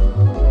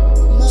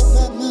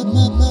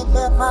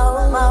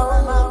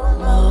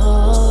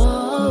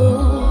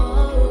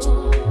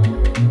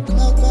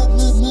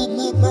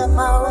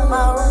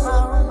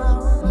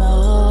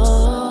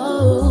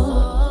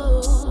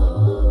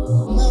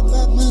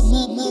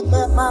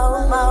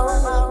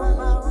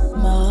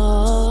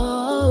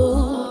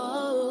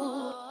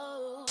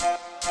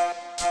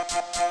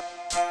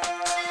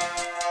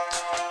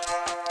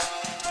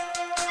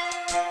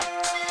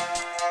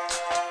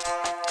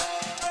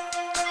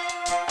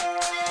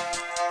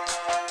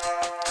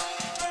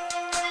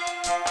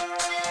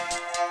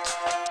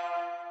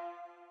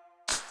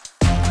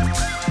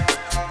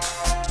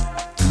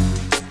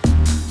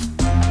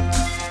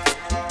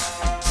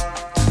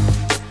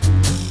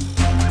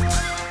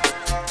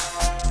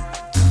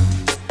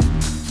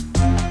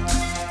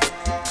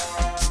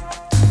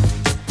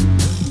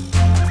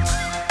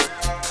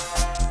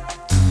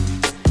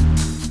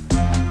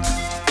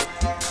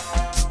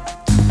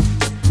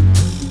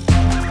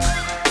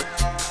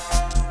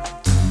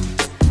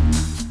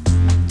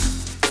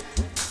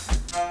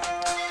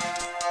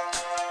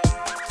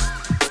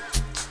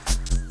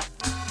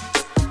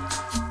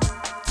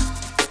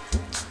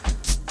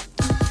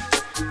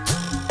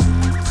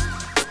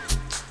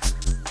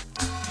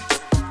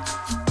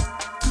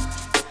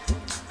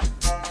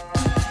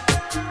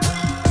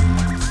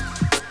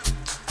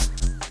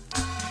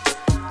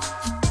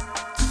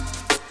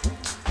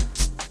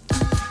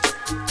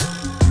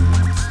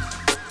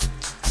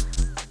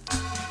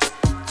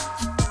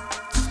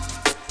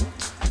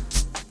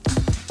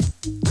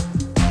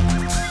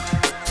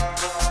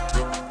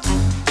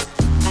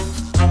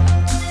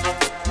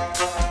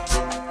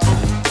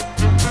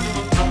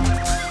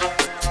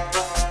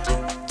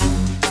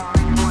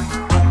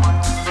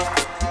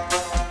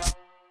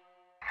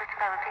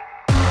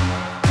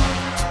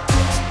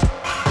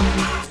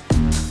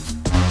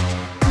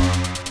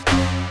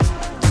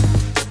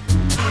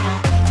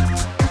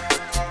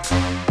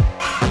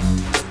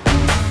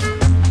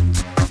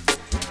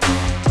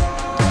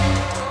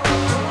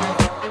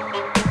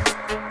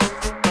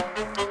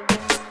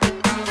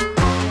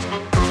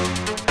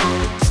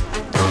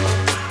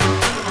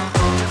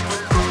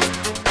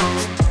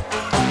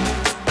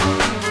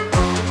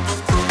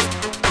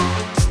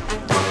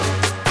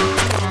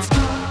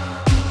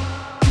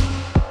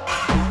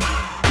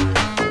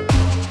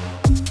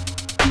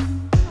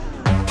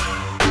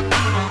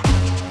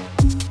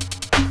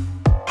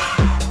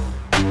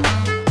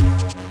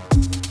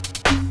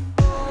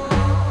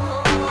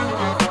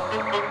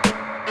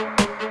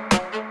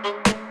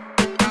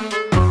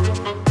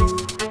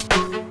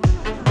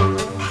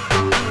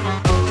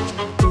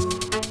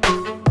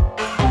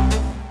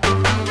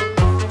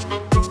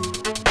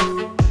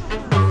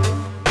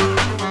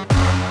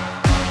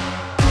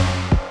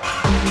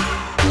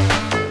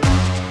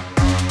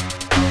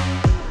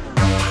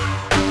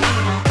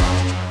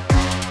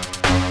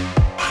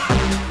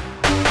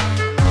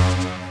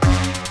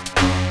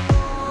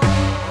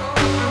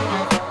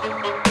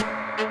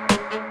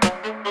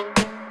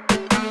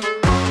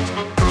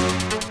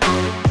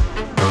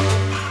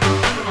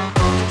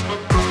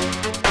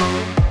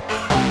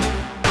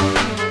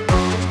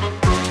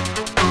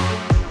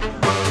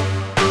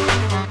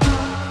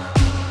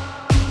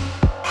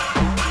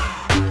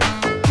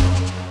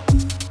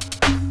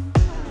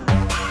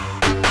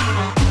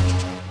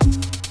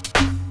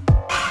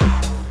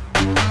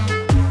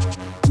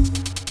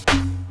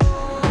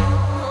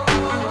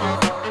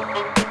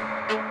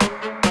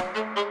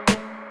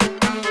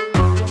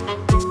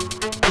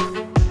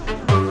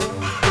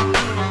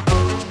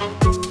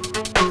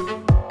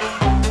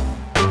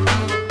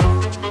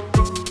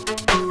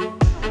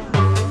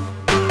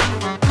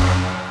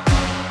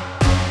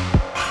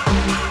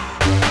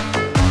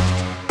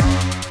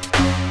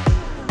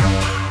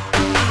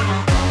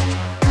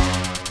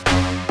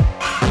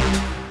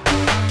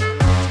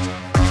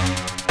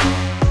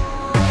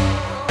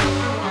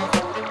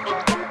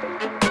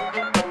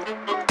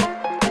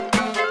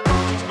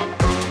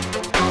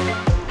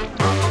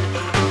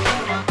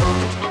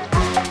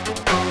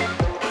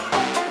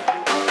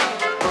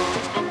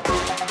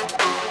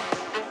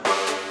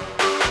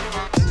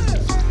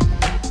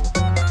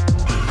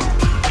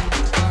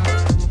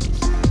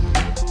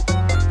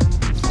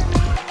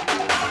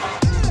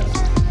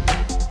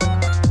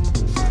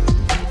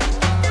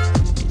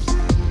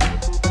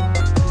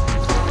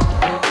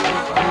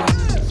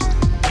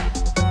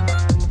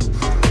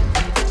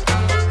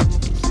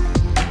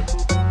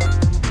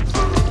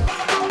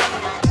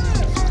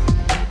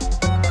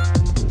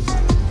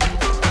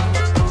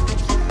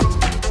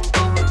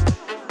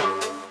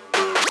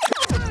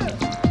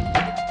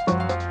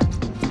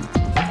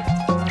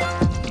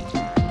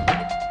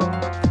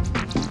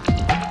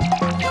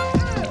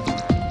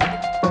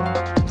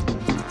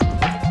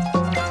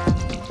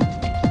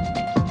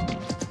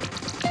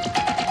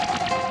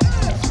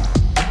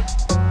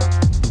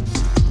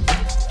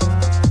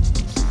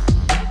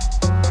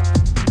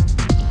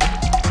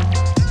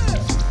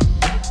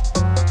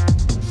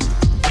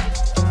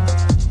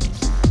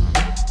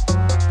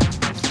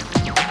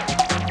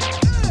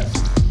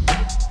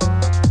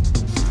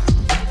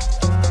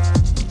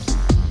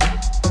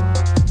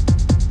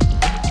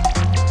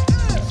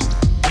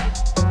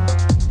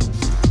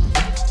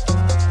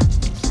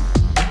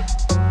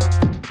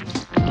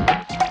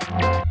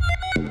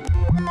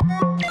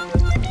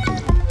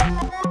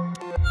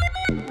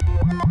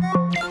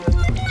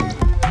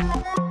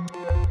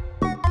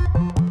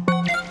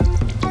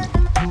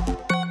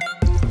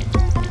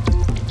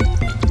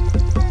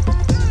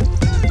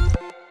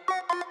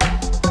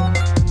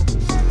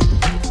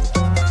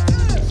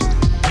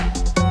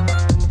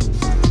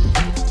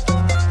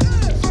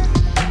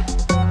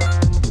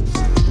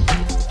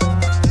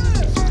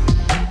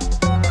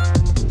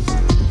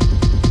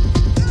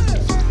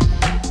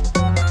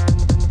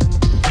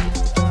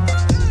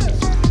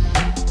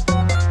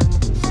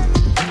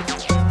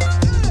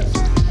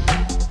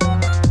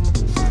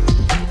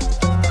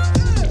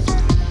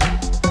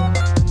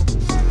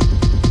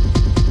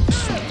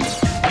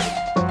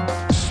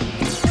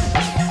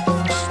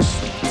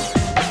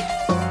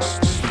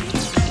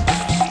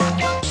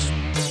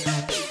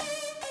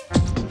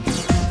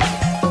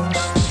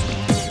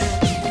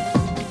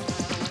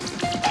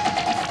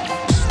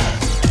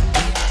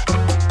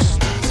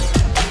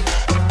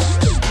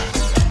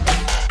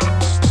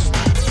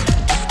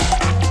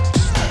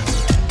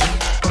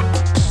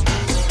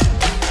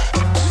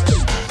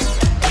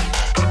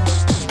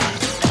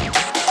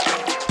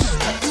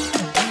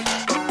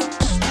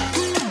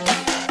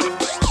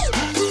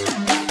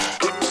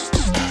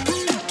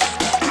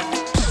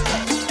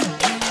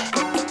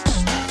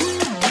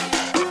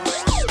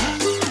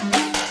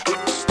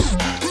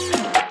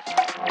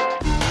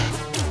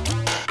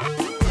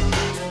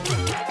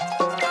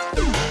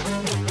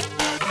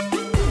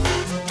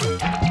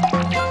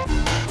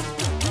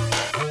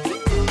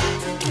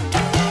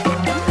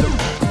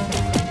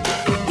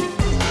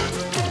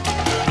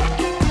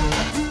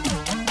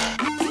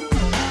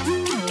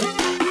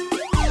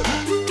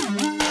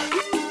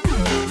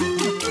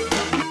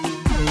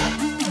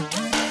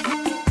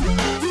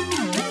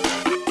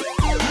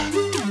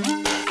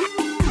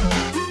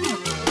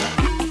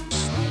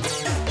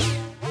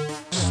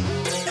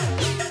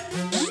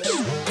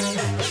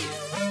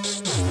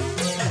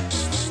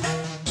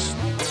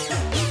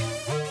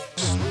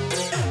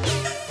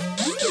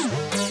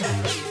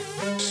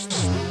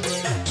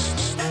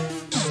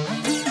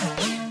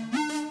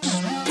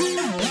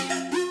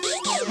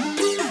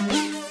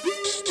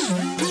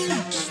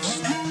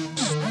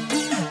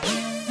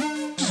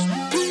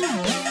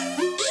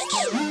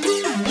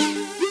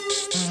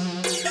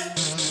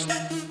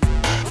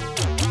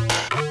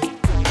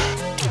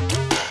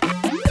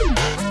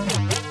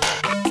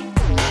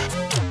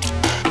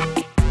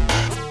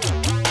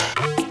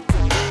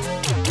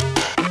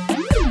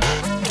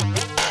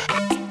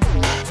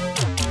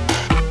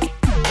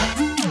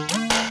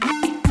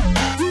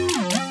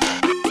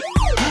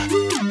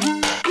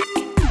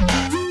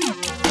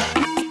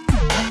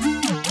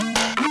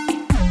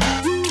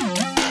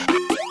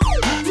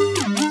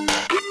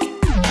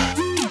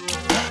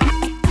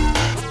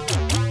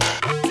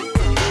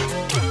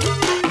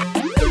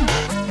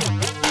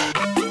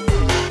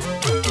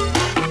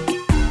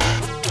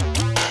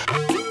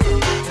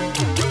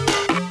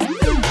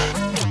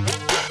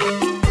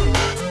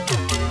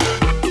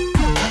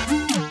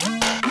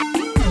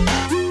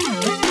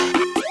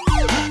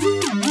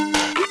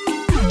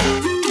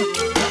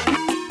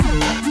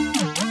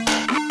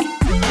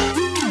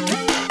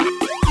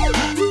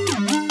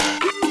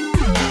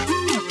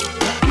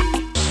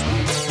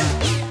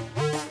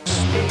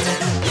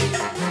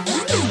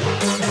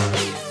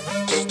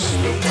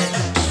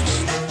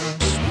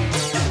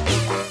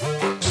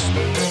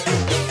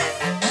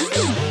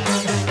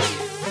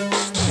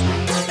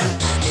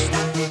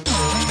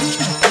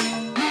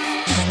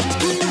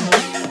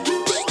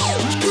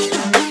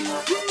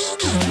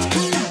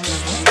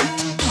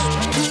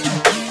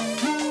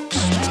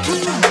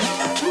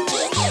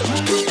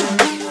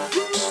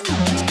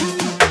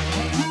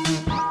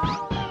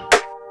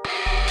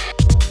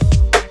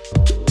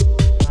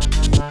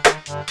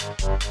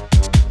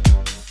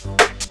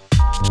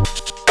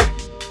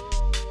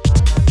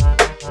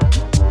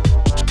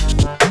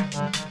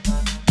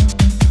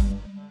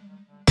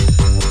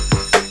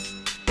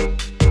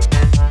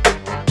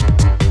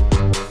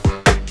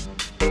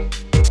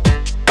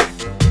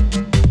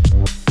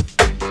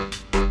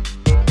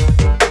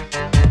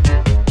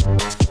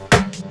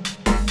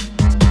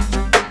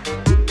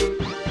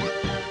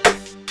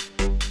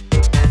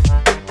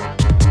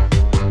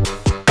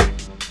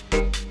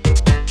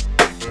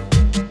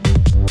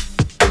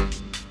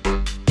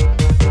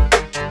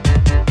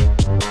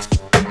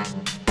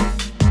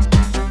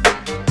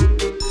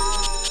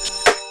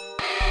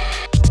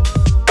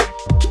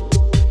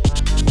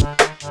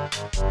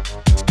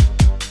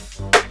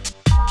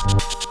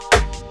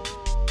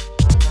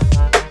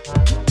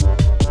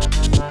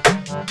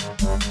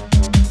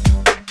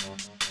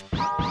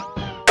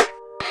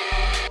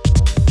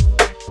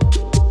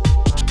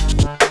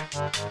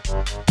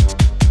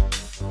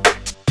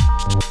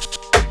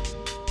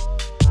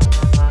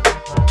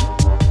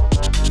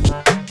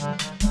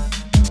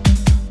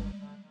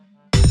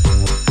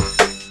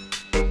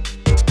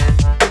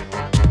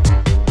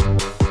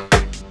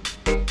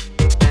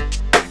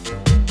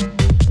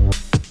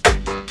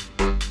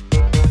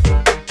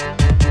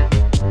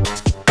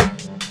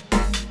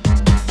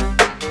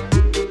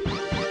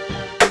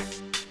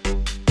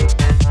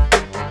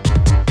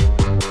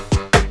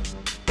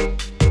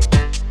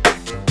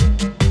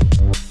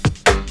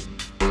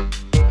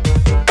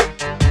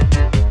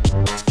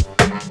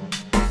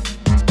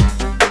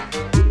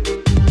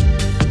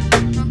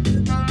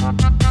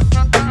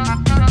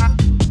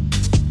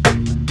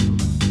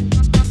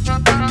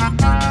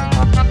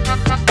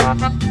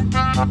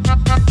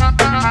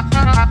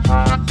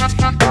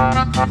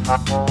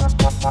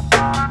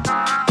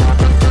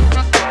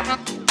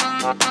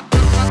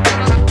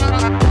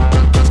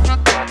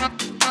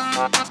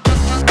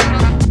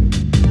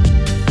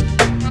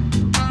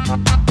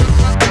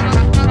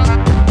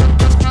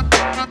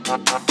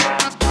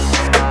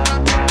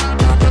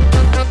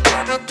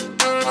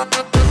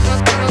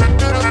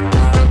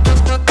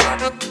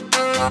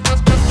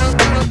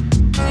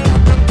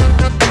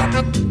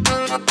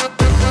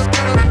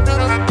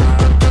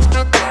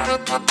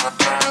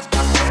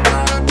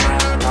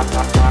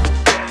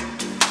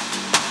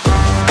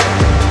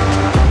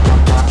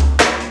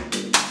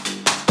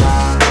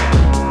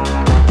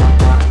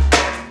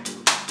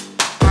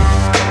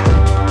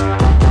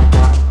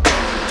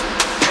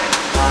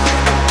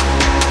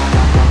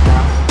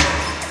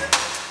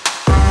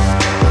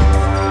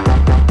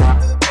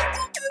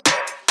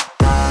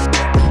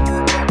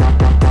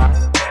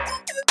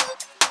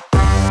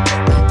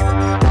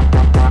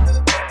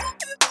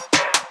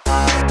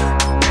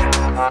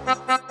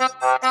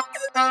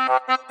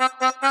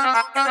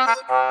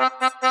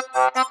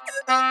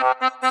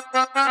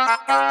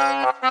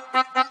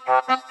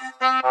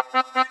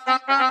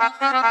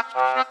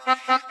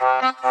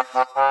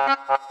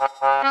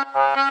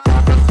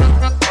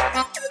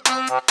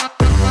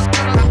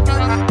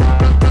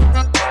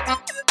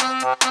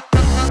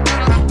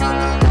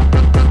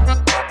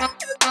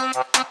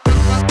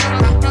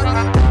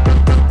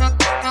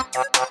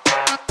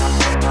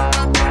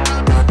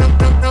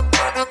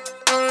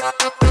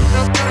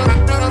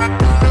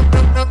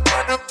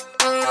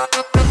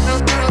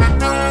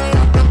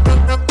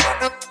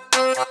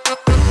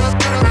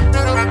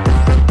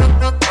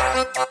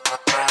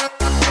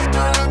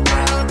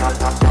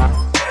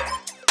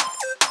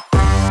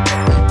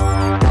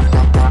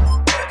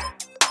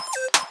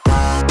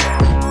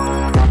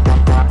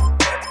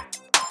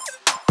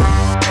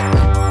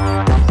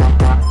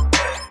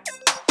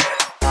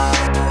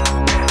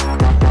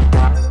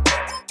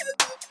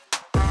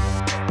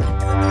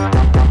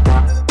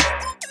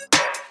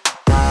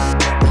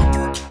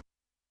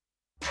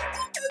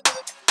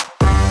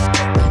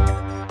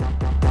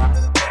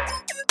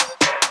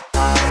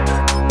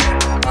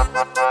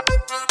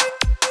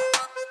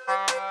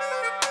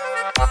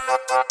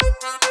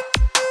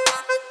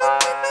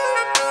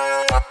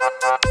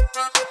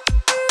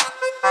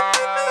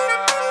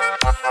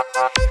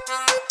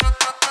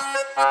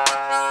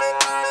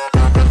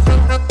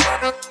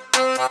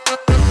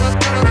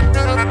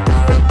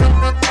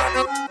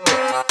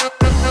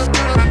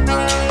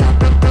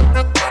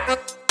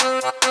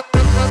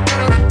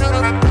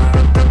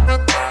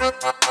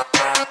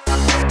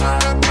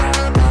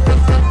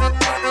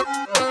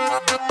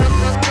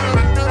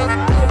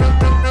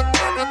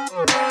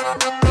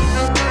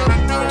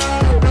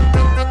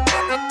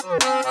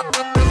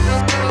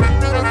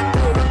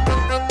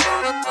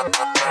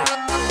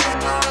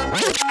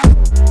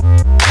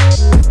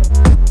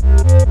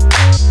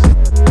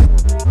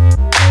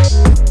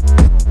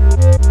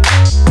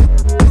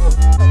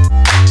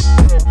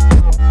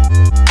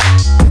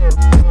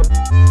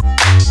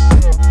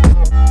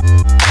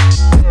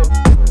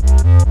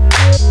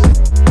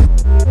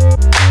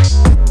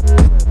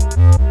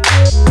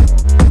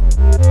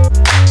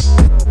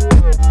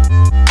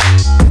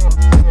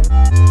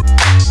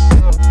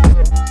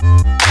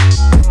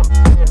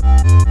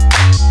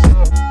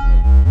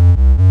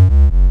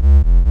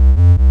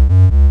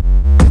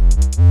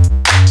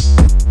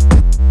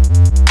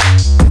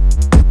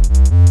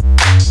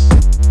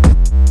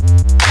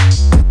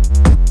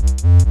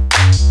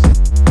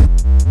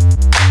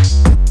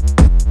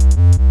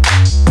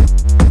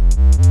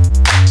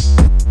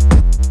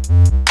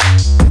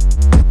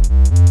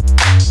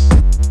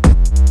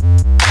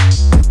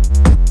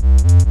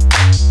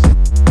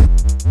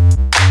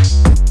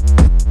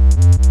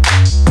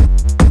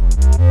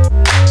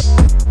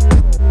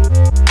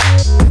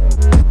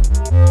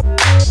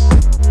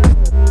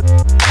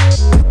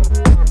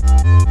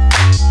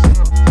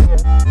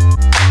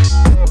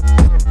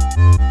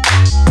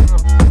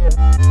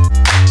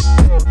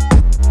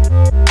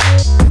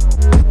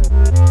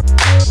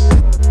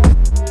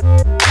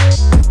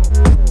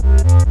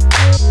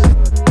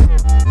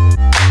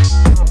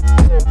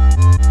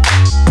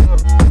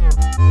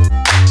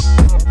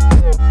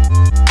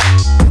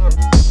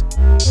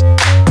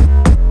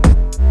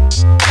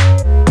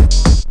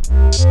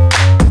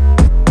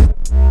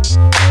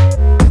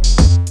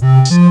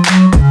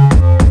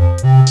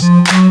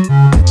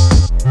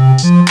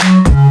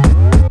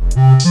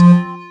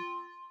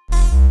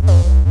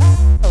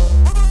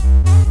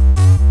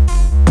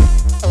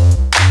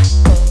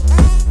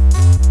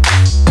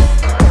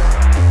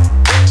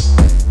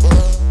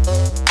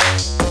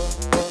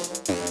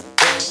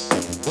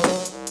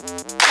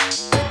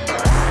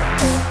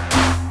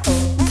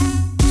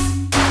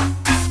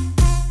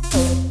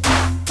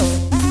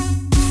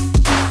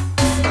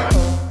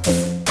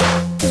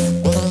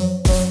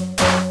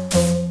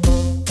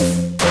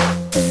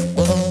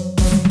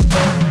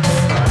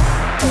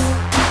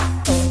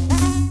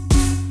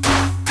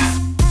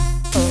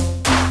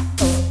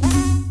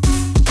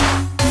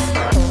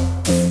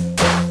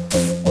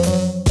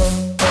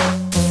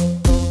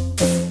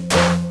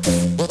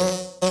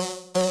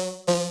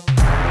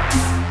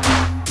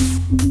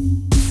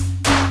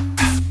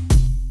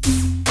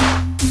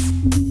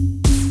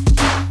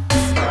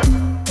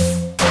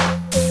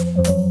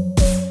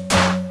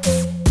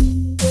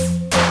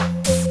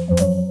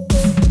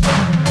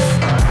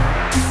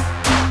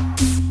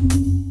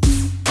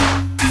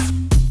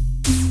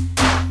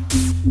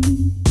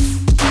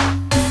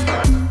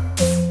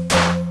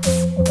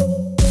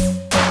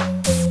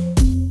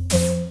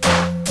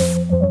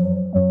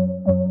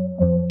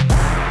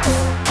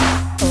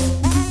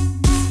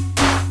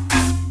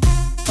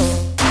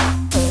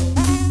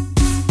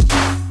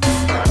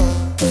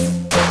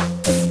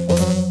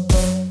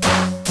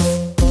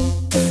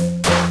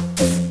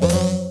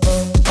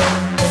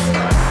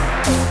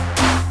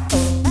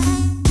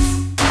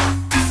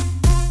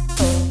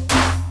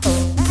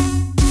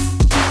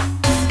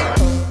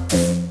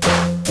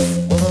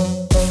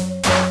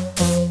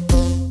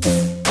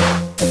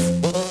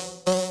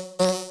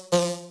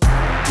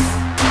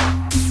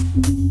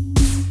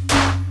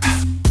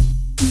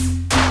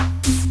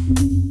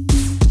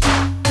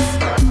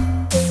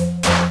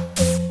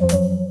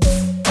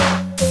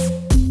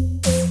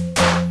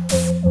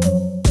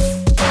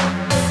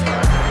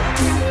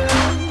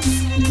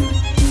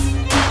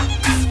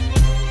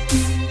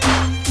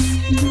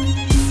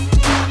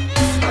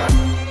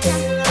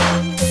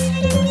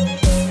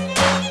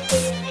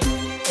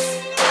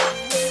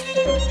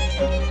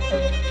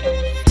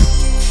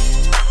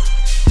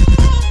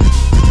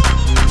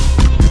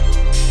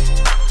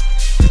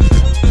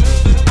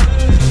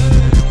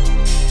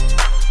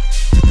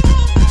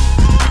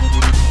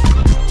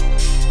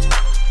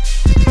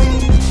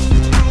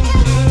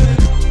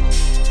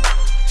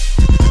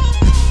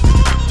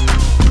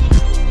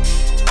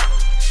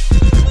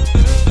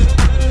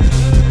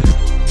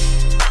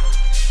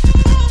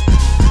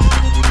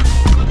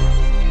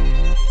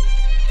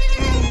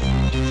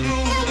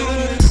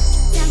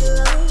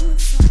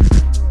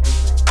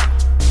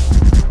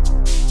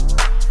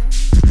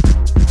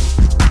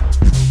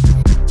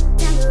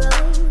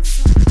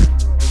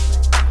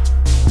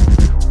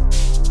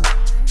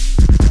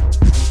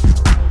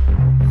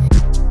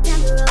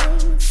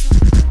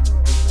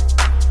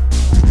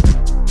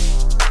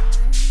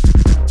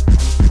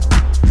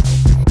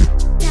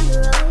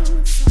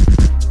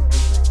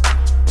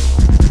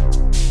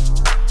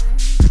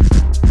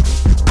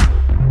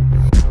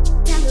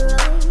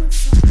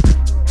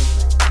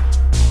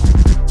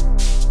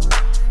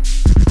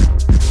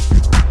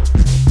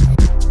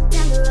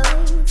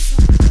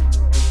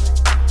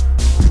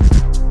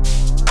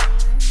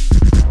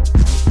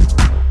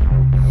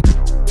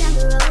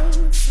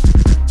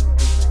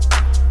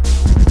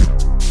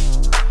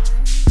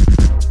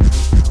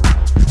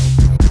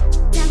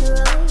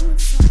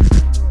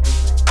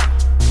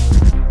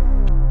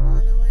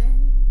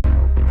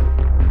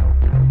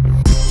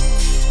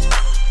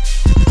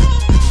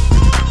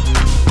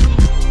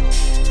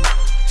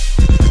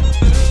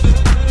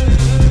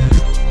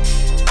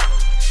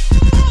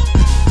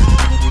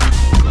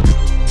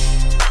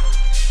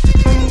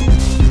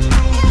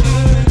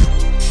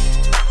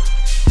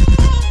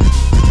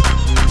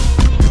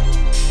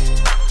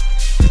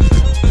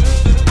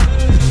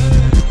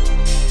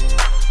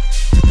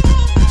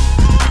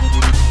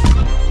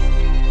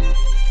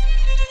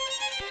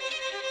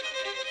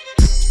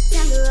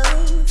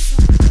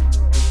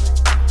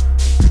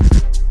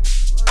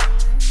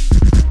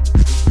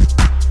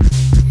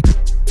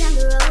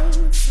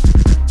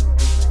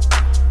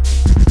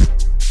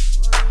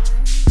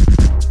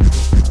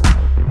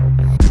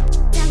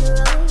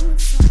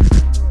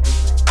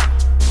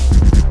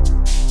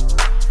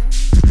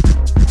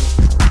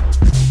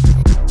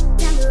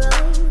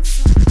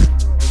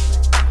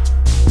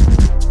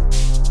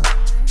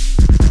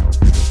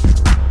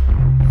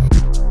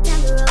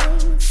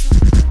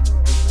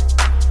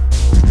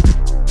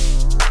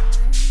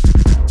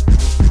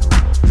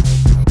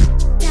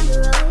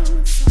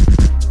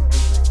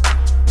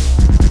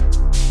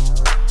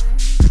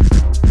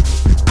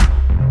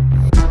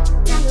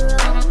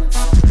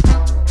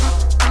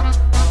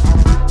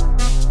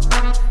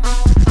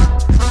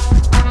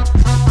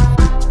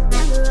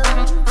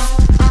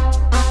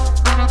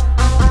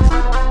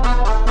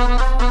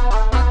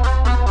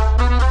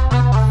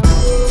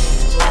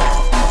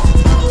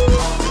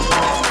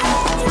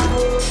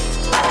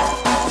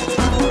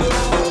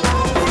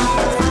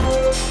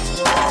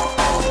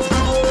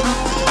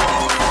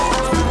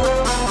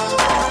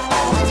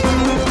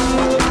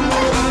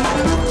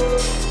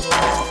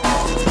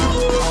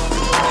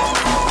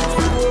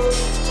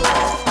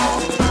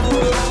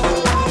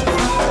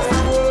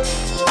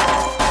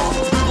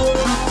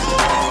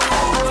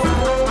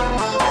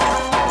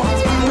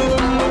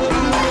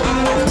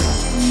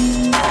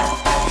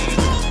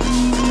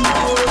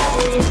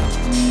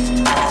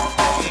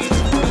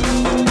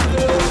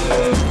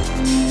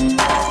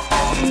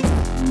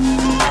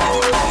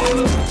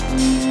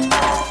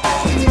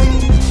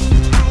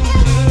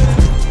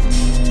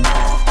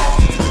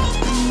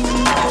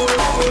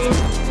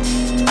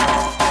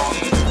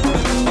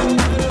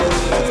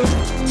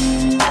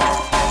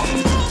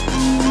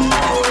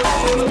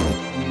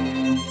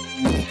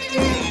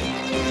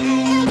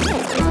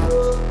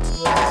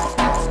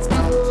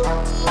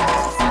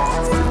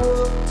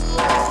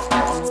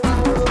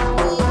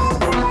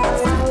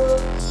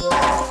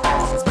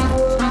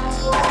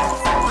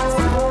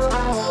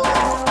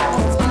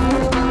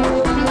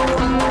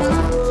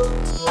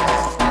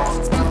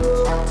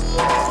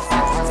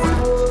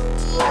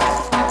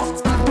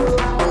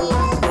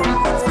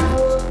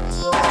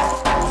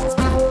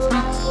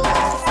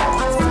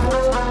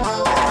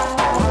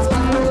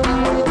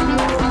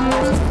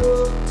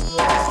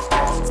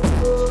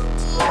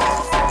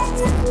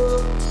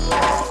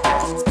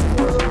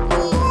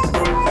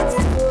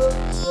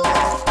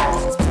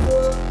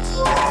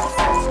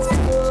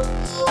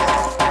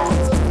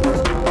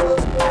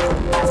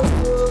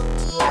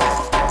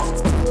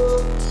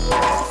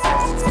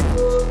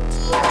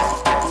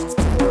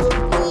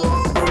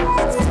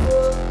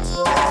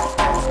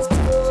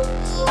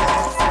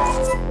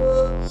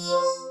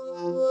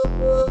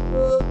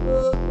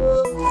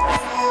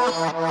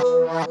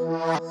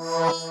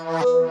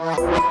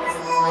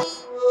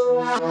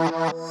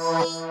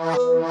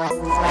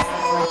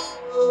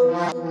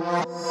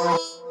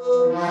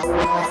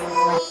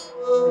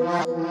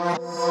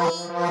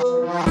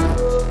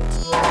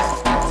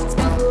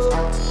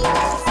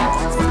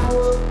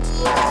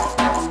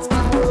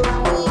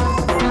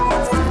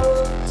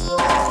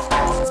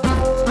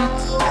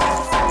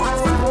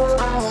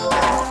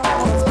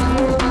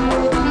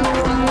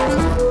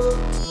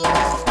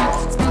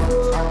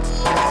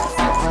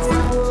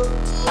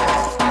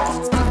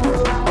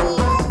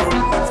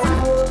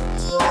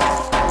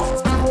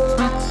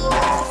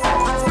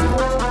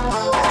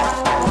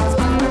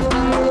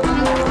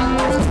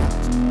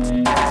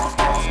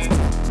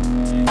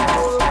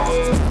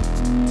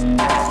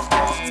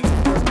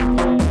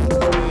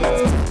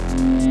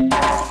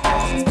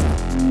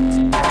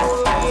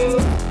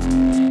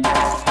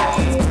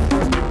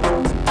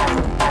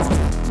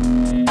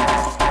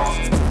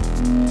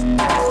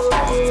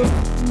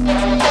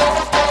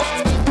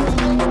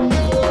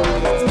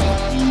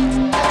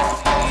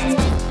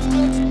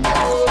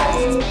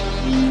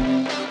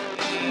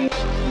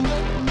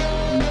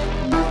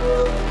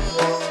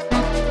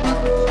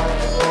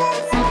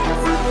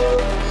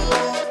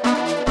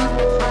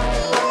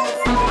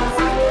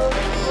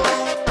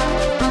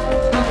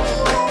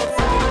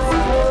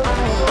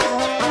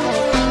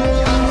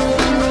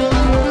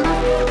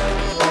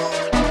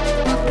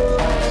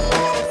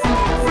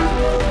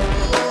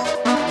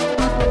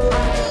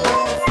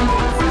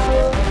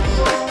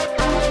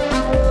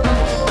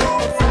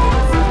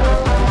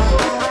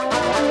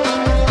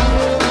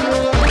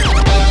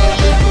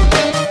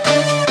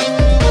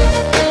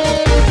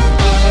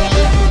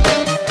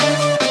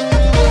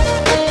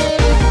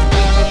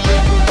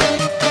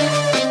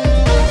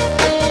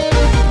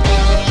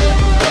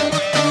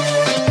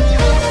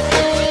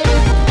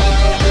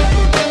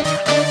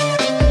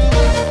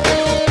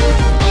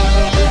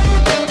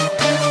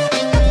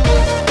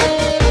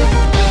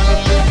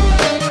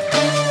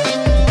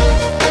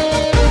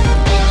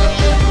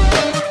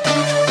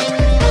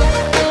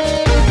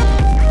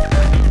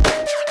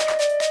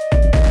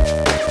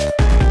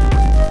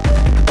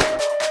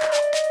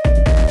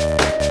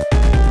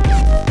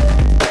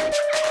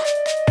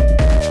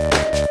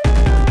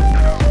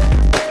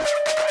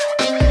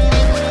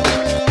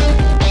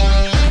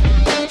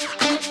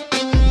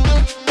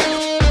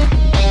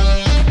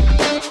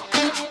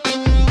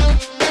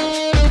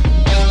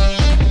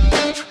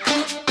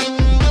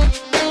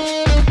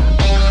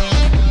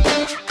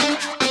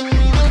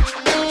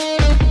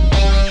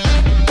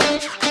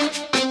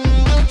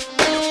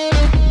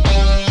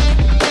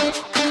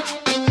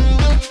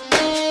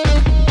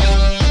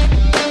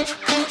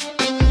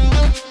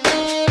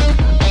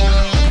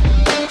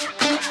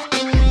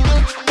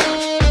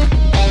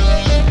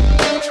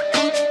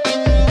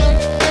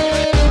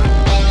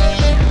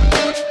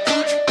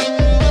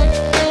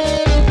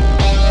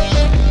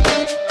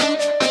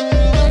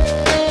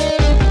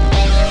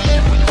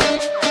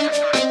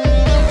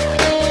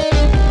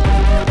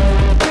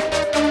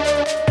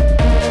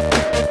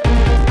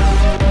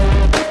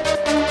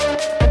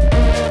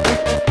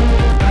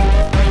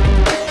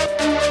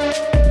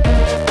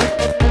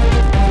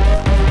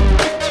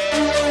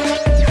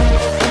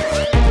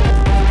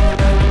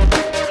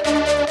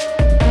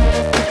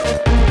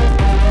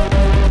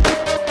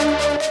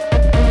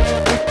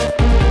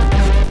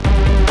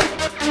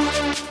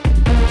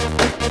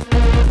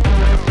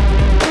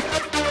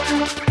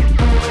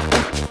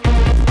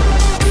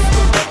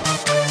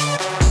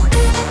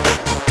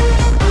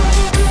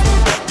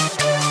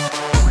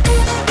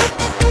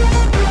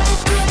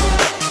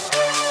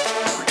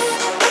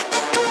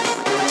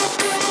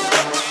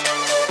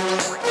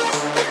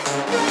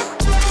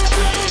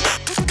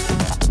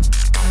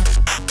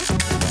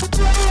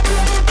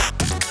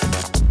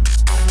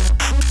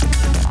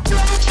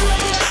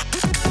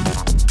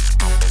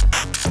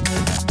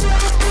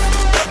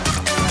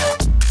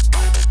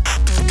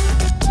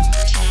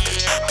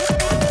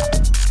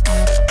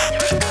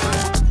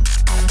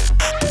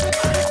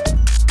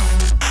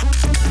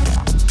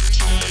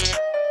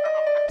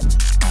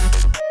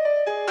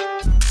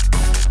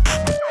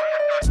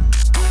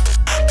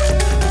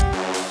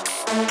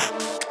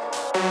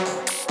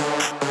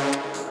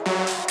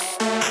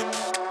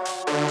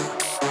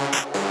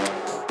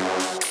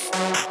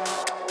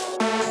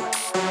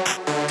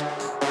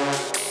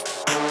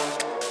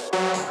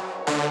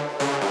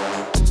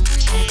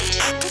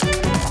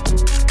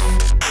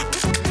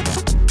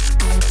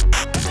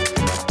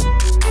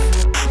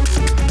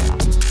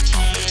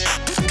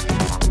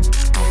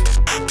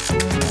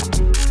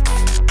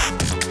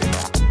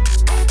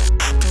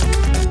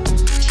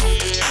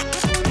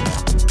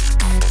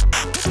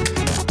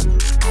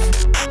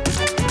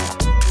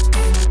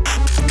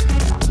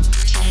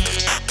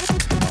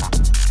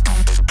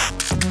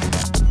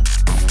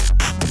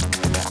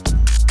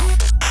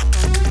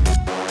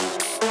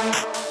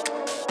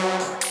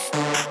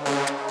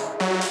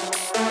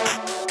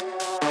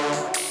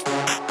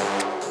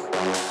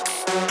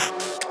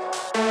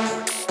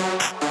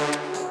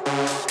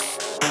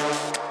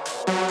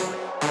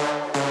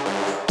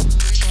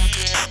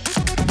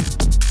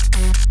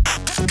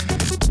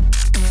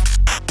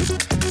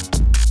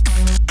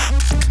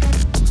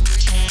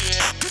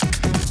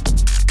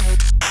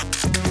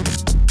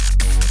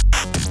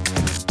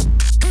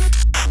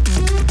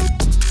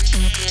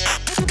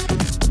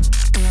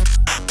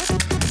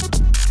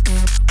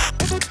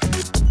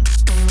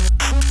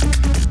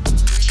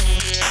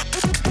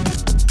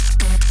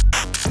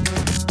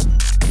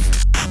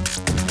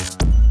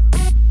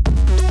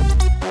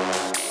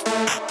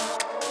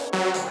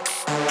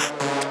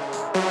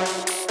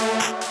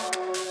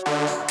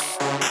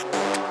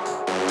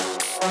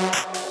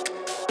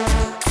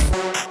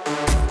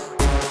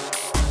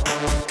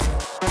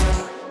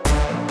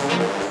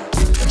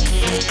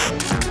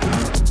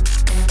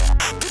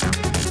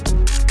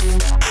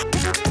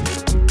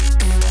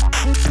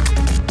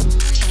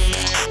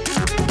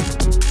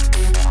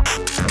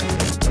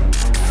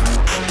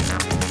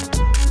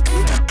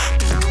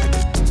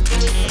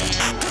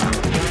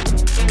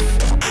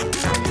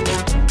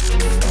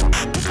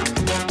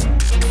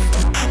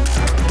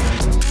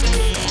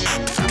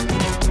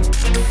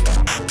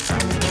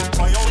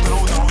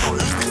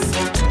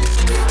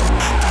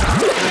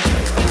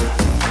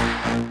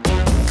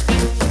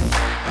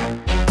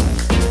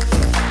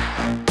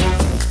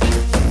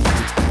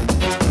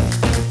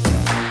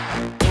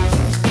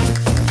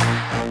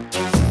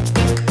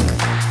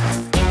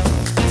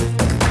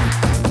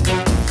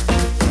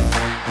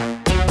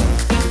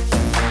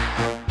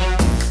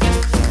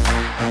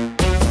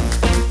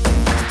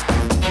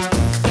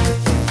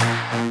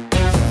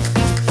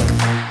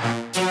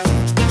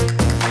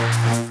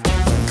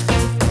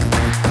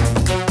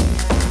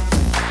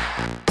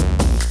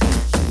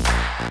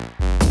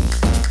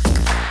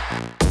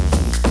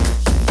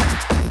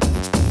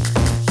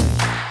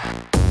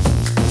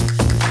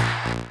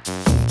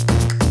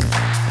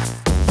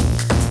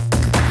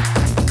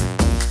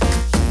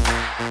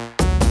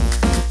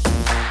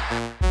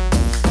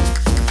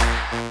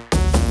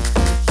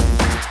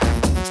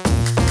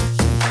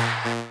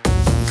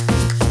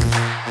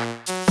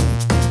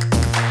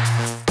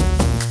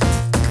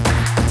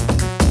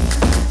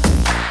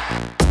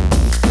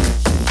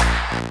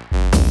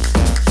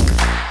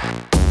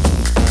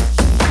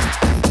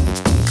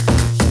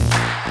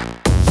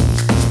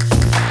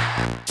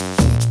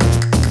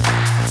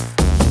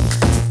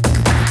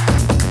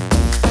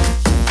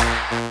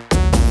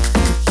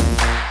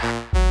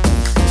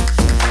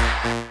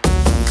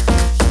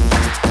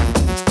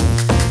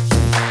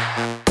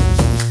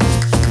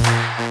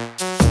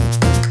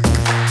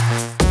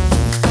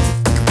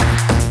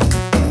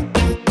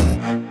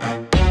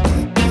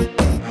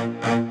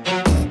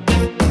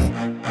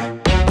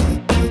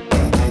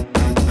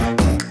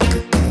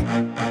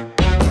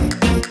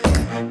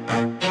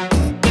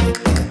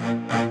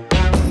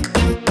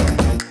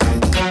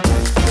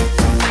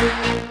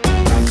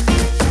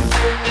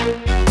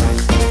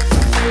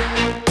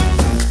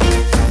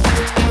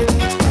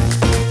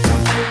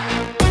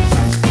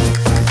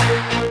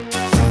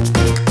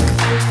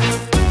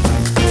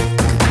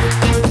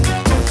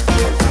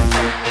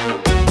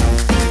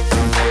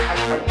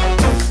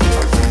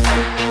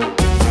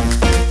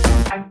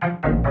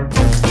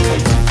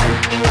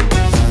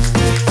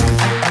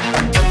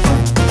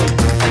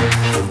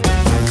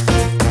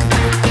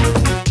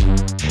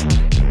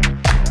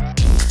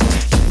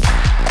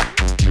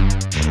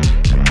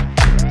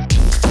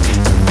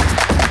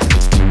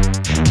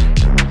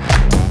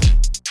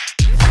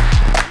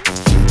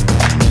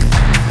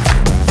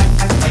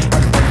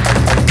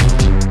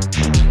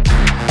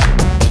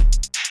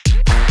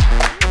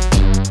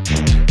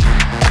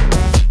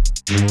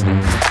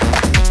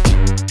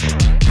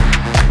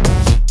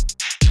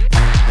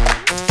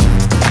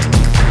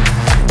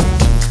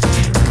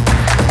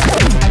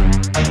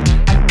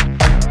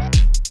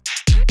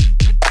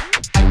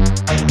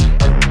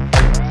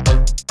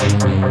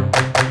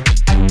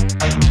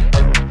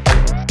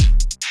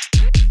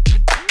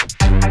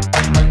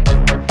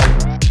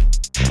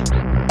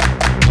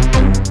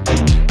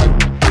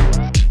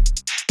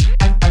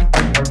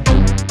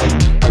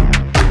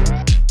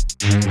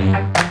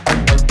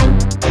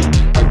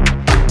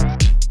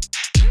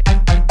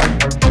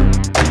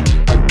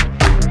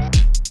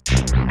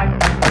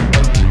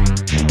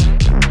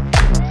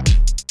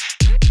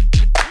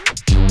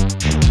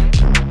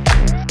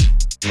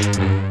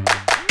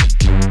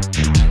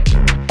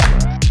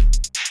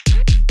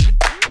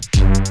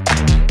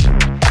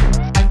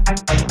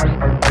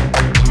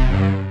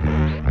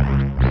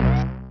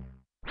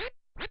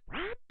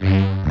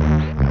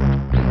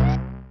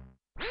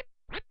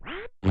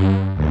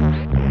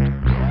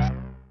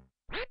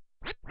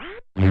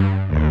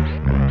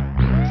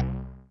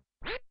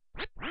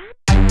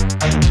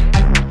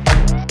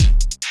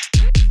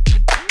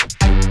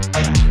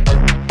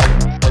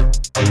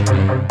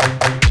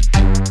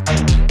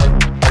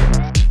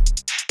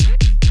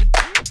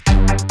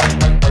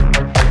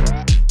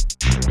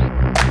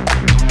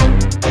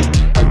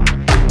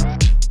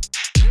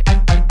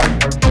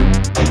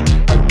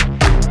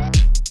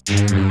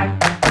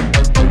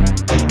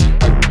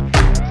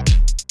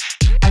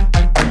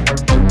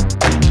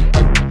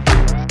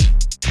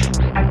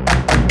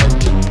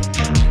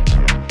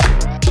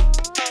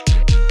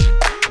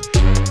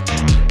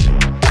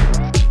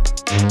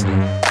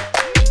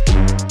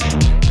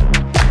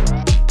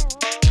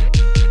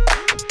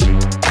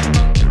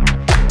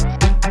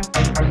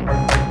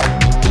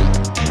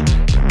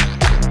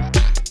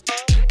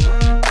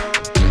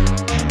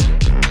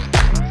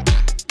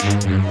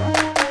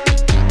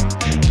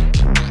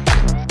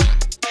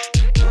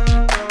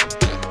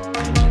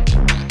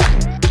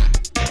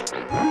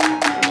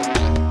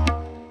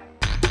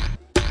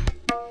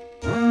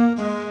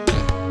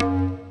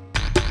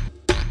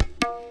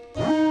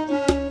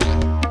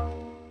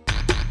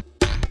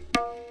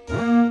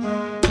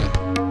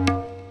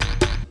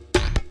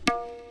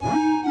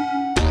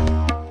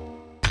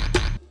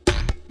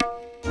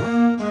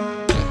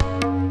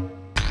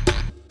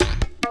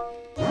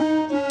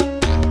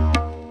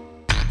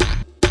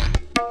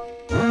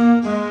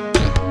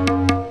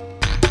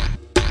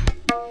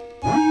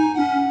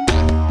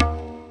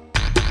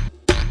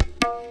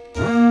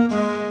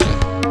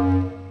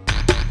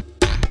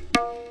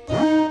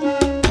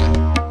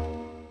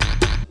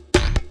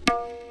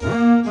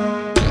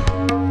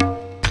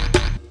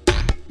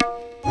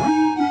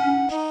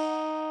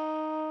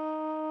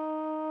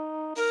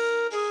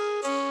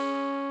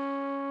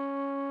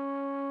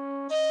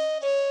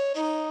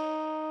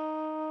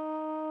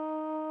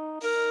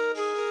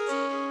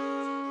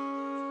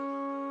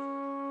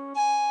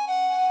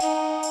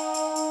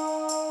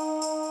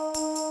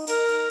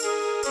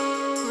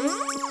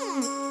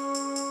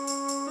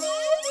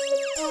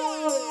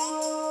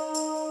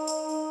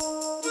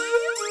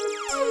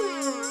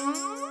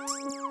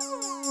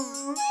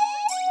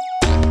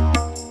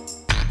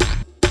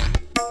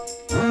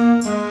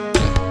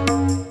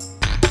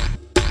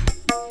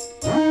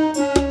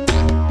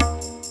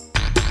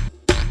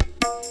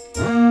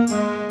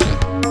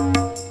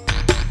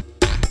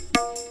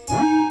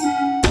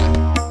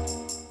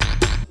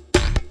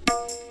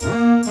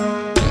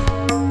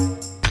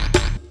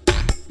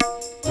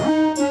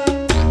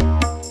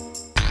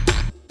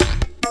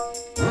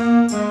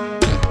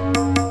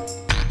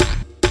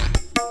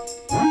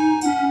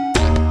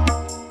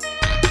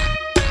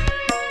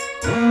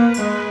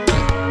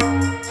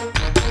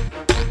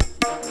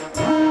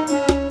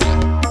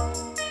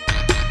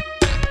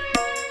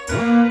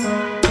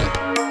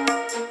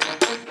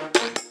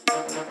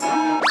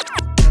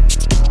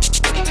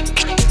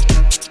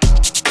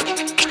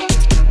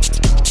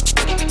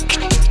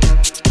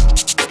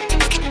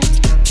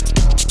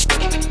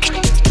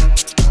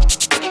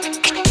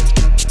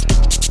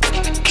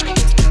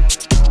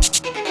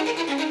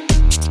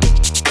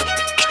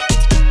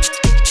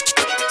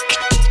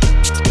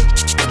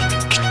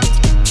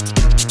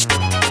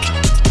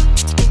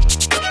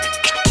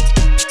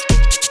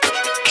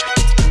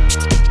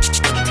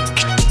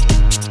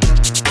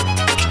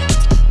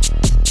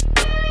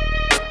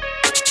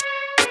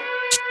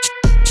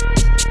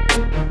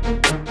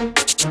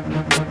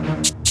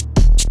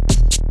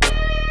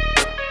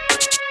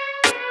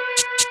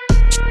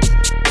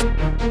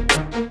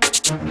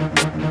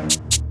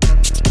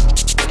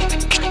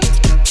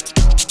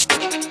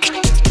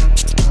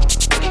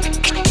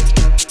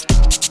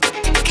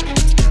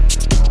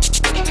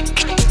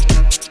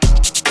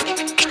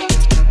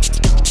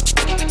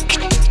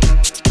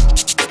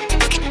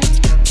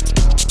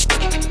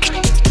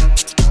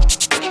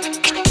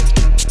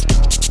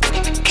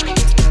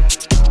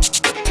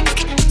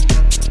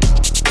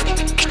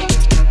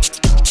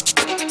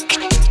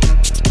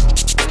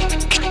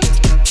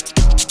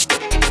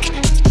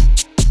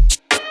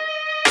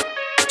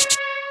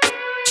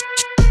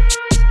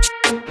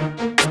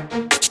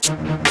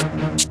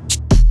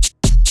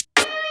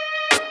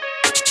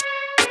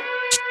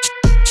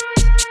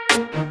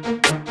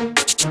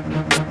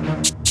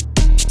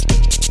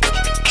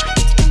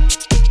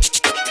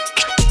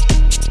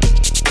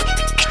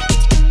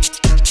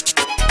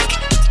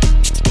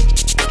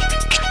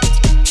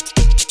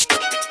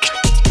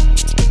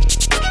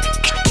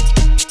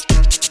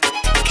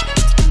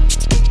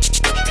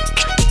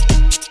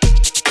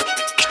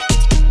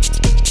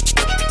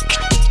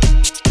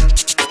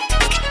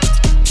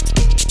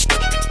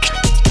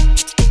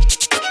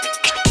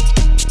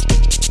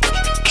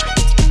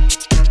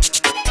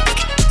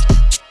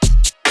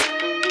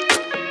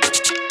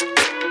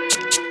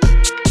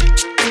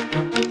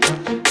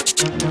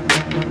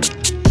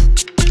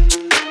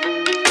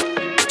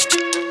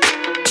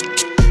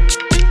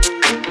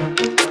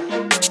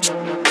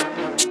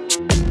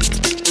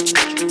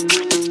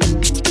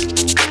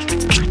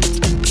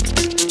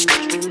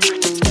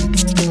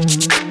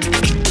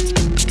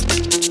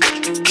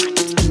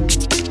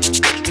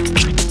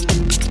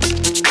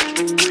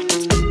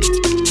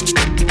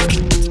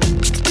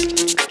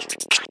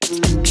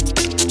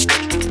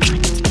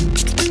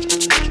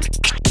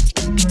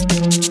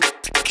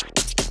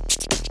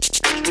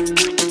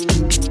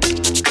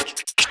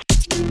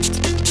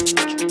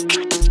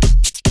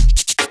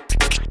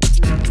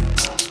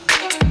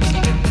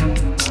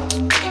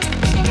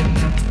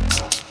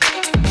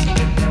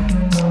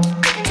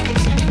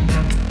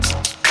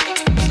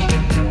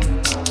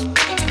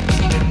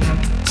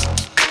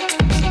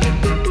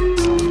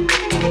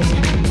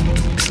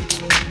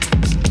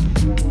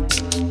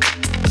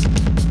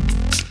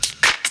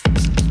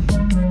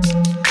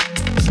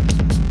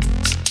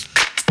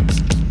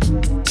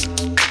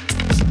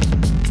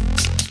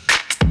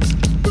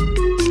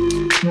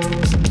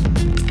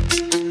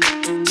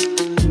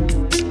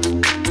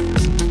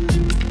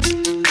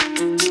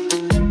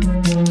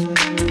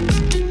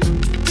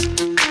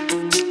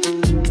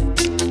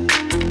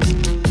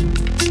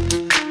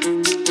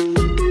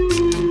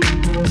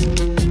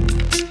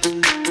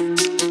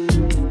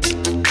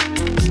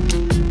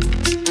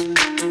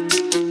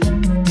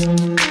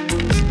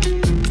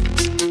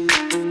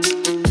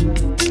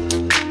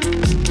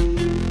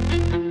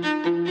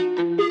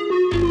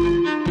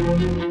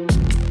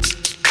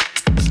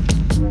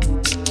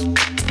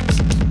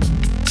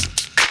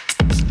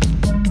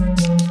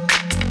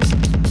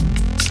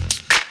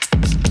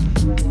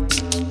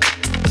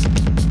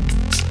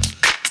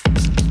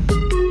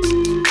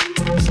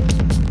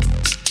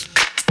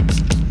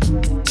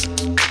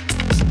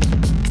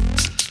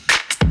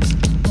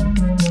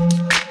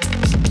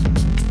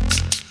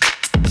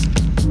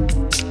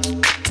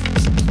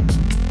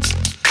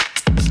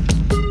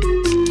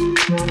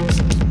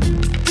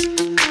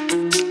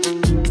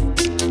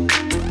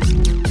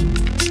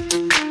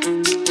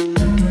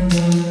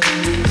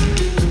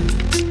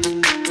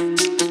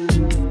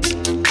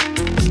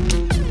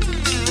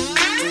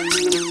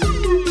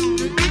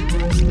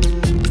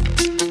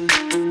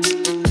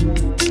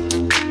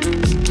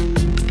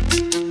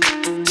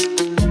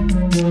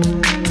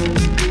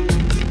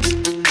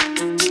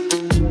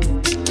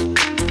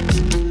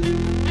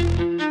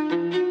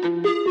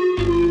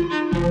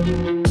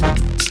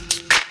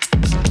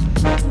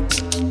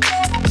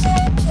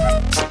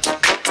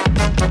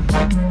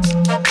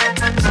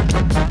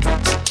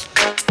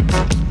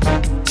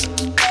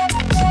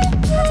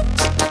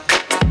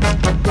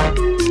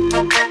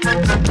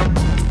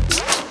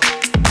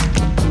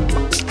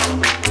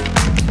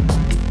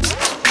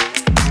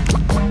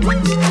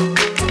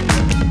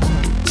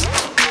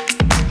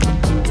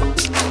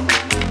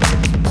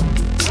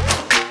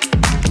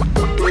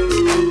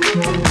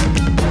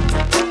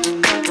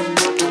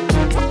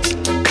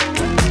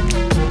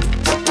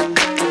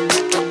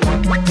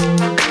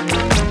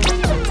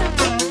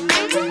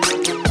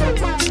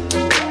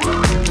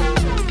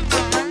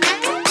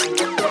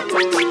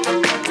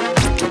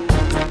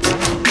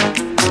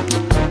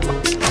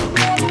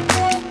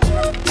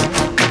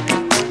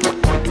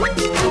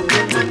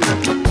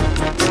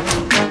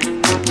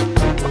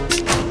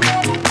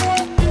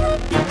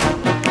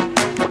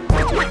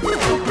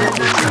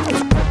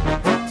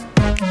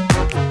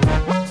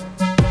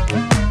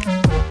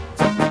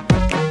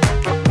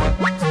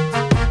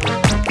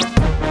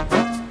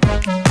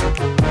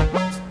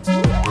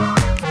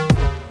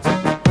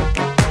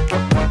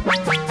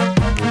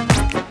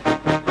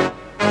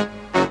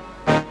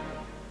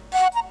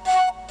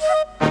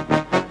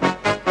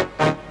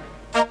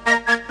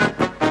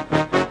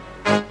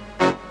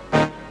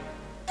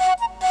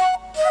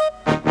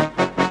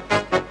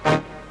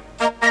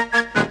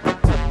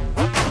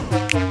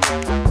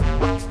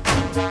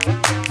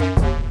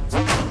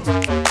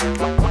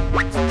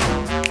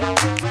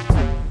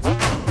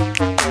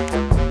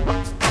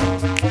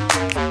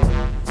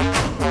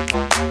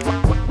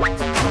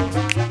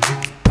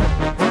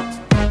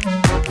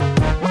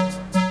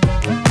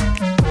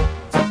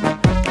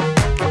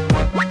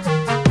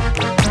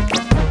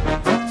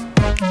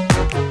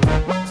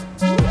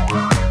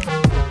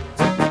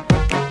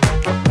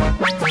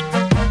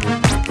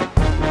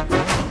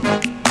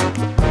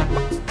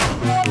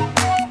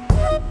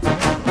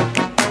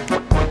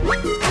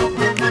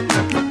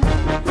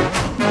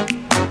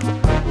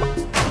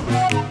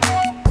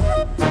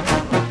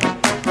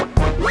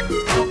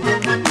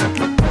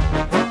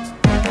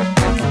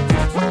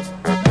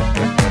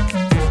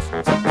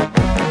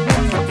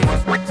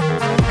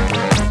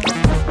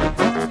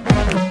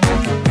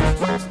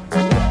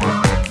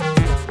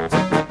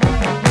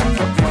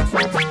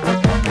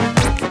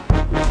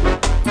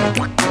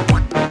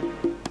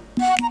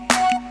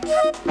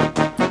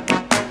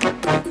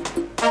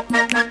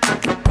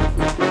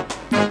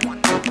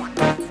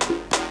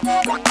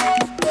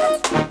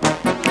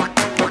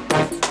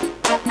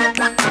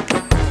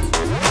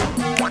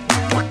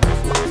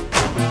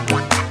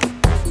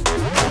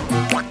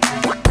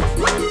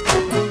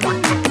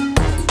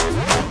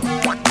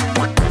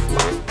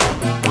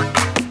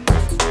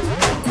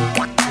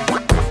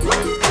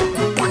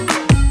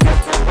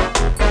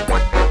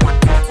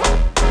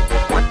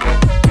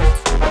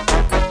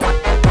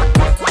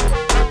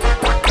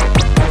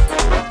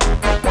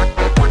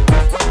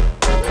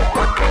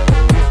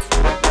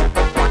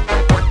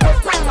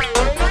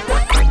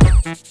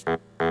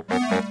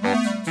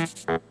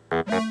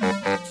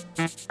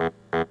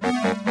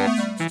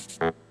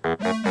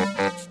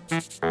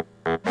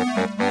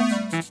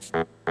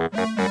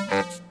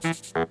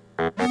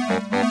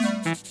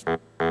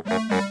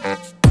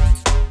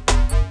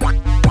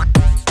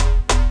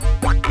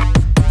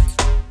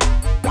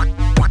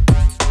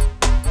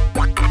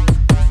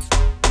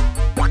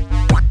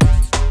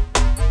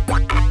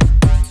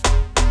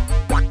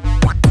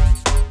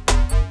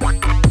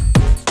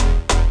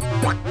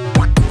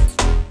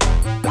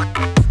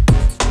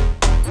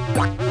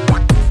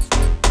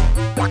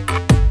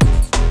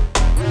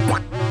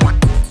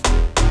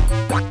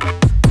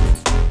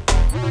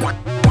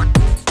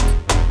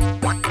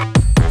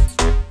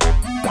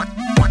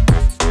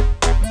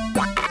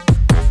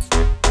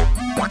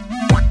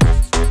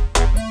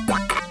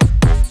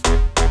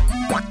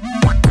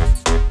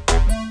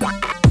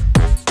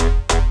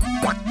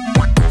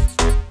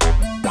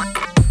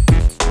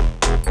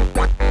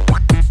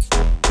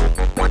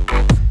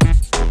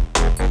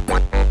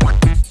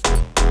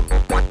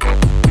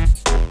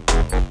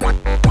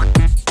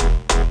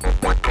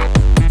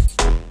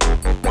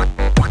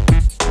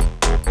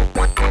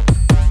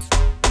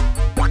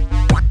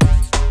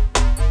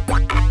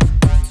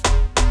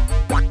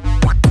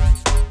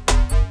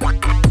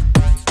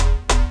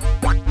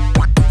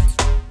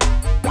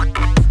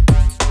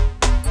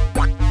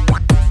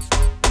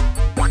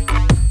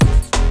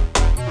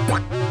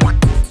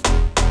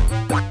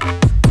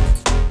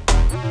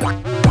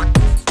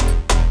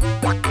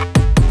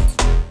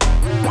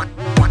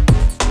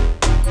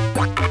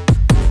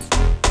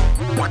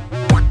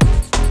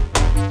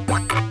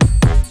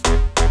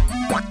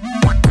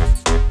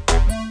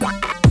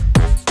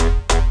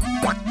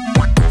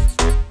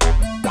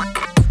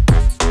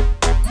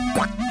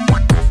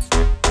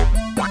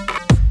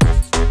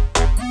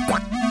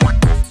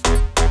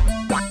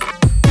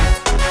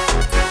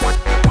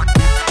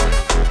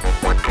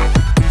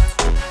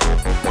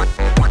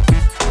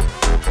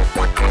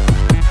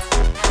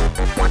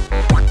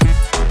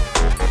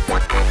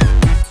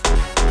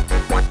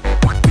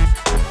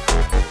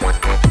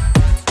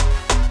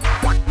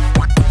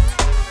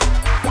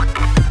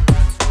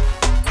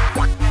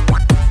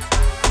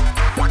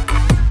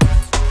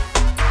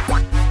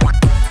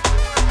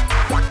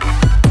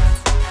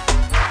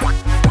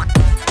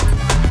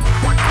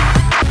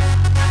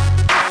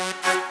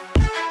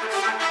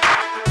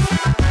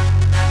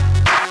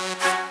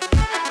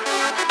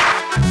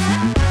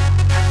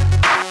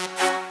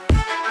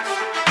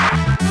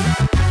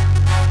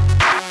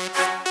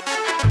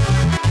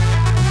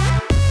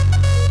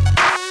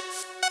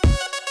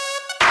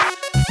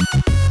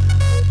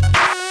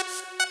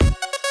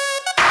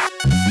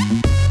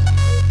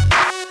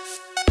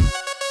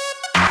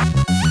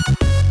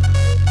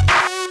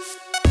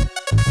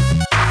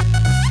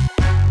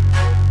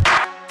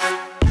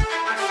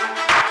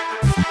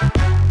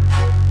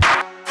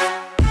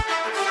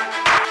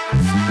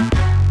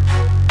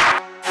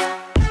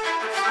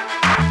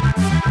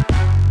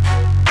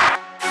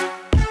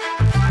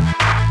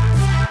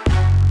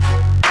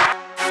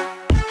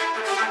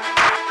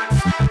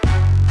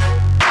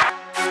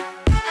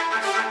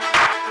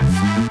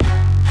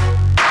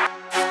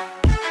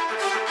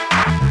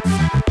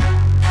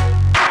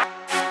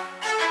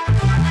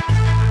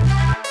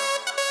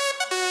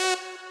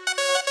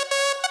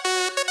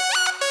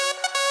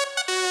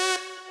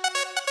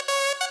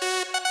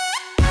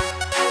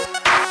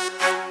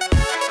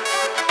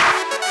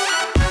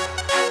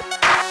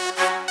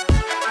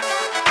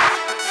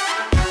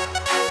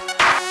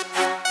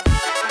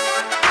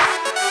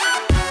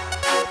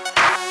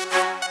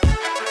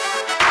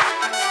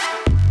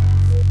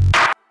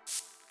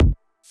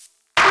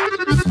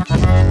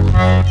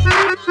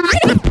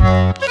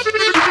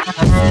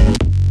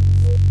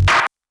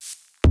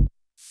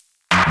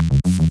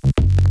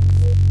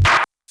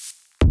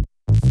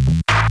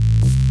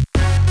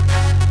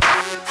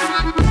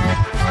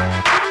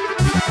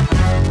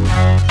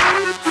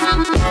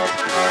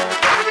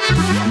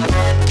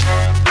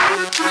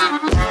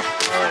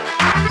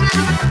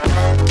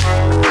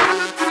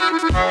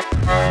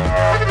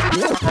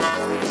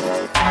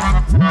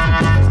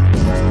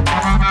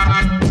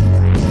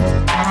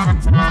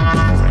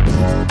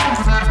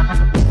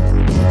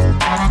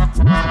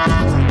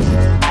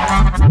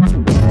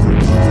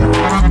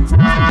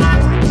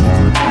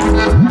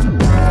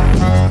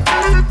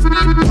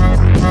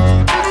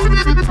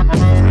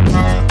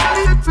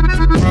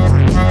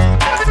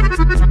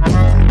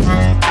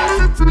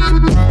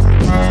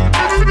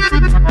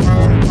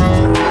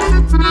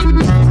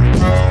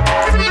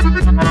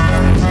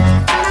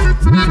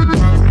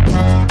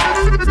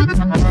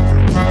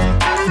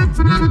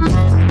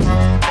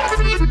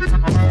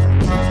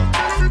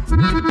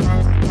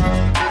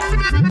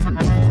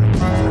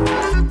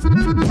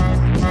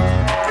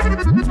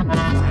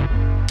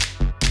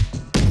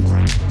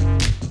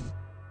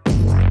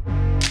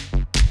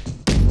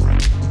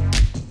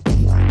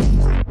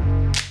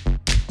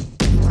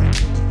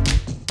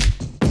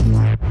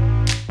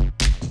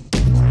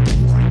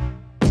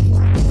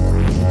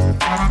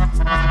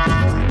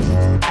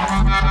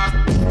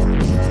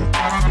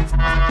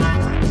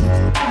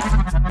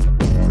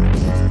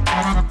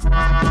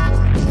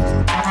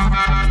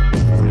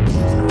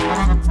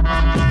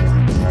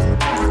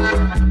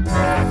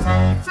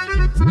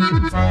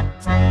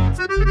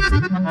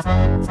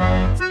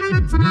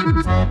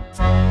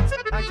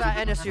 Thanks to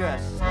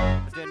NSUS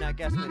for doing that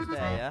guest mix there,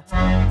 yeah?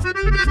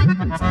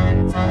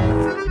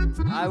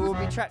 I will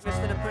be track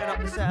listing and putting up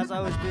the set as I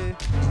always do.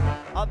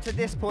 Up to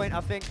this point,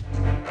 I think,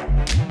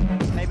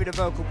 maybe the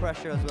vocal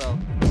pressure as well.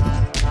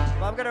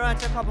 But I'm going to run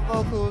to a couple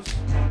vocals,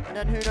 and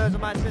then who knows, I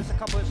might spit a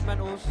couple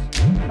instrumentals.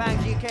 Bang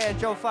GK and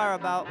Joe Fire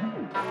about.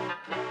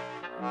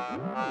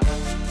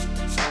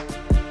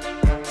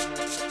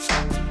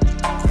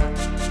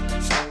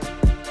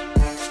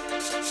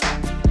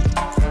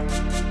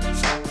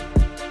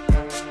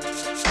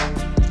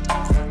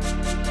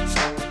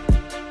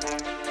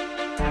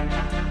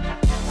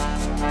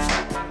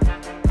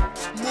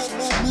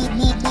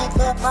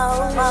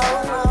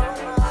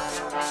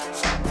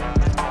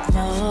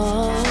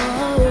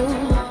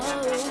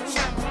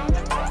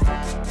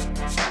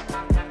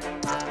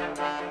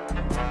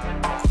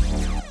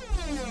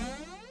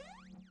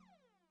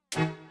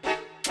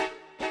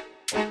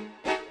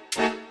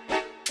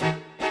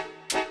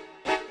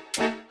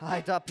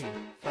 Hi Duppy,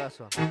 first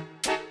one.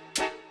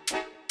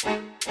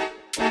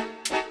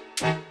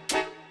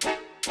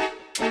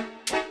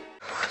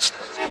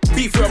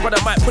 Beef your brother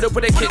might put up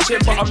in the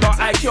kitchen, but I'm not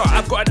IQ.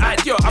 I've got an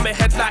idea, I'm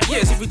ahead like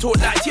years. If we talk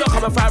like here,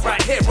 come and fight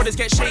right here, brothers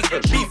get shaken.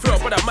 Beef your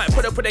brother might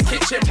put up in the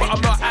kitchen, but I'm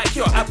not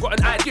IQ. I've got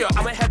an idea,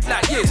 I'm ahead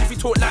like years. If we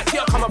talk like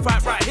here, come and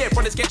fight right here,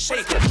 brothers get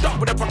shaken. Duck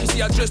with a bucket,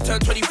 see I just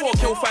turned 24,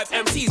 kill 5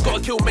 MCs,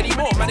 gotta kill many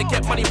more. Man, I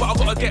get money, but I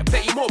gotta get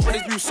plenty more.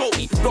 Brothers move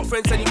salty, not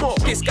friends anymore.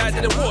 This guy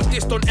didn't walk,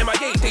 this done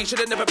MIA, they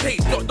should've never paid.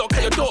 Knock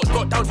at your door,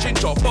 got down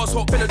ginger, boss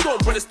hop in the dorm,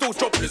 brothers still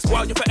jobless.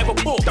 While you're forever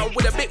poor, down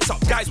with a mix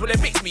up, guys when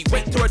they mix me.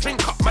 Went to a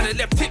drink up, man, I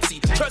left tipsy.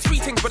 Church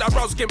meetings, but I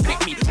browse can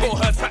pick me. Go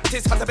herd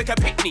practice, had to pick a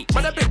picnic.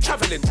 Man, I've been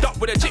travelling, duck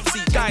with a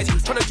gypsy. Guys,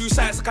 tryna do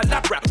science like a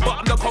lab rap. But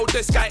I'm the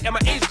coldest guy in my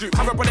age group.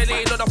 Have a brother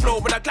laying on the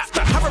floor when I clap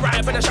back. Have a right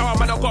in the shower,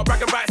 man, I've got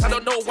bragging rights. I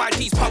don't know why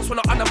these punks will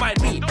not undermine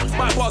me.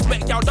 My bars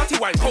make y'all dirty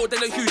wine. Cold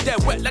in a huge, they're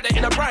wet, let it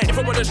in a brine. If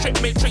I wanna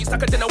strip, make drinks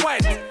like a dinner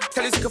wine.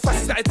 Tell his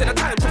fascists that it's dinner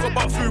time. Talk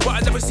about food, but I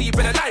never see you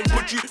in a line.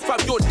 Would you, fam,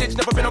 your ditch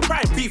never been a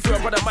crime. Beef your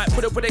brother might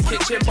put up in the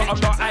kitchen, but I'm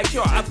not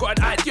IQ. I've got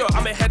an idea,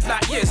 I'm ahead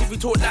like years. If we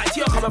talk like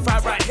here, come and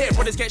fight right here,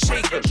 brothers get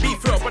shaken.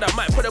 Beef your brother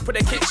might put up in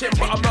the kitchen,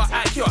 but I'm not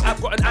IQ.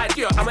 I've got an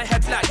idea, I'm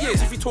ahead like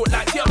years. If you talk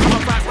like here, come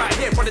and fight right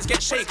here, brothers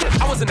get shaken.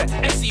 I was in the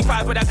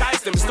NC5 with that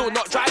guy's them, still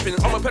not driving.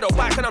 I'm a pedal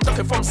bike and I'm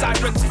ducking from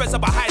sirens. Fezzer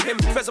behind him,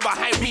 Fezzer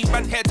behind me.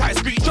 Man, hair tight,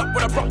 street drop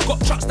with a rock,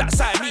 got trucks that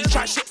side me.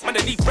 Try shit, man,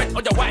 I leave rent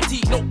on your white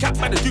tee. No cap,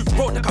 man, I do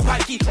road like a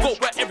pikey. Go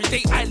work every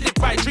day, I live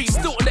by dreams.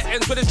 Still on the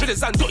ends where the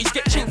drillers and dotties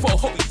get chinged for a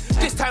hobby.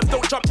 This time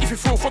don't jump if you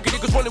feel froggy,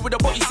 niggas running with a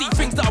body. See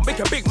things that'll make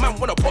a big man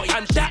wanna potty.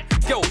 And that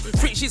girl,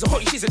 think she's a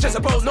hottie, she's a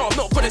Jezebel. No, I'm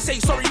not gonna say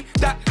sorry.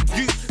 That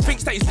you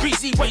thinks that he's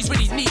greasy, but he's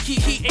really sneaky.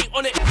 He ain't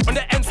on it. On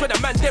the ends where the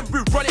man them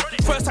rude run it.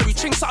 First time you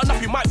ching something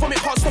up, you might vomit.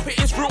 Can't stop it,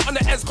 it's real. On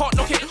the ends can't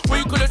knock it. What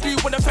you gonna do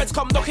when the feds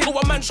come knocking? Go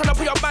a man tryna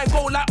put your mind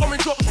go like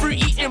orange drop through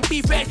eating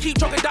beef. Better keep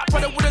jogging that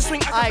brother with a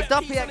swing. Aye,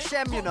 Duppy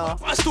XM, you know.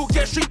 I still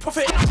get street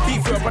profit.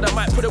 Beef your brother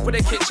might put up in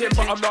the kitchen,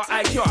 but I'm not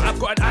IQ. I've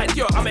got an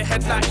idea, I'm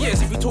ahead like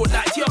years. If we talk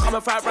like here, come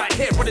and fight right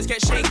here, brothers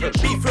get shaken.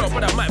 Beef your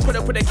brother might put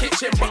up in the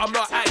kitchen, but I'm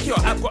not IQ.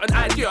 I've got an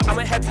idea, I'm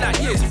ahead like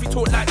years. If we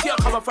talk like here,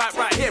 come and fight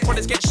right here,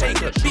 brothers get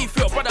shaken. Beef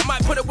your brother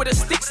might put up with a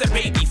sticks and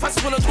baby.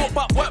 Fascists wanna talk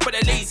about work, but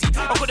they're lazy.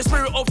 I've got the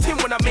spirit of Tim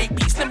when I make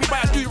beats. Let me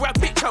buy a do-rag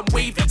bitch, I'm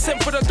wavy.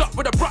 Send for the duck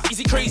with a bruck,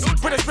 easy crazy.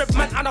 Brothers red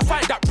man, and I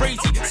find that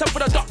brazy. Send for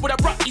the duck with a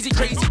bruck, easy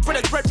crazy.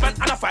 Brothers red man,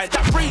 and I find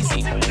that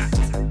brazy.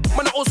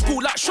 Man, old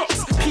school like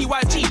shots.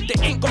 PYG,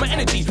 they ain't got my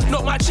energy.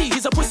 Not my G,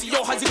 he's a pussy,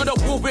 yo. How's he gonna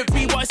war with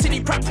me? What a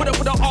silly prank, put up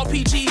with an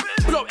RPG.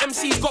 Blow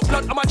MC's got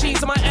blood on my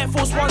jeans and my Air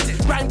Force Ones.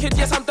 Ranked,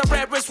 yes, I'm the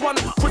rarest one.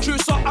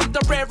 Producer, I'm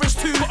the rarest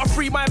too. Gotta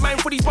free my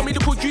mind for these bummy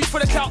little dudes for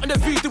the clout and the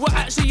views. They were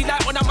actually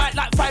like on a mic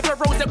like 5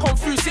 rows, they're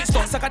confused. 6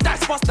 dots, like a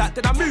dice bust that,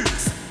 then I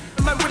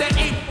move. Man with an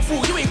aim,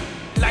 fool, you ain't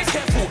like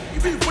careful.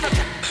 You move with a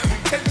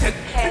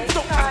 10-10.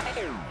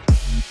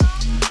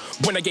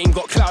 When the game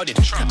got clouded,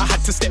 I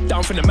had to step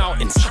down from the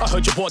mountains. I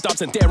heard your war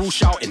dubs and they're all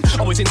shouting.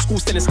 I was in school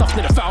selling stuff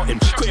near the fountain.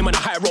 Put him on a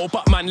high roll,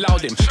 but man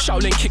loud him.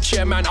 Shaolin kick,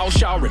 yeah man, I'll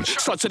shower him.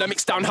 Slug to the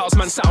mix down, house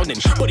man sounding.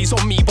 Bodies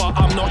on me, but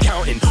I'm not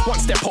counting. One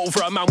step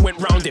over, a man went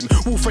round him.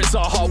 Wolfred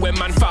Zaha when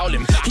man foul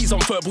him. He's on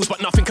verbals, but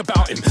nothing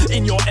about him.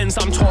 In your ends,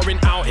 I'm touring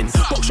outing.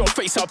 Box your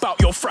face about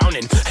your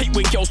frowning. Hate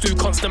when girls do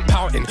constant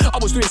pouting. I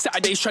was doing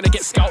Saturdays trying to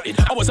get scouted.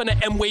 I was on the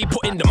M-way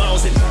putting the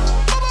miles in.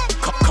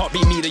 Can't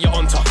be me that you're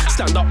onto.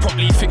 Stand up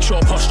properly, fix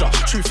your posture.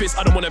 Truth is,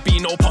 I don't wanna be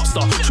no pasta.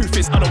 Truth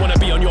is, I don't wanna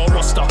be on your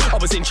roster. I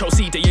was in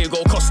Chelsea,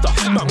 Diego Costa.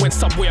 Man went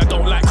Subway, I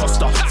don't like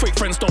Costa. Fake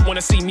friends don't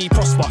wanna see me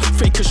prosper.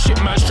 Fake as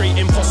shit, man, straight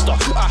imposter.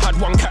 I had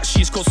one cat,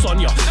 she's called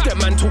Sonia. That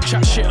man talk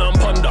chat shit and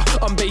ponder.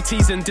 I'm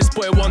Beatties and this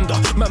boy wonder.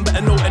 Man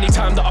better know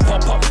anytime that I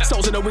pop up.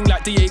 Cells in the wing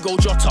like Diego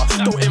Jota.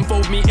 Don't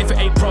involve me if it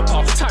ain't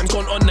proper. Time's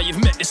gone on now,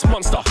 you've met this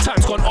monster.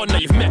 Time's gone on now,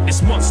 you've met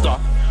this monster.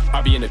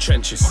 I be in the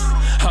trenches.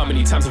 How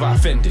many times have I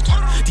offended?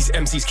 These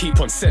MCs keep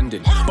on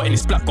sending, but in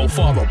this black gold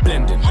far I'm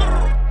blending.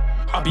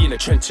 I be in the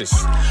trenches.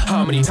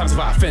 How many times have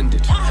I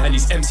offended? And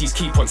these MCs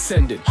keep on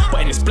sending.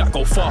 But in this black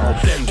go far or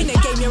blended. In the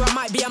game, yeah, I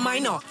might be a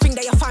minor. Think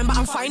that you're fine, but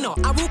I'm finer.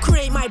 I will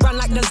create my brand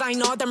like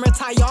designer, then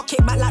retire,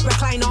 kick back like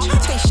recliner.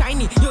 Stay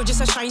shiny, you're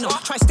just a shiner.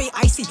 Try stay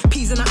icy,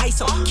 peas in an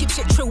icer. Keep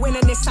shit true in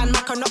a Nissan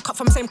Mac, not cut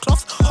from same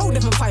cloth. Whole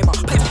different fiber.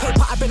 Pen to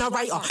paper, I've been a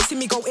writer. See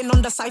me go in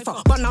on the cipher.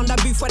 Run down the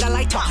booth with a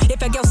lighter.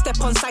 If a girl step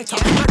on sight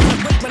up, man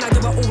can wait when I do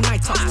it all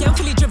nighter. Yeah, I'm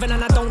fully driven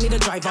and I don't need a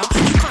driver.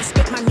 You can't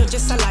spit, man, you're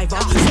just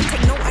saliva. So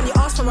take note and you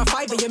ask for a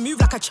fiver. You move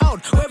like a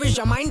child. Where is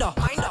your minder?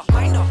 Minder.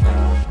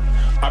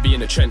 I be in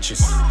the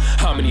trenches.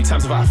 How many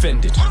times have I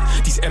offended?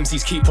 These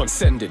MCs keep on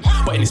sending.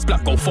 But in this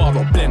black go far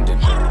or blending.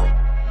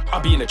 I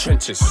be in the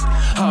trenches.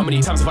 How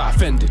many times have I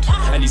offended?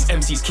 And these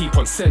MCs keep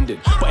on sending.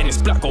 But in this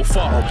black go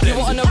far or blending. You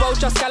were on the road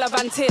just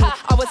gallivanting.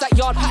 I was at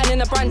yard patterning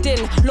the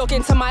branding. Log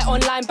into my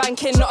online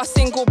banking. Not a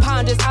single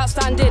pound is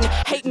outstanding.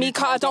 Hate me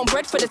car, I don't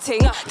bread for the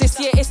ting. This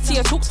year it's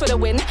Tia Talks for the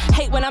win.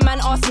 Hate when a man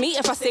asks me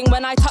if I sing.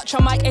 When I touch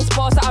a mic, it's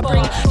bars that I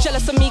bring.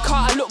 Jealous of me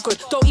car, I look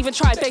good. Don't even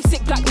try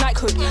basic black Nike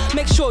hood.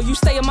 Make sure you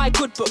stay in my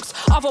good books.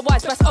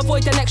 Otherwise best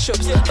avoid the next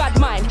shows. Bad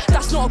mind,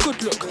 that's not a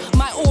good look.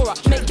 My aura,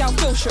 make gal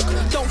feel shook.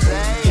 Don't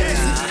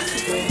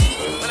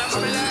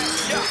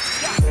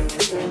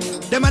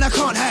Them man I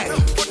can't hang.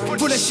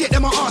 Full of shit,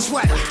 them my arse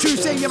whack. True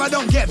saying if I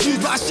don't get views,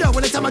 but I show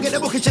when the time I get the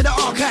book into the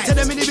archive. Tell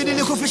them in the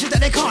little fishes that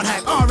they can't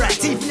hang. Alright,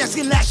 teeth in your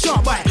skin like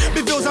sharp bite.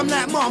 Big bills, I'm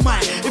like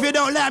Marmite. If you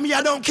don't like me,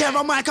 I don't care.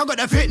 I'm Mike, I got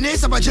the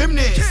fitness, I'm a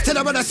gymnast. Tell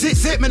them when I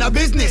sit, man, a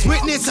business.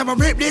 Witness, I'm a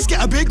rip this,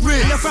 get a big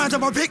ring. You're fans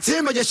of a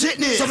victim, but you're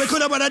shitness. So we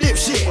could have a dip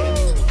shit.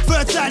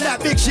 First time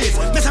like big shit.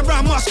 Mess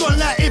around, mask on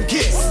like Ib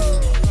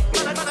Kiss.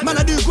 Man,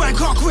 I do grind,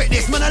 can't quit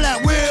this. Man, I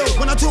like Will.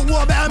 When I talk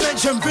war, better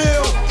mention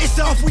Bill. It's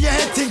off with your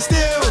head thing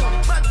still.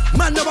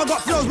 Man, never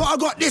got flows, but I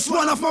got this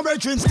one off my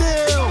brethren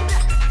still.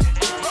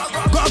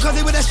 Got a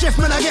cousin with a shift,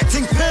 man, I get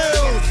things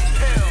filled.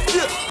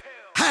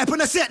 Hype on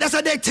the set, that's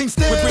a dead thing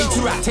still. We bring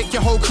two out, take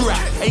your whole crew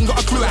out. Ain't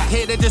got a clue out,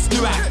 here they just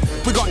new out.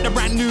 We got the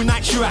brand new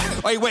night shoe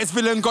out. Oi, where's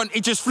villain gone?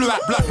 It just flew out.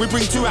 Blood, we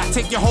bring two out,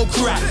 take your whole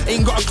crew out.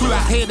 Ain't got a clue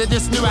out, here they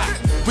just new out.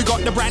 We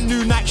got the brand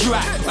new night shoe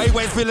out. Oi,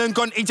 where's villain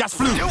gone? It just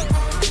flew.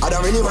 I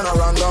don't really wanna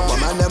run down, but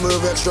man, they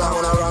move extra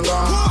when I run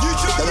down.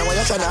 Then when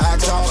you're trying to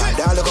act up,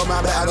 down look on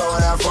my bed, I go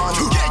and have fun.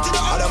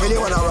 I don't really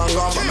wanna run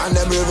down, but man,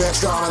 they move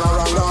extra when I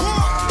run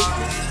down.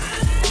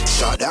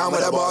 Shut down with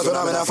the bars when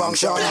I'm in a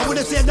function. I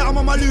would've said that I'm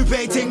on my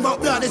Lupe thing,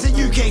 but blood is a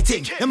UK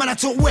thing. The man I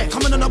talk wet,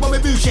 coming on about my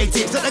bougie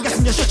thing. So the gas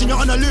in your stretching, you're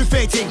on a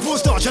Lupe thing. Full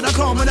starch and I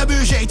come on a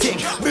bougie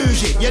thing.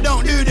 Bougie, you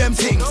don't do them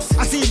things.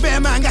 I see bear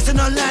man gassing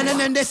online and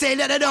then they say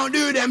that they don't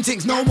do them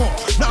things no more.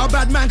 Not a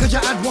bad man cause you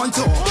had one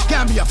tour.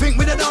 Gambia, think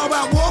we don't know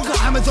about war. Got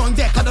hammers on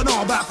deck, I don't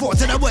know about four.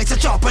 Tell the boys a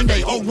chop and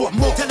day, oh what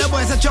more? Tell the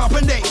boys a chop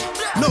and day.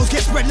 Nose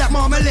get spread like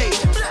marmalade.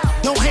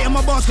 Don't hate on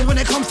my bars cause when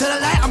it comes to the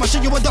light, I'ma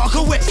show you a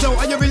darker wet. So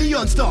are you really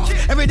on star?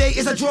 Every day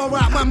is a draw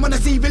out, man, wanna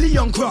see Billy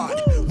Young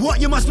crowd. What,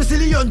 you must be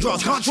silly on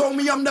drugs. Can't troll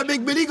me, I'm the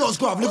big Billy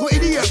Ghost grub. Look what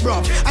idiot,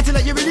 bruv. I tell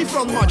that you really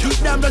from mud. Deep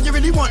down, does you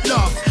really want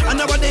love? And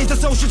nowadays the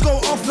socials go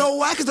off, no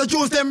why? Cause the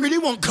jewels them really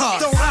want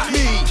cars. Don't at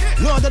me,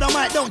 Lord that I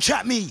might, don't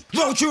chat me.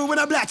 Roll through with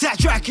a black tat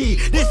tracky.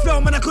 This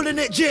film and I couldn't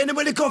it gin and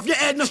will lick off your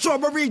head, no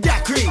strawberry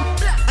daiquiri.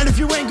 And if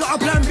you ain't got a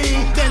plan B,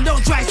 then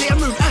don't try say I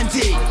move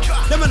anti.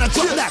 Them man I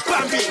drop like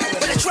Bambi,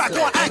 when they try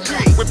go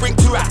angry. We bring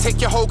two out, take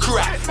your whole crew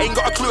out. Ain't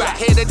got a clue out,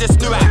 here they just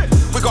new out.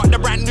 We got the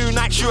brand new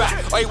night shoe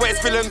out. Oi, where's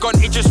villain gone?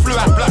 It just flew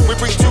out. Blood, we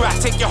bring two out,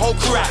 take your whole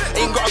crew out.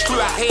 Ain't got a clue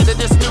out, here they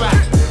just new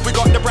out. We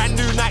got the brand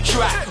new night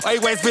shoe out.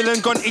 Oi, where's villain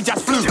gone? It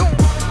just flew.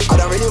 I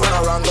don't really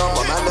wanna run down,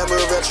 but man, they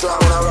move extra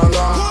when I run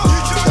down.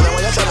 And then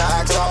when you're trying to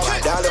act up,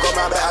 down look on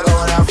my bed, I go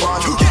and have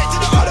fun.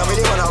 I don't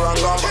really wanna run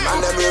down, but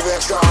man, they move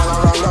extra when I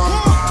run down.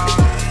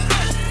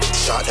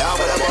 Shut down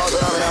with the balls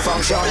when I'm in a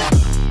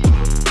function.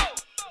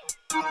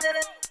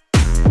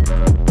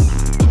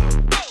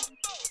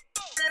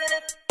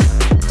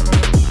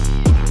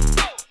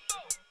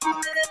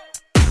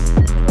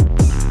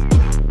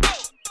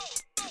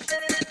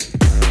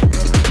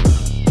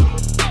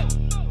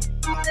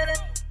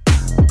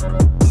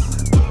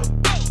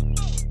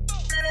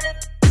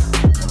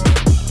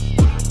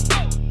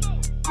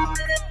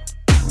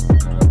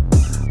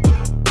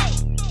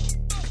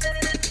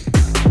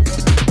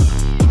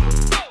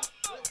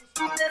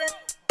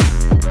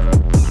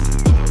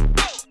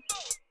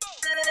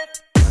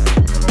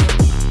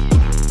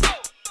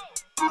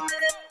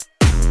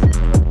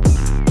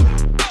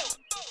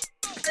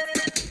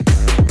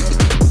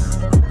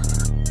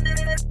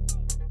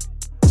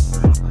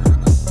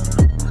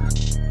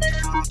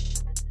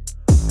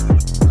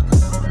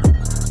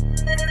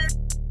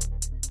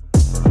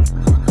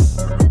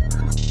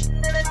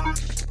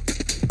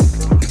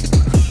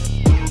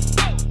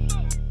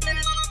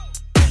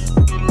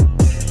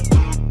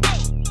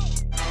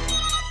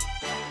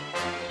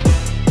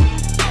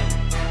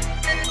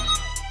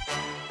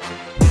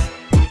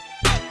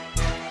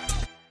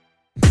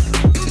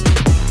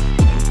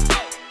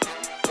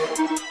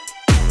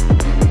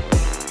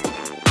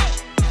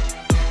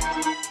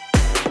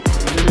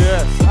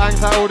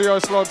 Audio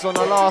slogs on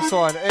the last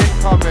one,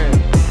 incoming.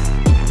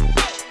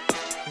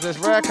 Is this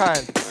rare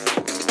kind?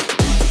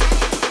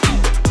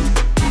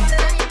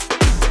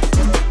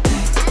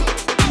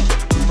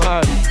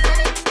 Man.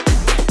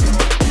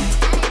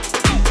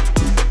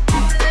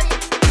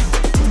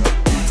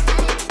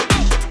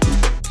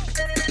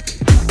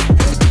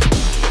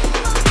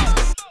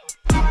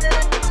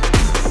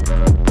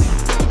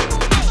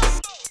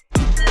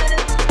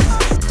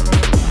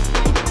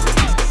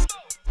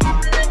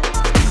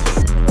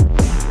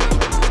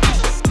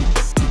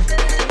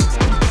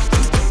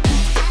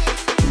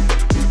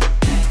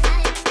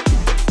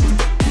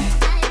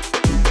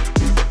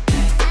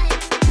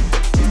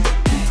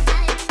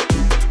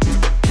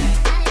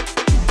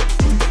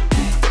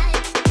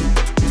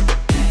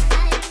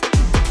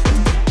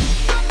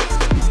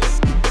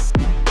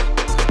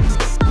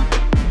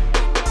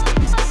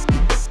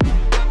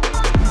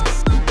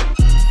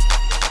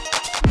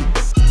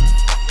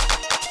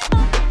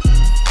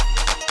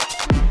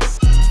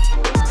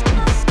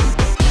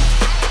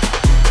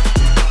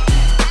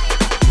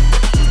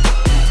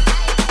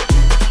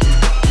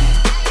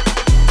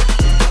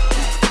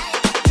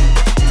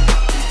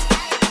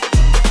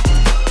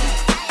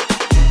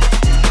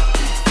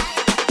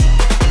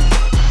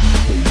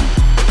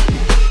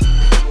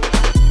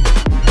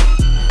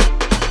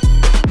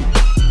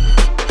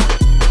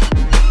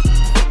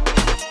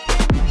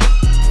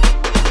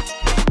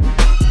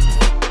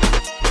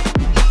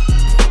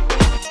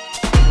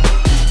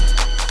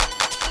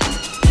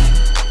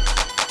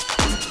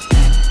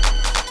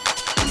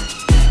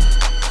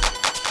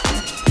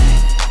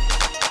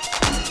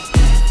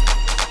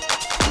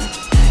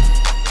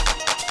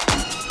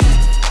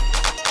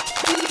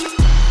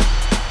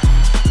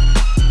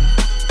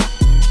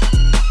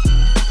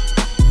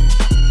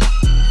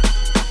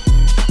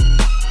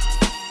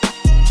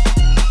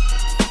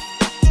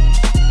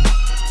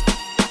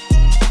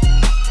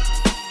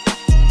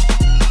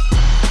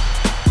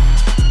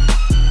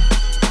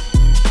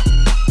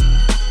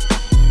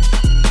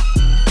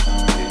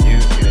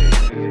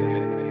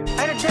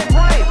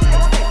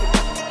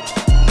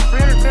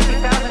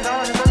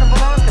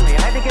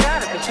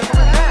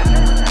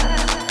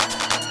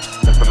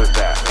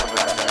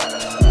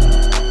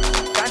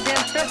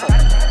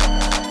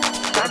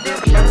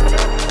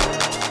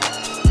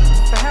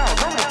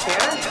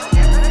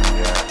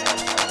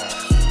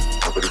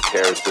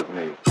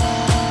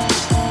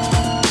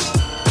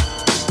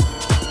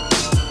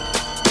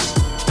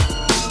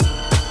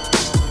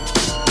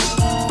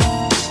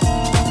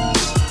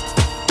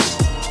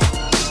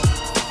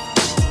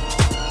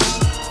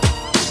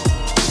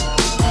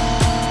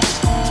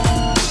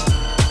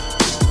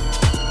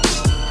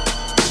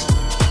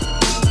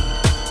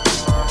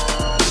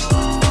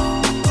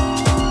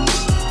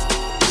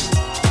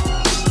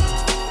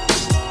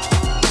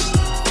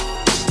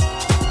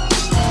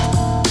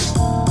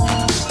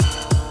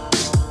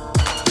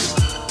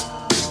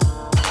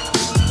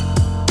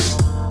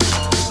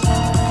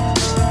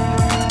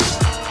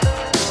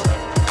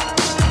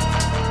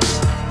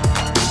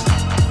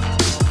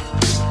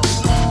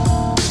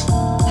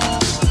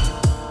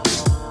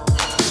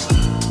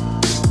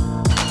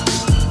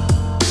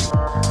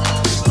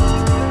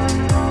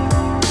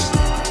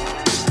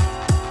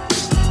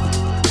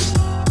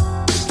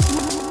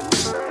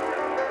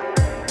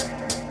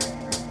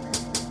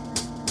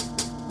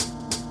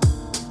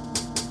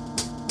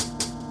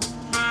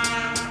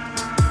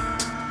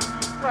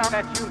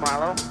 That's you,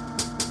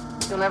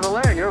 Marlo. You'll never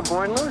learn. You're a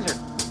born loser.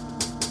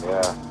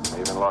 Yeah, I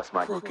even lost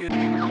my crooked.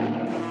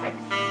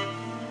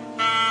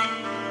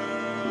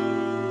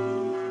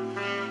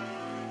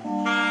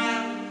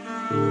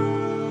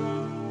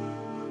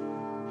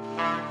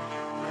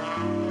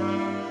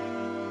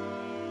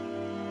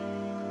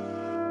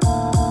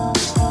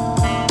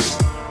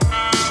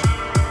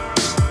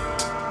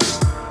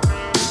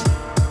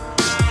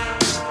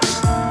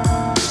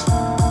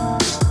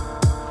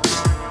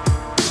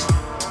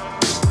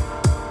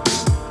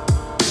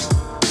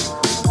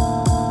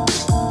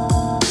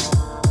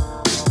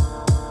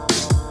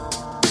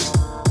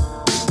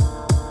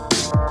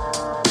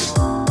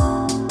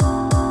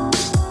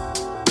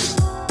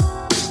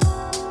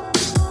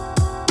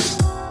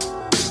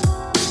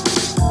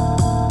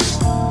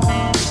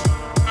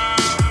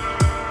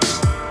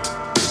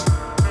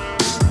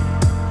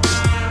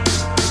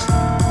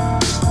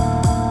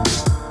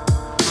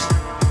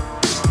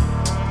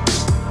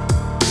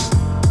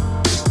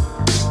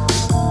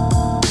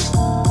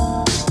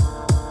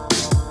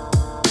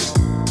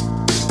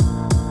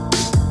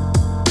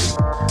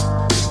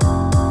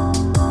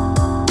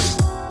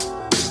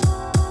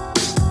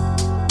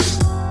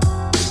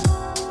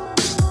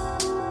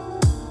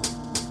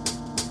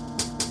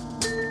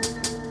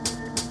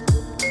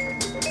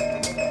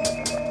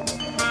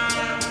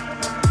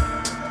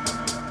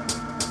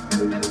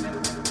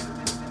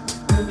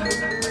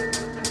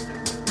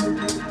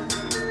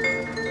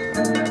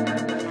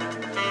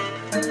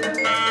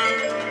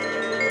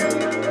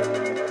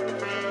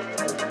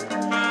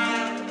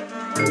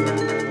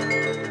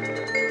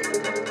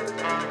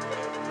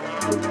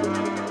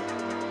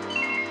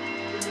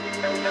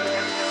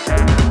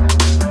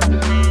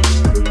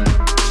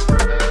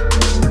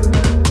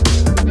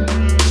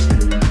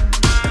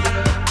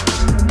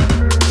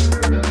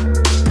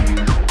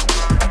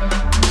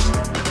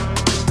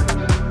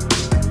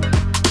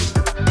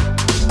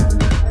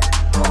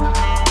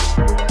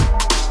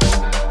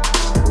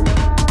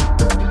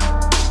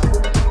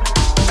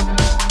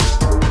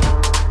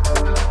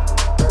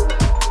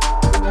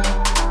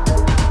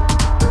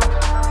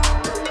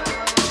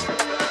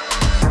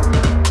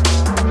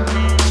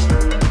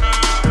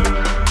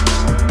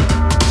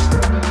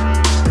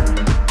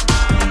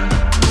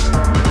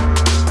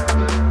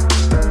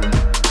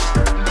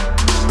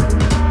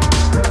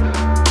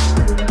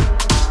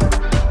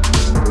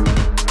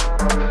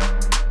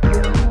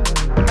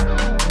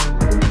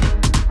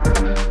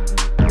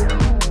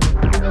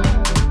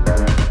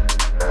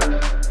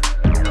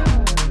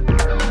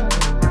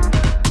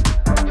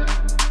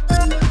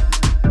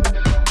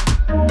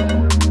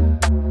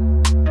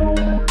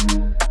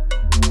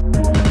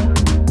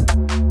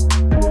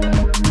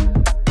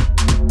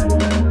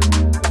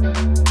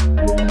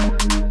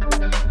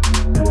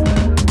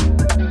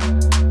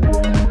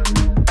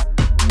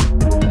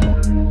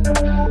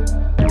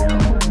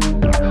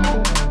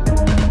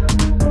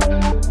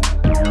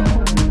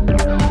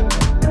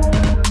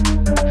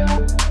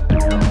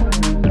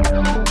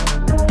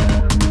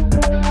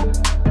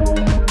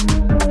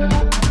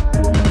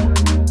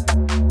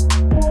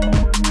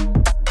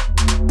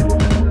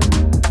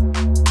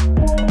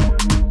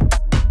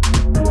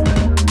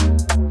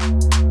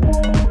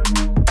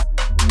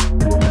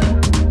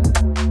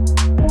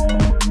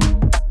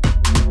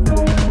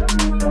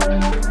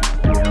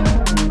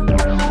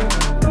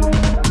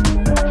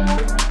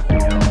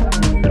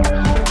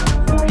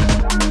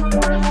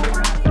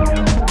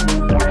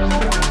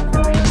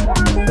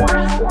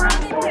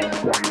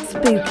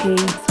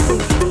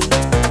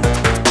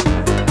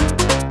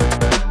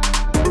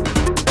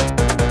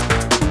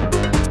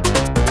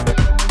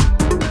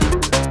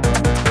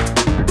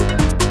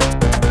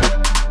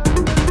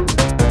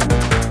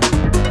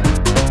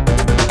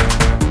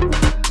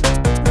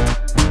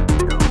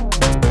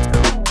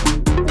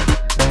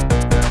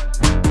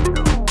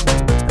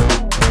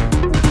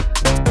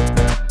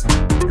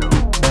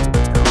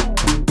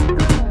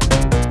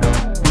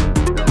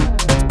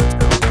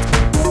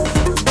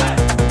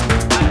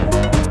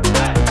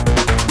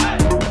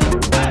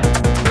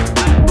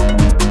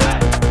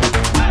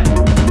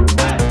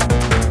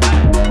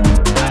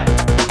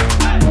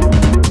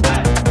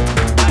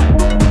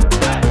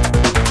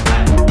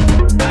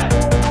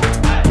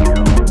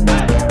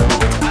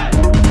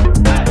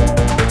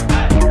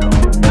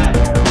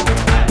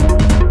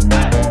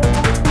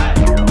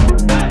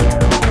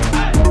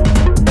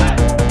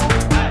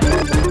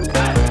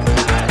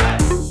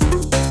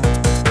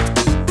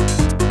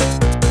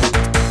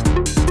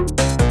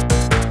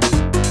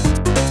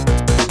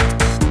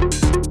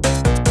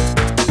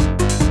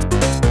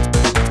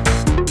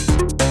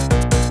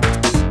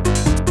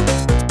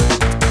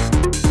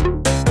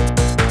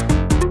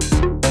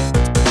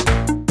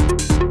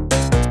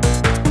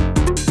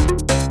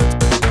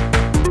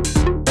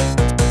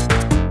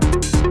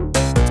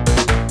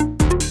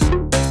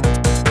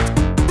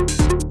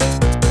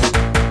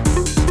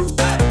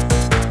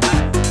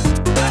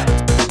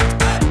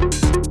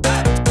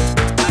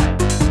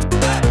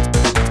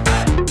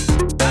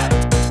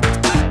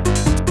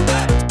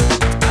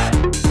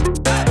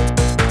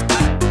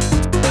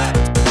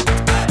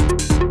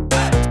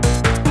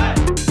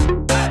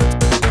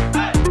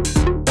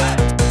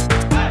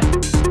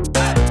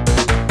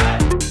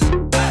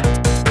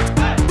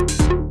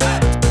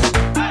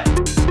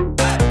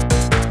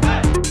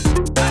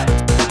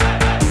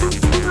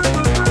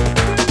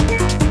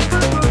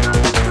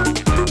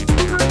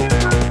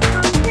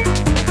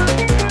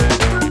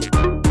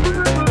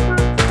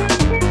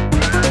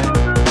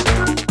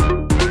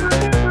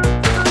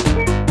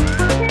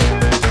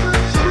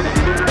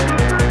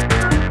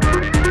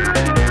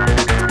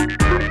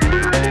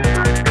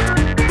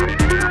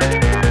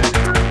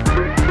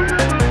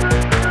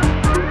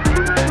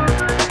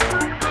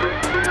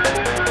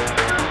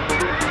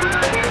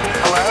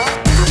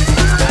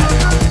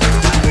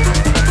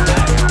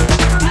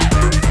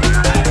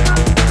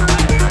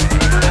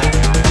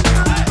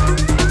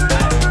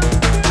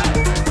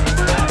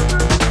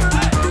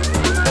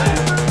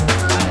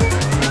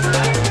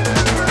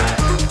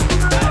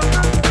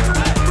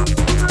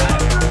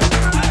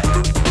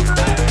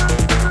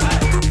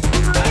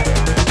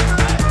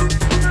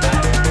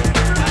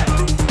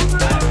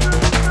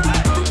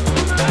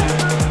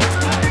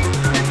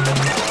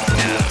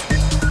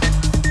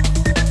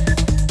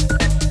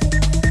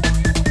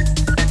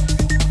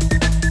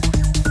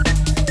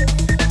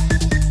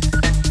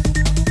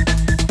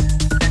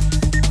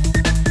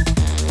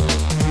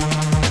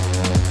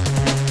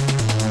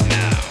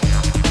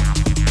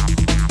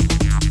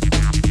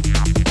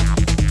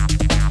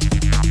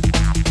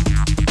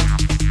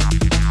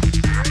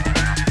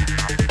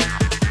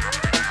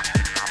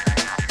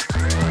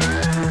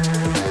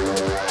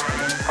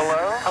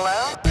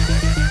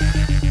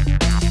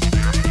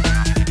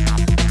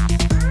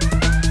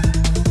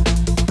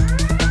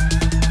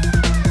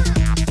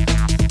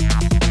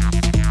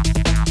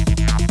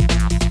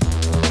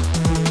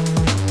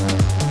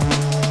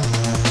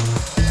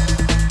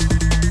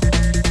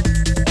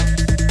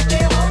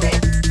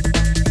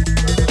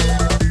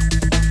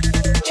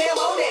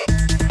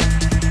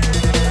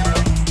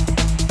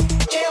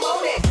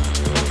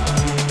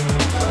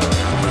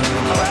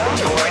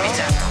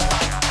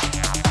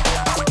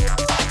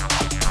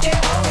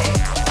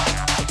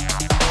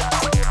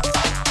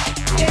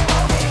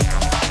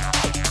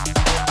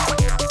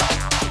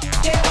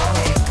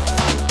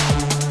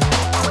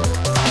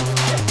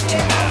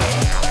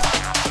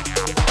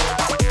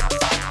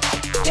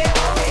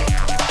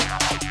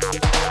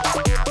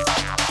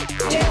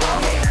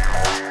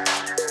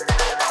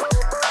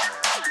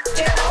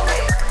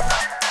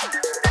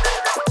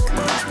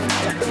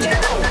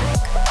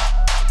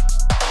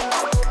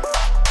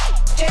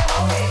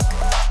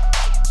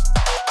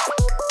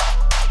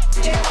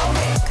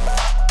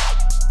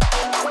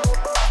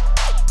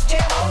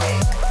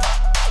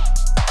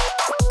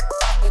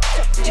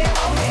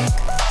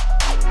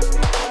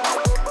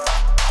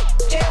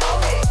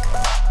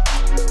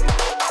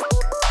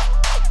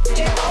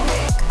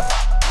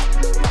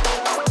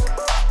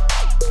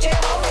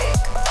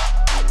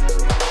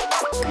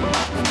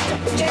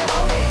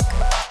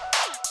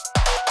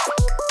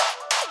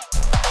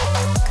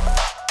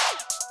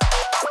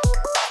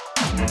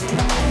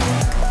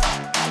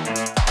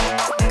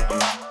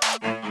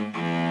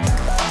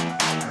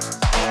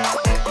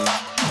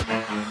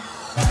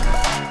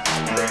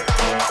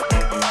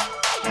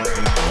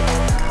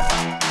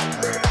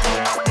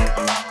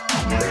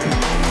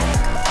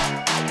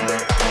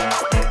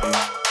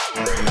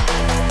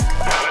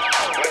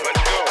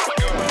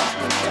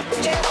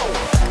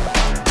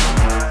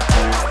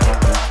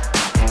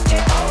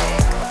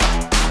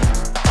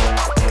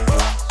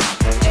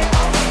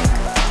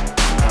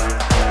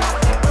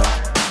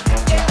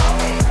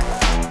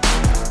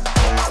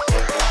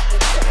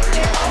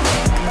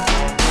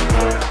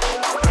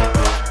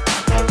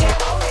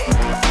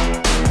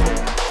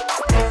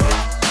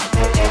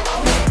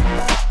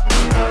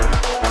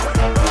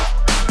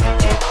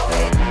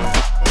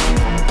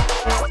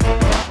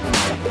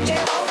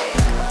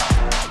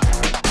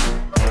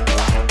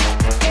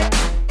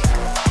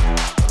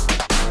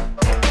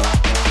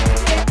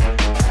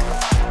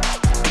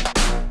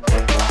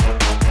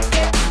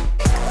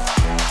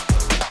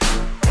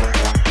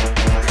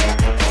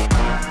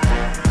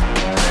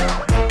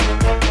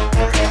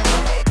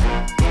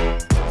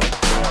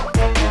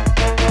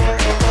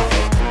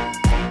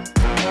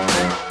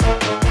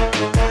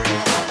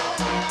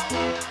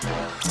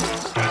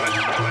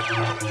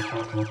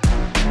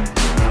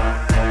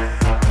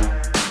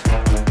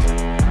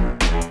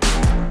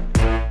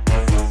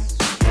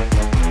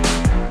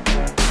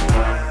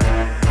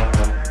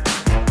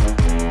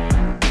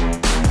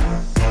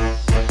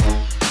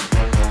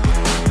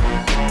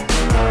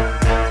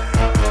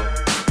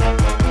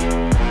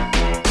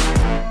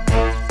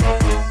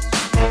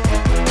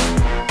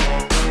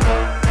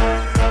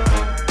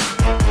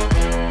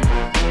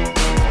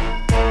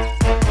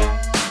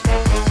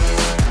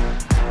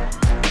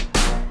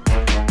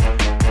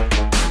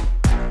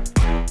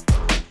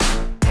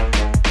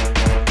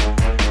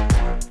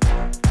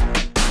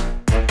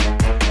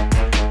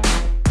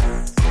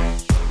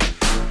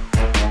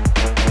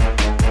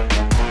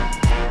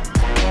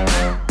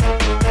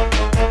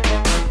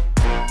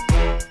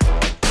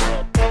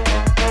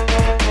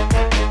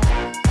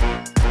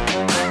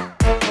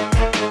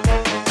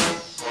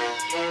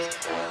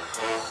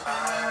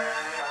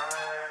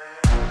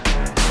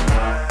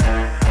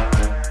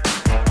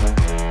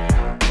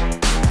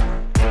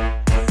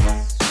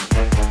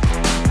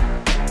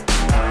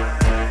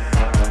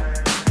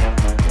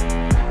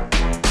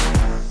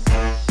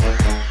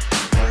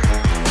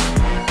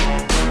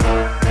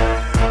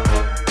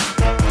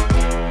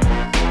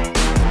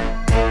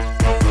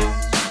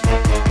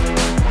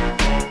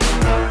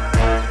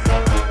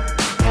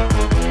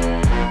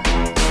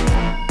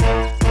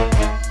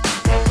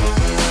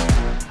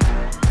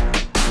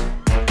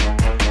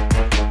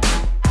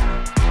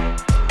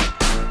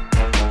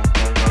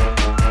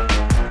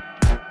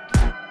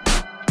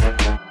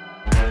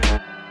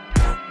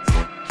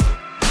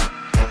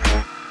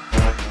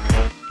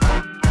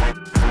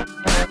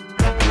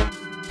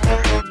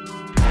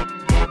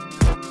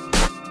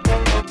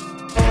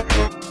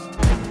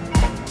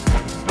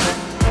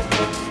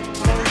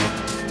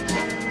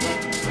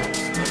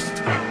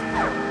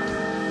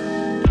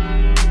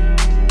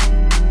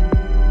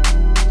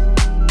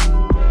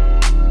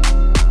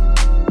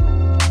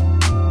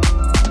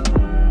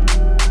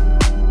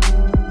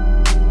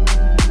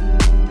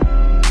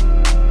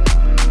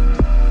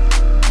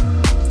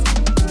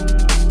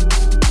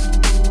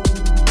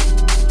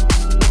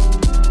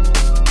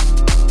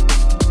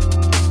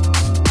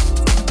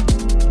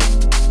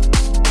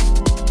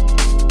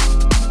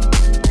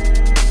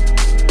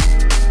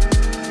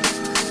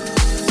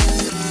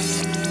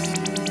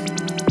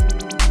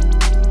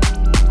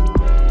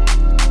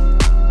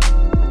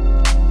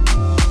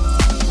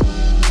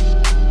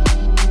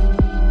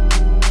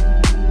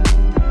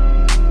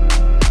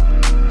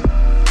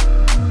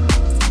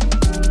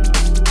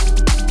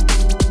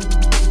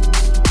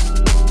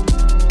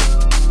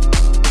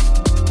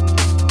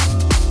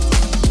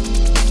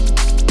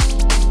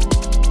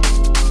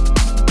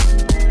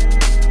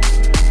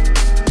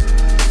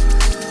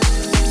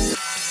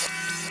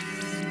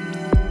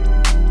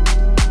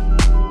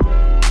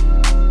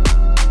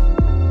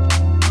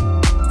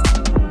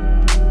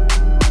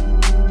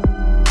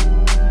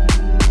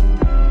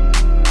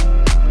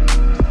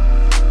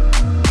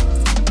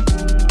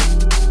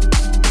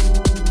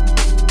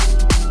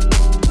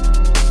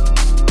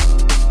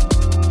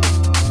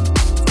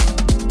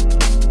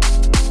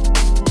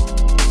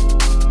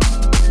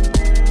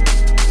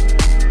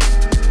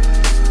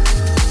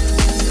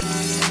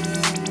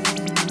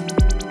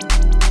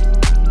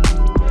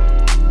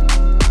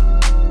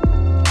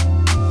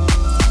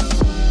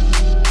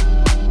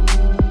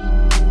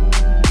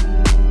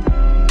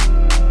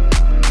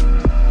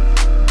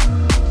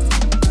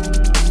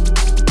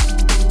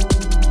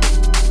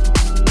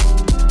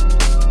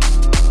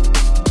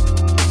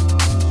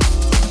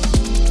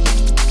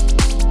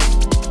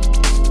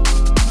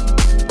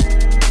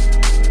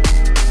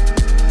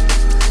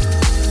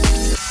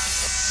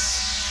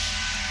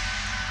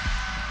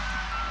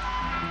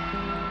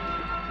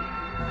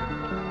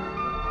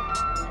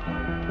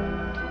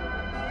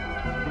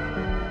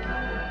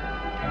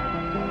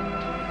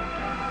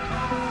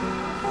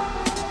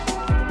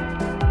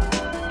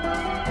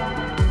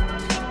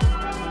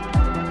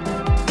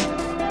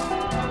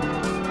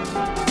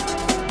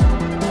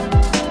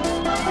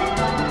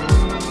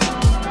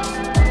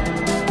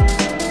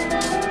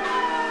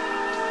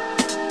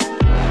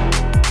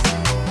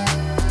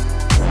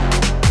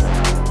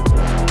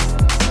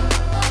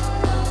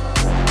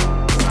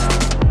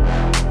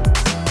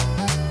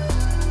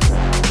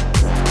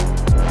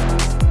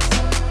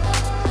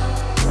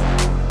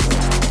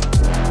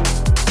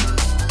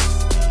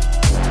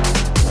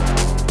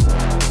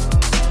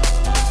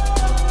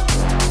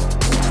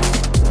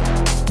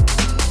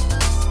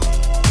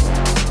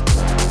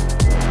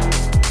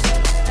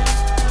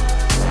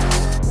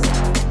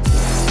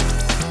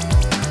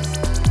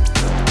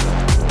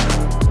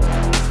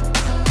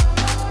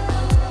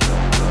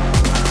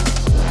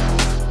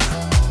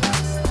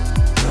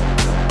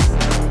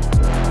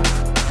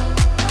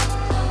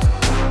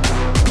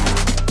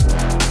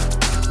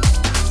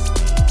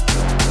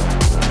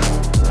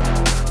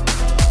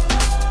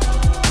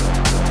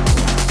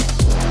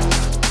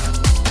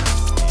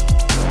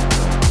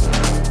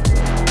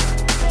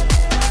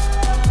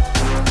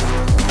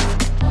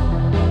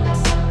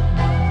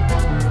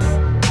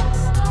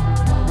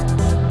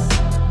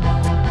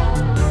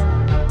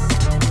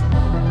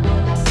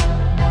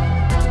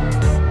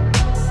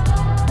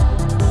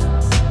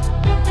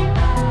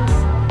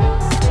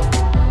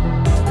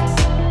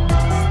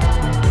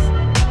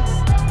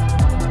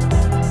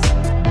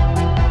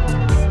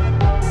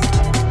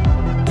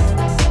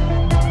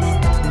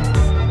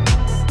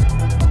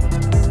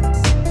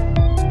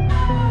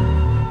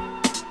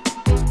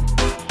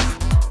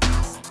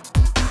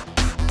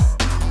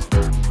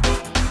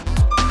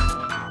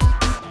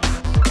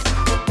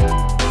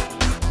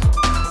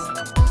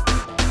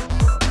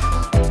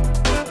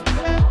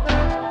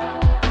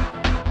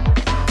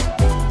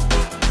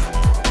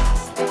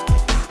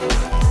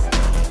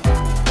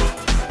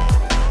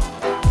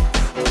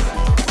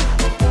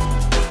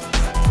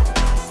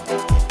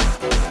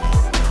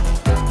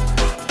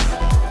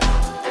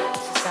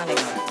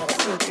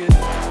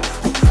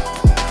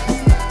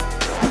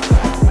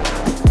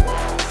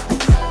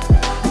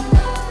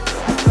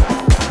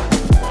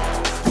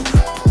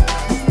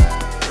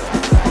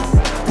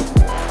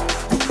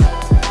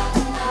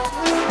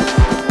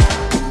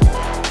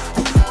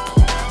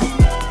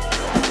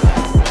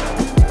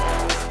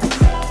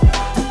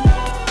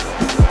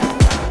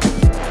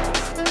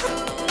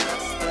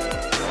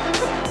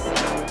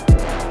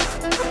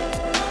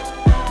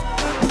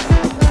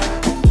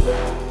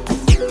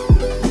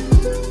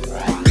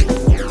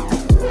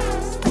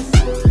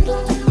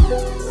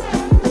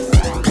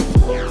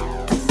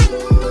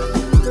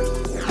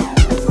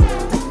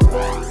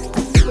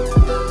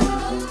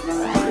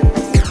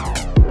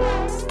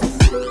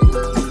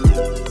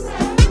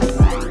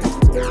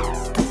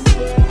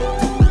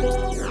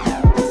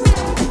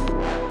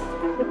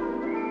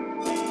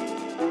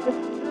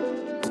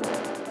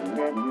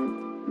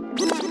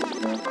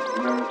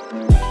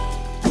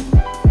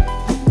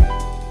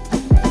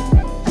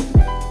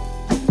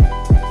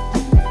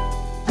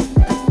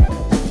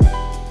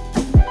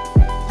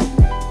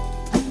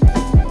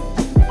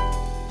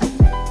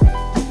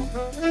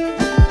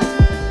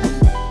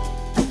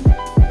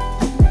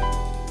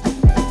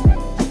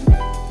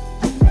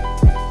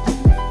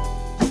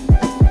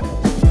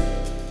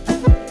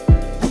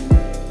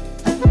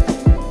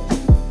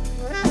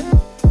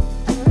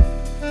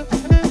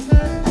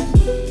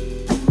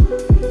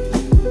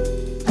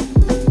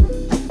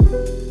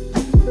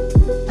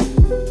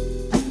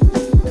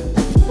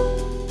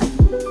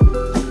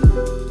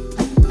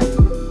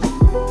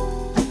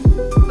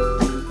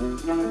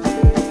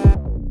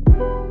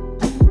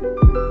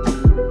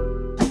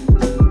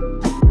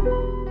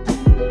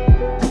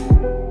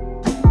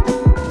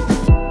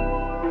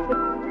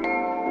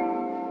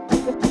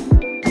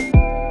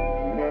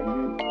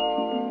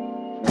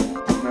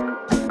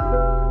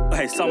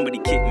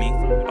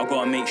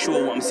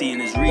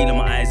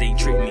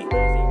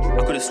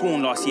 could've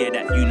sworn last year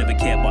that you never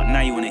cared, but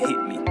now you wanna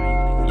hit me.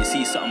 You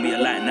see something where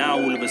you're like, now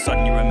all of a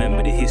sudden you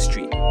remember the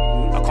history.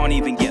 I can't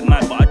even get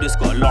mad, but I just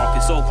gotta laugh,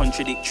 it's so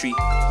contradictory.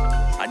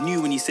 I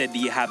knew when you said that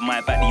you had my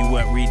back that you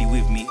weren't really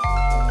with me.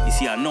 You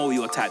see, I know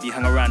your type, you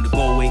hang around the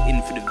goal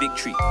waiting for the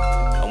victory.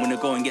 And when the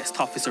going gets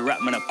tough, it's a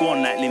rap, man, I've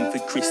gone like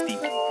Linford Christie.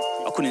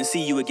 I couldn't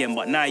see you again,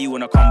 but now you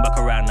wanna come back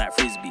around like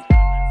Frisbee.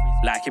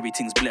 Like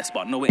everything's blessed,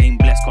 but no it ain't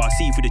blessed, cause I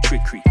see through the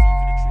trickery.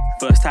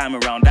 First time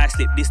around, I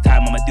slipped, this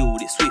time I'ma deal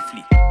with it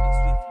swiftly.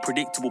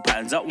 Predictable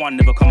patterns, that one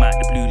never come out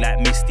the blue like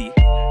Misty.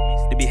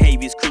 The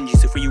behaviour's cringy,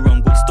 so for your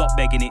own good, stop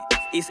begging it.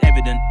 It's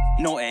evident,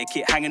 no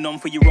etiquette, hanging on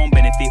for your own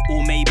benefit,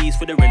 or maybe it's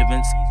for the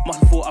relevance. Must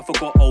have thought I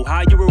forgot, oh,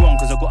 how you were wrong,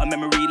 cause I got a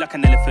memory like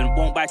an elephant.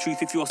 Won't buy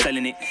truth if you're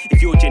selling it.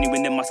 If you're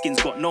genuine, then my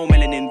skin's got no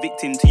melanin.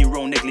 Victim to your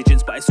own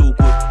negligence, but it's all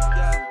good.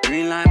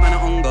 Green light, man,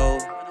 on go.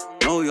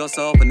 Know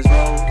yourself in this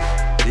role.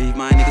 Leave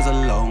my niggas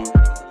alone.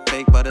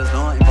 Fake brothers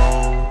not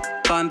involved.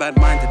 Fun bad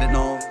mind didn't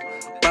know.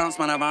 Bounce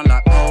man around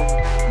like pole.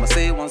 I'ma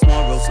say it once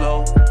more real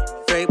slow.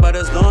 Fake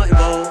brothers not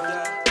involved.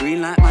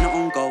 Green light, man,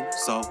 on go.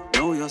 So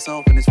know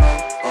yourself in this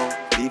role. Oh,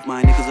 leave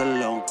my niggas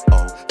alone.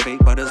 Oh, fake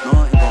brothers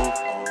not involved.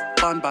 Oh,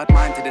 fun bad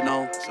mind didn't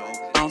know.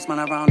 Bounce man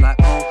around like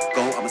pole.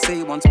 Go, I'ma say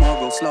it once more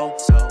real slow.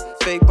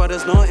 Fake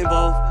brothers not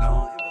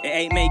involved. It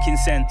ain't making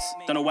sense.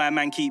 Don't know why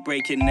man keep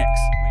breaking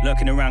necks.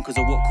 Lurking around cause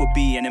of what could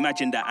be, and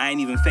imagine that I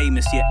ain't even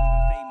famous yet.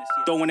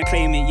 Don't wanna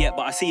claim it yet,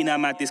 but I see how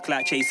mad this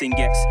clout chasing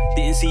gets.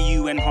 Didn't see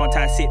you when hard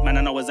times hit, man,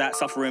 and I was out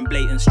suffering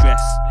blatant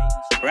stress.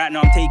 Right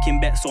now I'm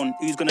taking bets on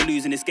who's gonna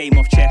lose in this game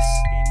of chess.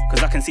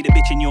 Cause I can see the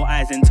bitch in your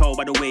eyes and tell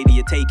by the way that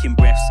you're taking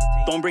breaths.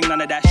 Don't bring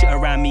none of that shit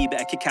around me,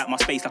 better kick out my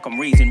space like I'm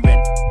raising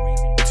rent.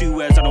 2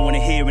 words I don't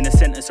wanna hear in a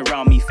sentence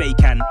around me,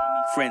 fake and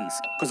friends.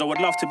 Cause I would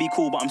love to be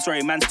cool, but I'm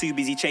sorry, man's too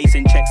busy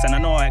chasing checks. And I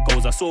know how it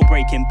goes, I saw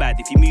Breaking Bad.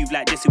 If you move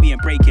like this, we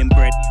ain't breaking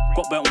bread.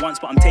 Got burnt once,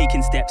 but I'm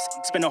taking steps.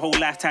 Spend a whole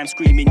lifetime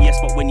screaming yes,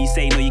 but when you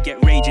say no, you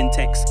get raging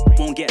texts.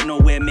 Won't get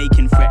nowhere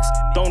making threats.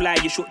 Don't lie,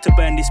 you're shook to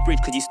burn this bridge,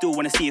 cause you still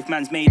wanna see if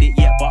man's made it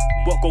yet. But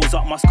what goes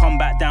up must come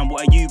back down.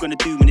 What are you gonna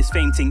do when this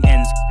fame thing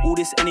ends? All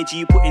this energy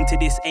you put into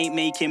this ain't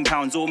making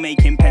pounds or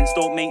making pence.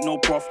 Don't make no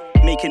prof,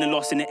 making a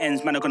loss in the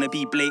ends. Man are gonna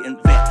be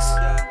blatant vets.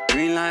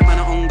 Green light, man,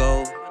 on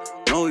go.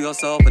 Know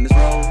yourself in this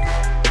role.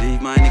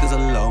 Leave my niggas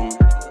alone.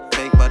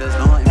 Fake brothers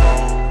not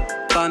involved.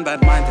 Fun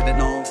bad mind didn't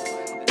know.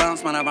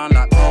 Bounce man around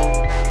like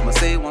pole. I'ma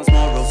say it once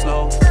more real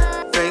slow.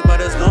 Fake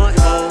brothers not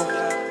involved.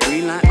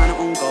 Green light, man,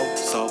 on go.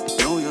 So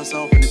know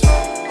yourself in this role.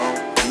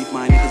 Oh, leave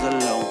my niggas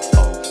alone.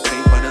 Oh,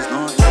 fake brothers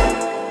not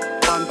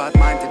involved. Fun bad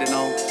mind didn't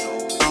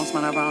know. Bounce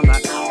man around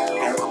like pole.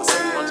 I'ma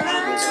say it once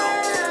more real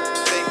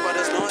slow. Fake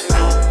brothers not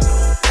involved.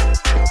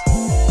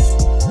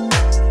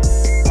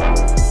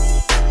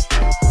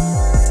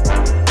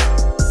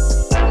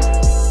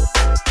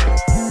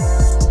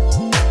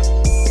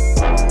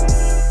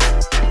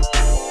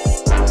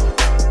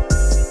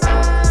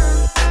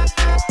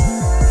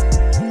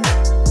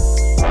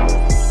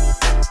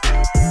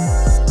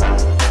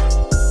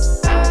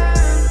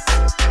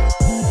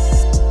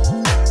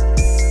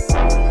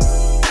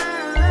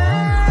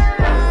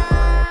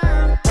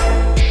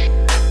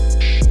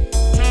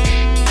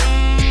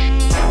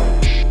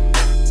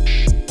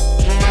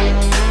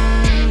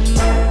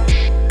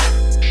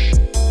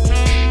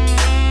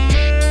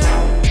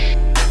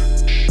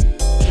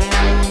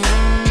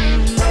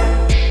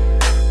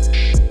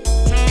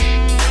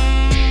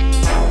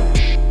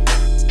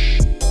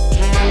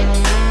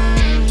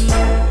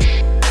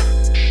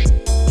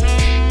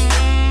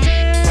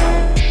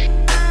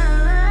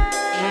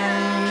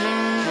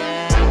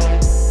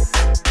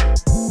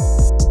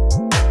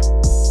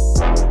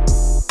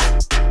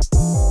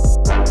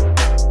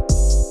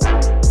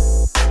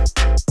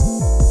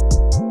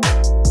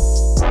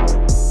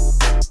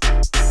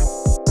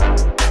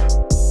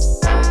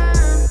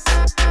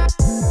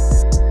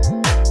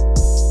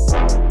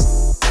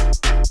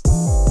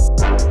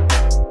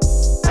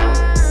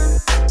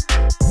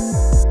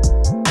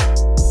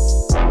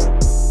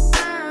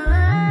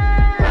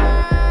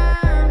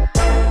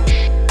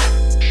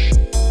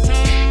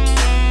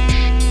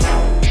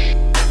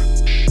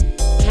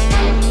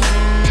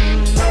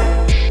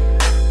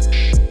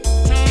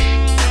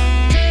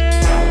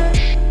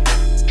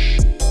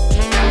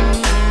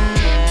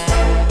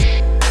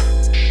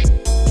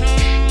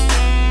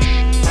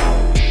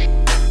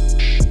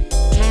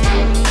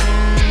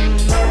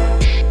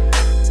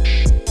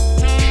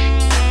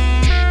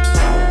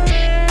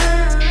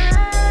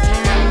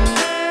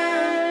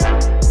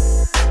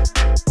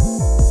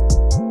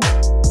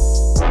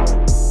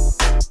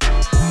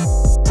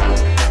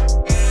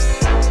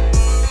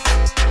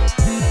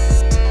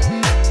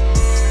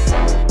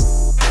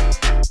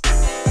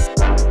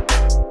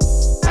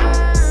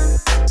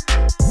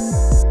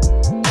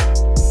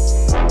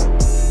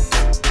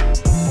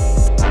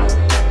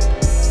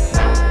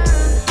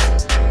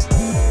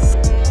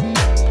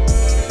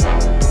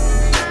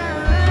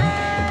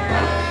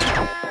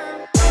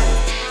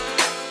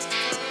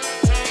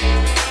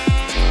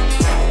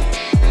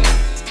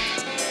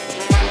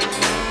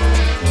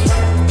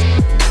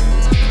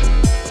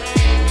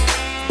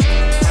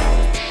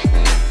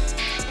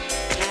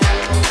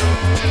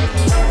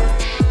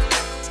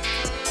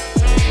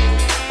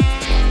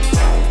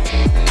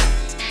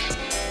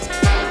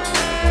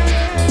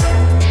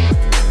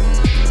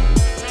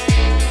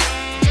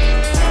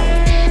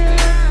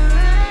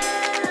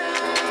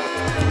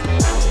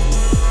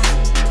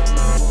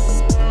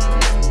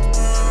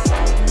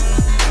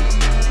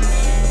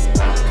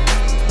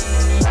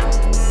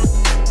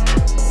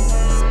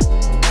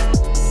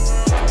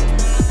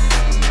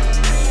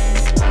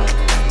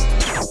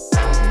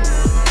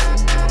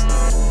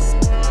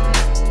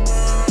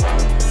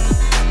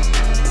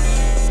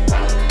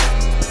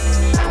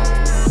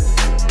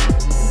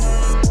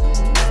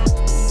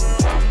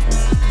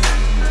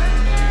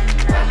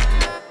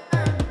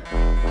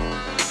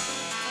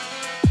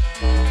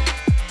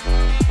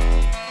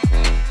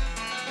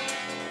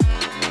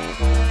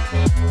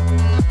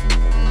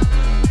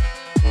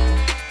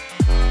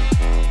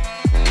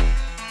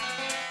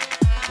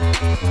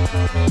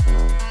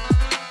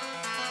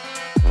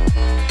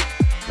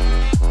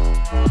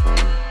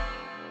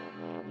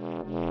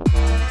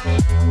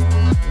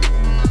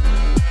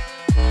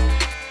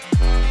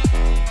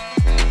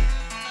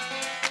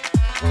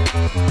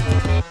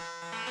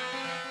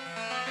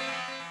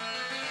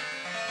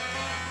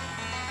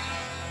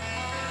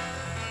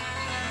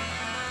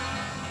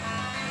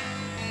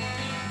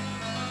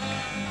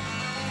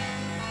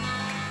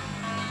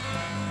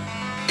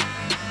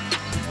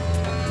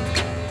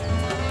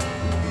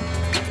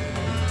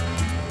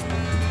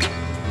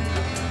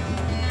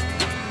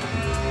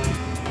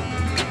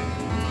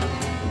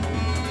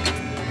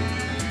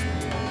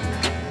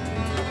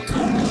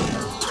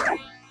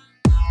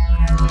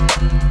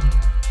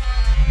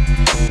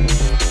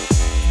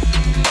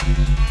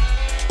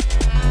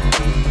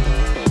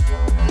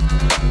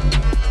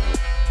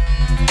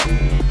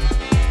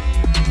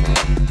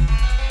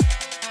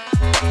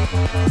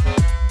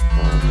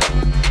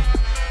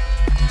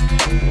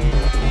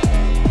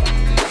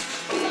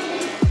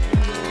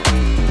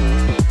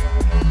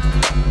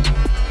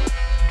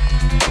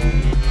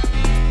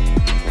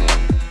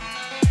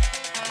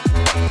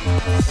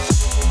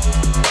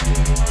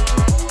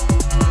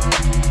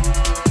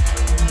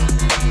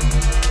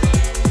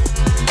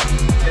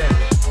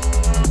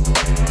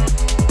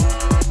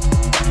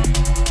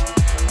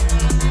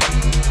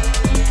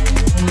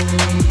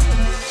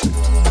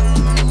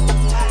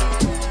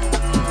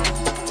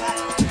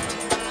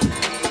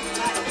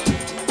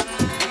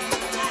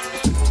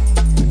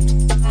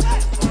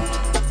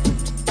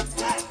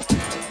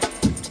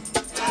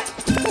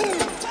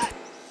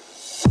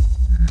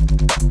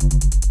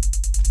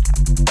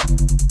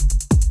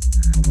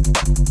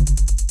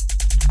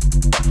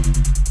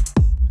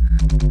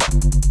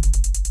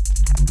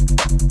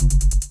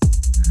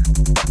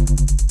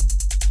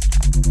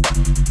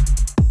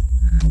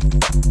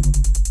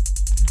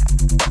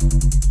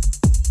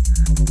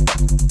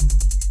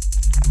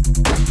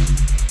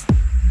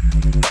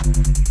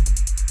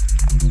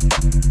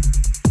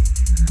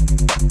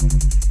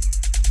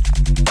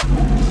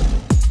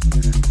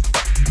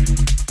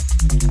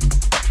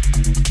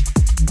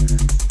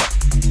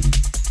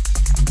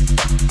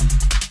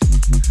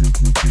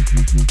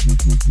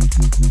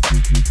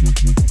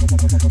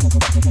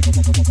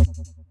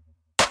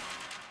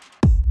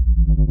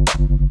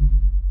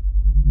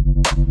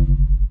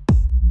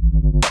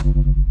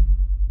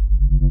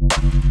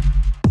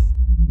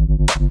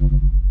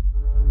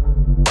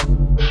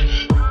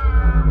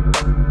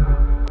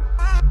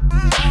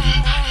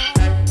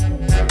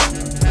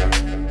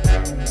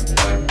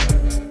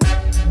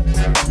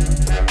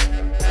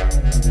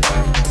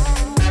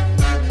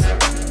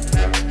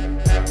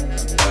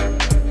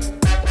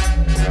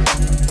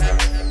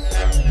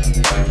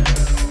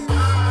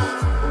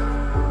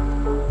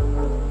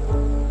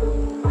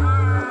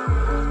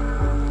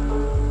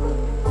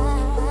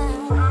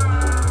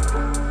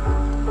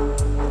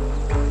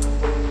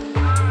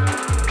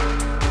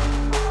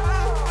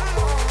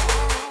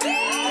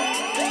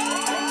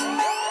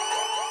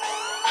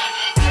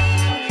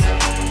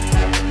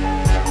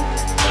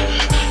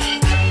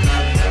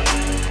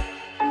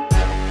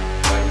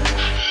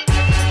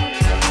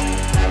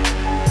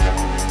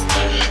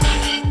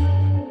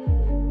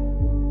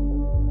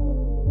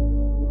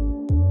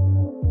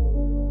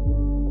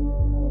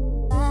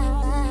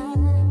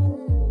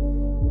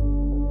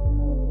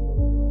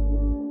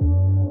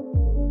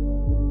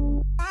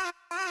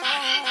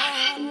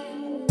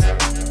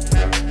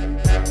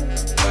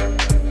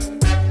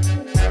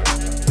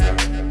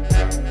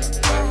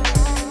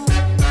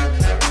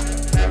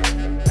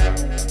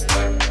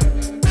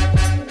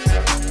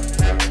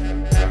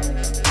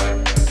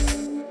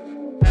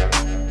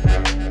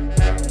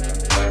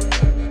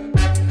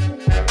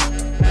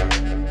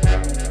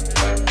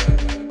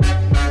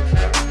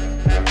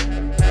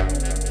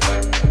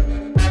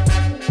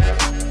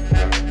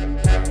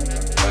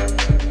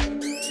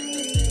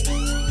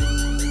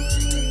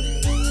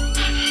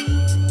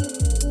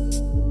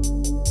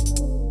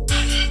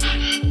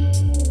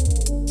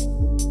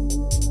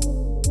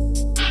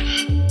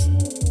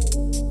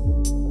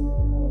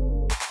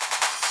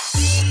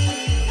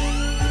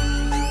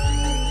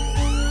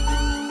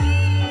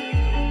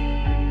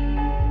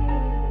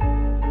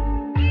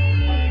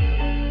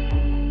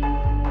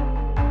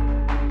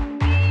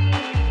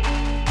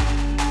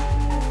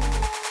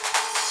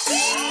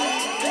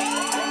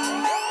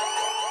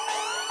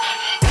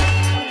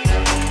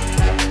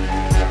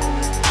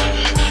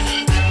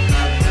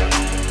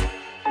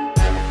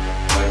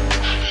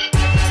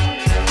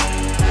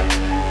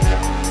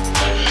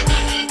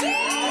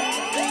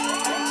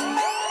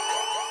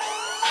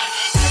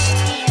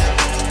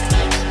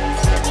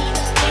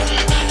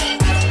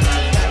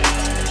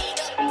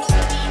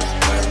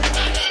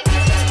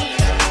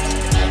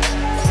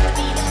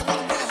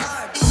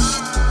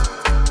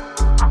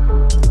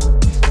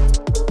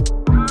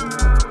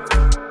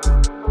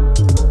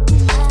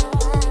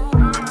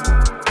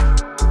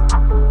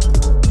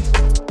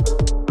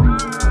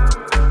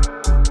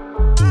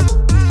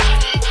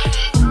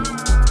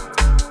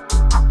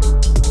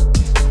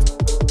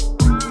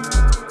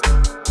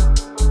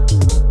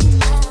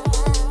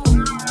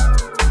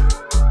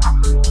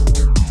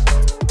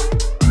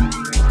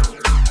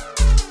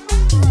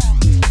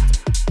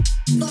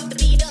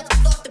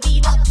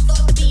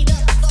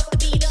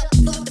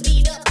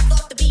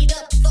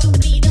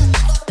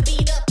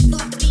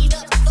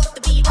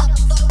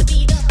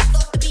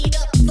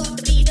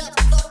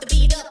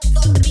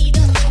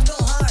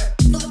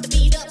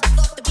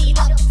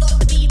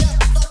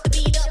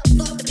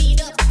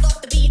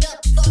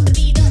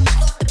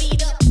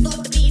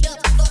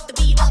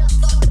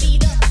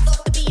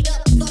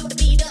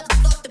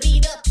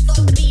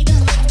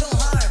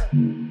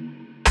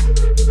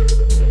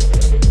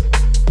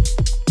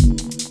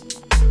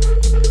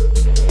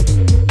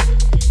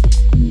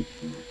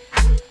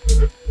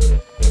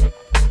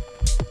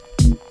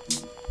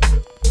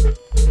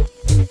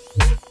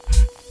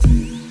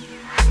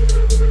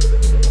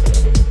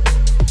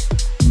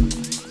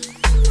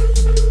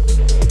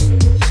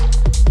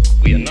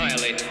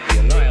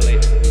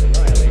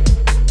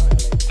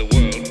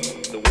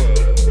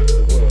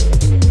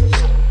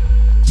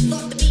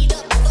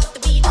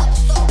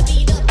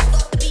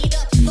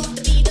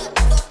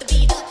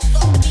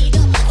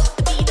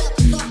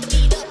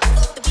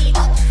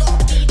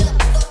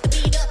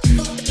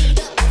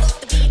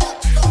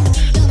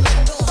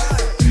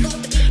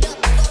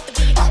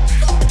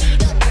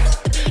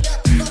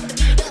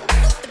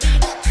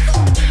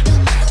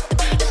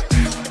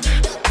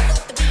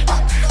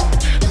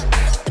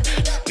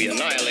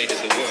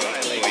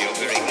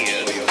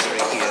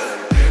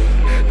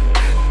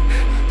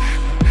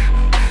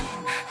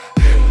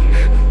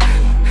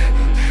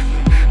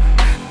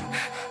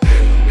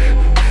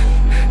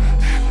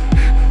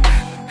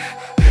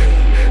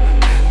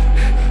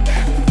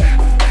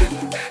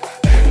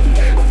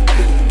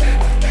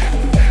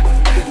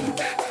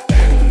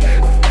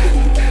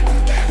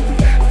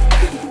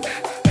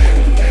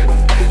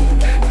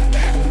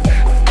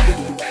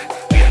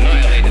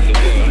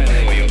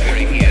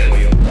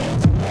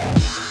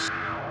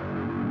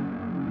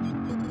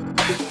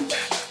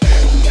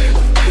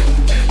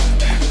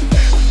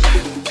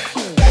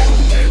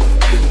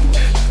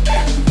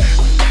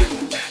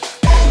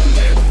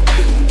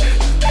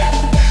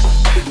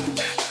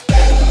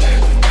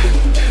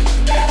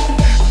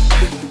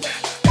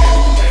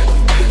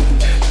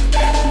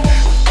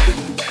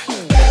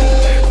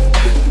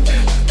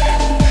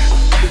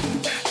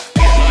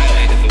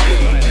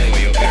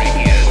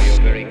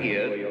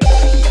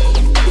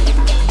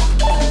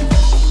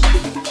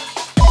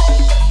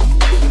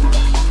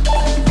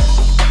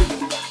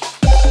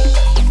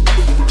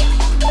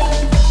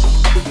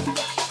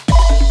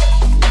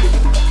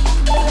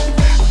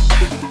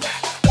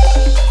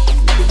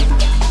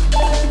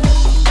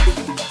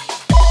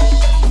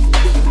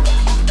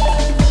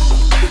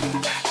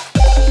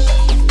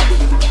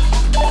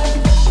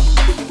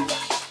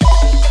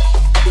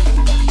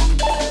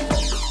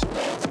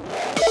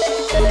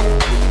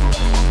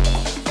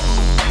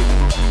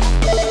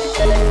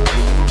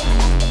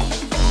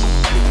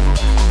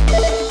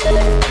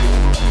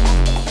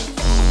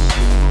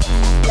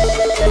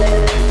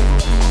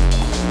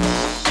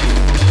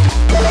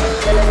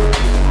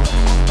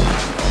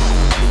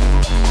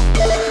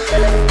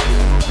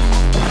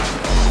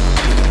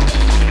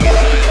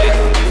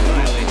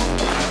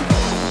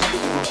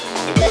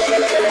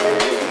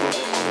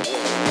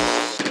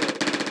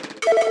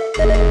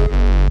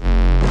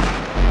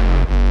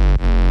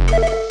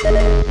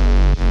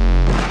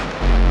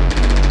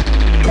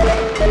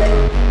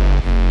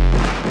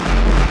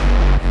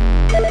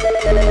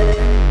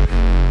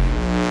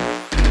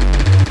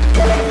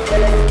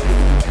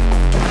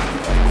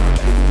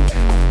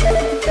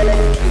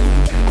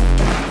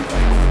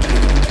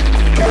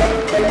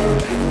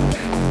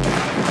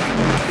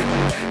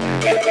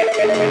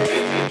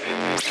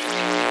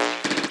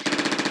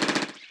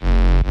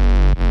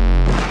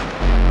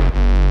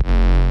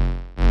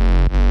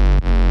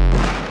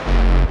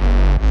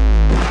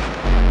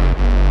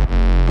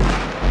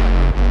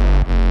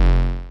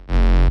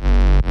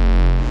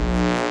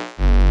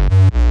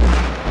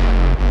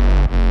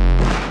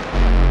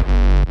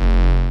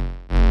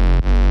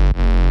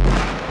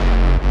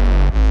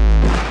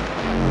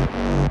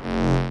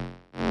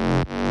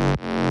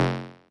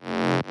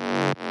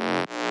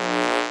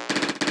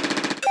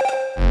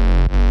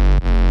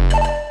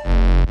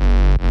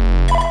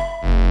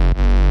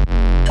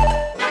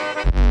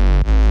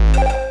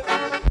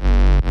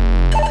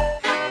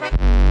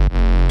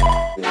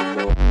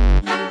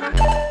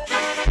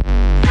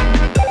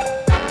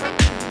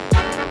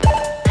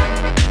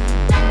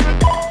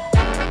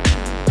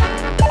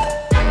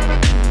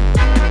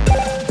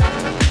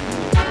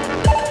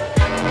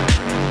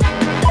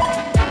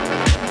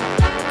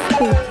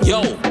 Yo,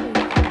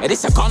 and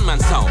this a gunman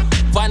sound.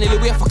 Finally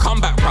we have a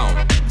comeback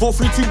round. 4,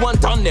 3, 2, 1,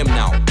 done them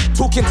now.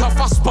 Talking tough,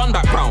 I spun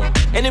back round.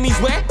 Enemies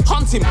where?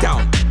 Hunt him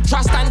down.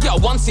 Try stand,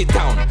 get one sit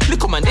down.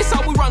 Look on man, this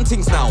how we run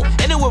things now.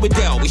 Anywhere we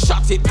there, we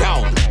shut it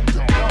down.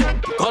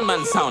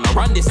 Gunman sound, I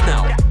run this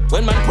now.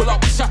 When man pull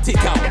up, we shut it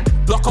down.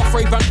 Block off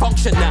rave and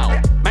function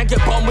now. Man get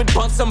bombed with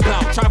buns and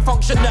blow. Try and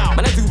function now.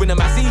 Man I do in a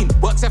magazine.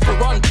 Works F for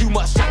run, too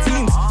much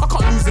chatteens. I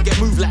can't lose and get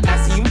moved like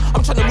Nazim.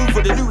 I'm trying to move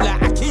with the new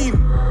like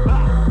Hakeem.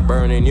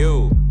 Burning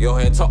you, your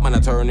head top man I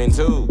turn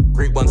into.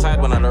 Creep one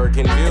side when I lurk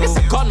in view. It's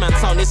a gunman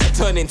sound, it's a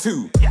turning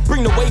two.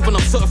 Bring the wave when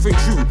I'm surfing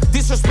through.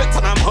 Disrespect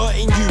and I'm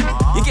hurting you.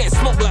 You getting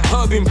smoked like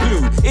herb in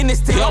blue. In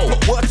this thing I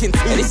put working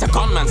too. And it's a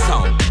gunman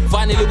sound.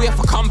 Finally we have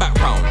a comeback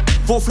round.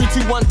 4, 3,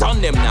 2, 1,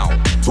 done them now.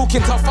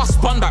 Talking tough, I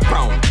spun back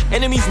round.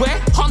 Enemies where?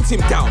 Hunt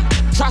him down.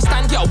 Try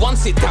stand, get one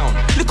sit down.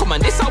 Look on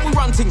man, this how we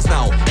run things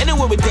now.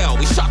 Anywhere we there,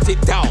 we shut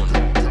it down.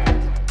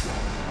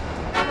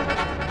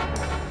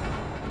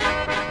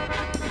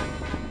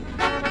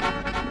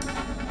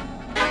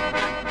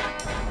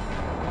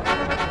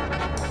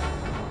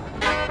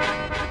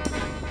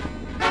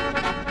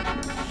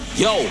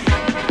 Yo,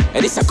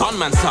 and it's a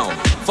gunman sound.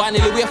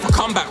 Finally we have a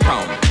comeback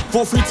round.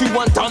 4, 3, 2,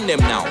 1, done them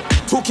now.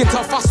 Talking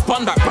tough, I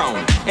spun back round.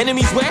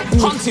 Enemies where?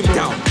 Hunt him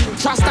down.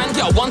 Try stand,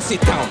 get one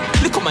sit down.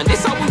 Look on man,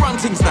 this how we run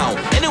things now.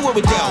 Anywhere we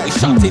there, we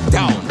shut it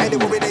down.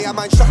 Anywhere we there,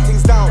 man, shut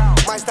things down.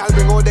 My style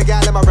bring all the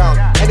gal them around.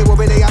 Anywhere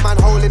we there, man,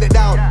 holding it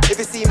down. If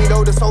you see me,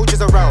 know the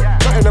soldiers around.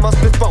 Nothing in my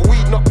split, but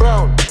weed, not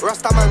brown.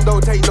 Rasta man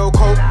don't take no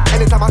coke.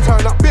 Anytime I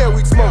turn up, beer,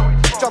 weed smoke.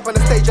 Jump on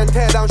the stage and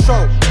tear down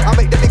show. I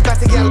make the big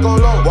batty girl go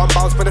low. One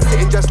bounce for the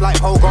sitting just like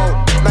Pogo.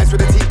 Nice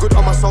with the team, good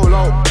on my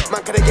solo.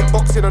 Man, can they get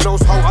boxing or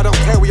nose hole? I don't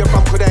care where you're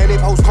from, could they any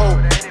postcode?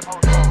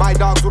 My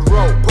dogs would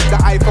roll. Put the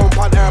iPhone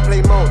on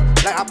airplane mode.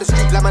 Light up the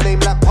street like my name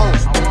lamp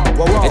post.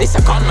 Whoa, whoa. And it's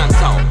a gunman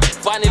sound.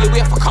 Finally we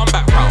have a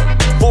comeback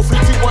round. 4, 3,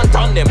 2, 1,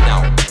 done them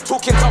now.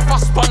 Talking tough, I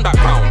spun back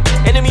round.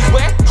 Enemies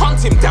where?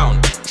 Hunt him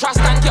down. Try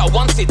stand, get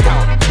one sit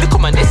down. Look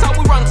on man, this how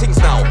we run things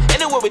now.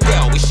 Anywhere we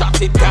there, we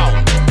shut it down.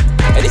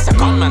 And it's a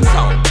gunman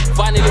sound.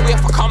 Finally we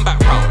have a comeback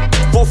round.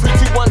 4, 3,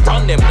 2, 1,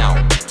 done them now.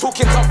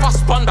 Talking tough, I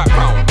spun back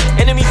round.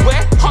 Enemies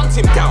where? Hunt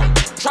him down.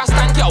 Try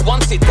stand, get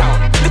one sit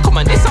down. Look on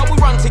man, this how we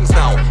run things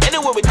now.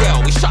 Anywhere we there,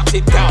 we shut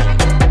it down.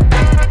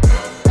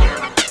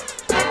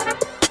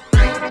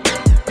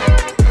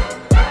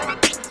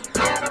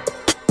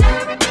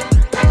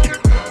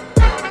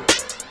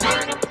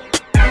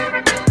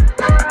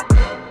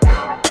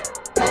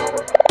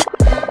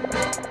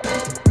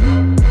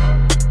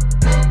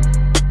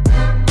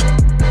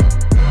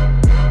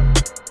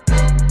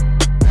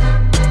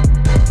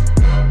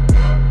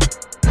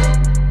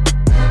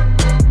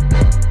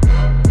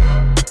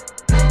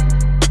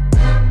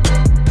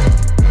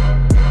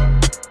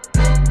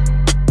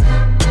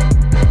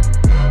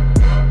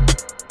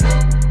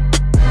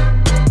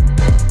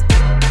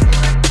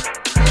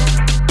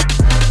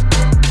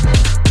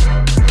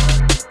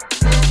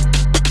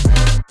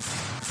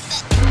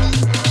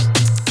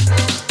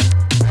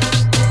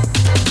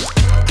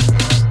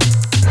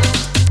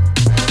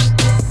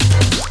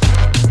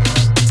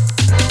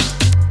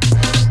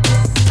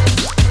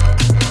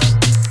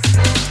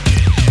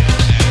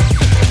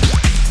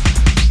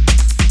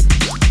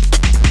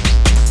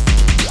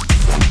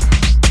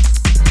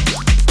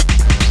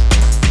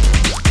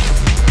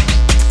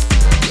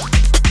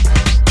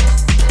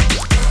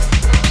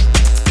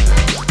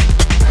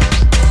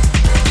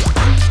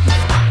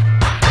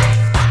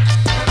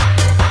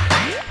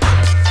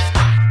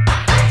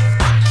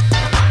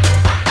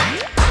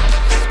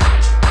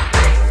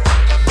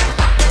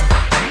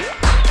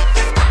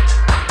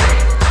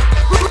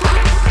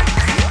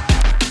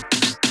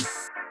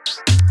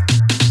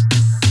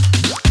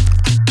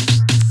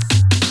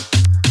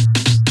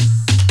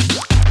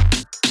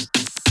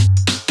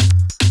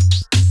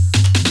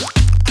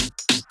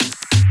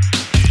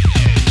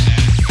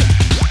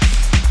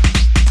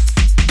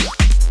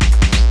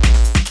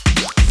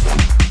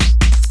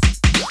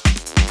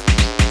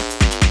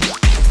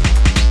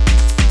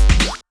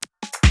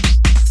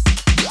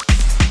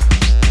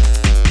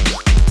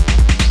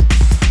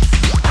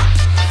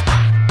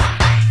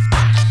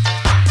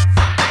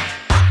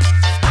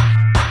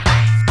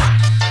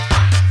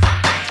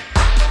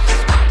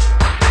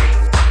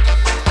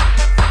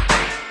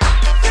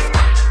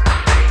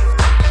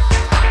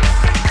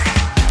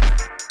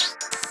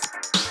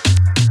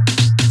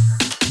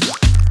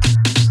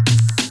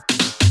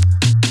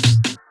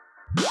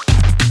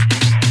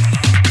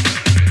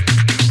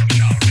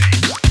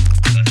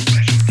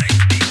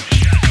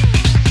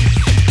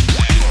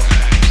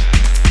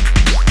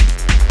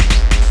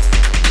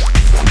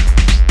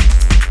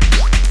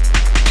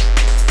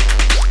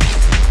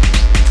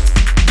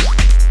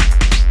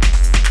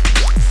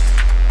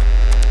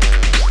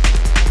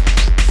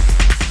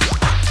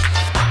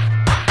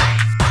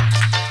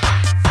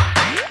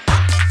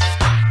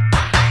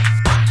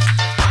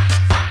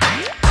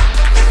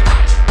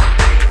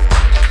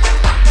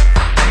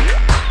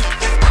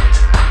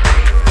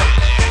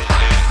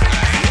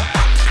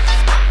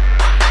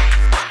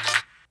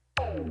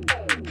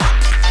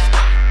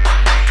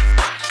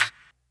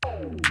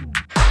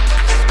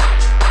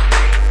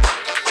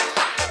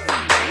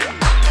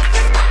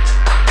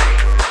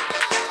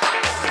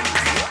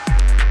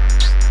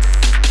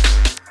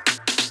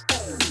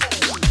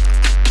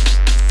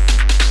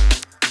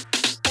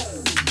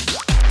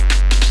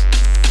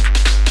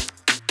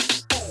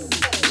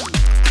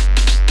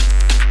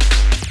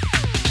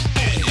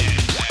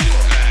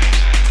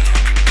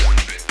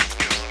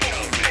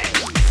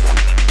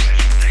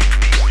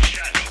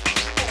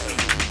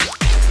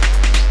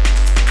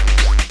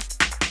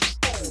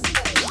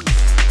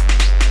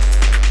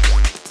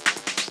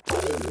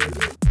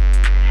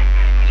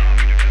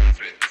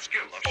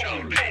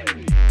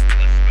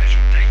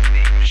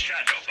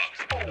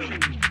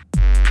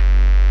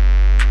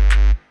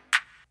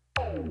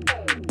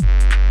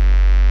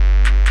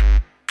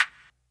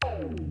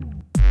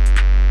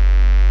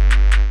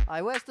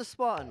 Aye, where's the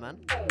Spartan, man?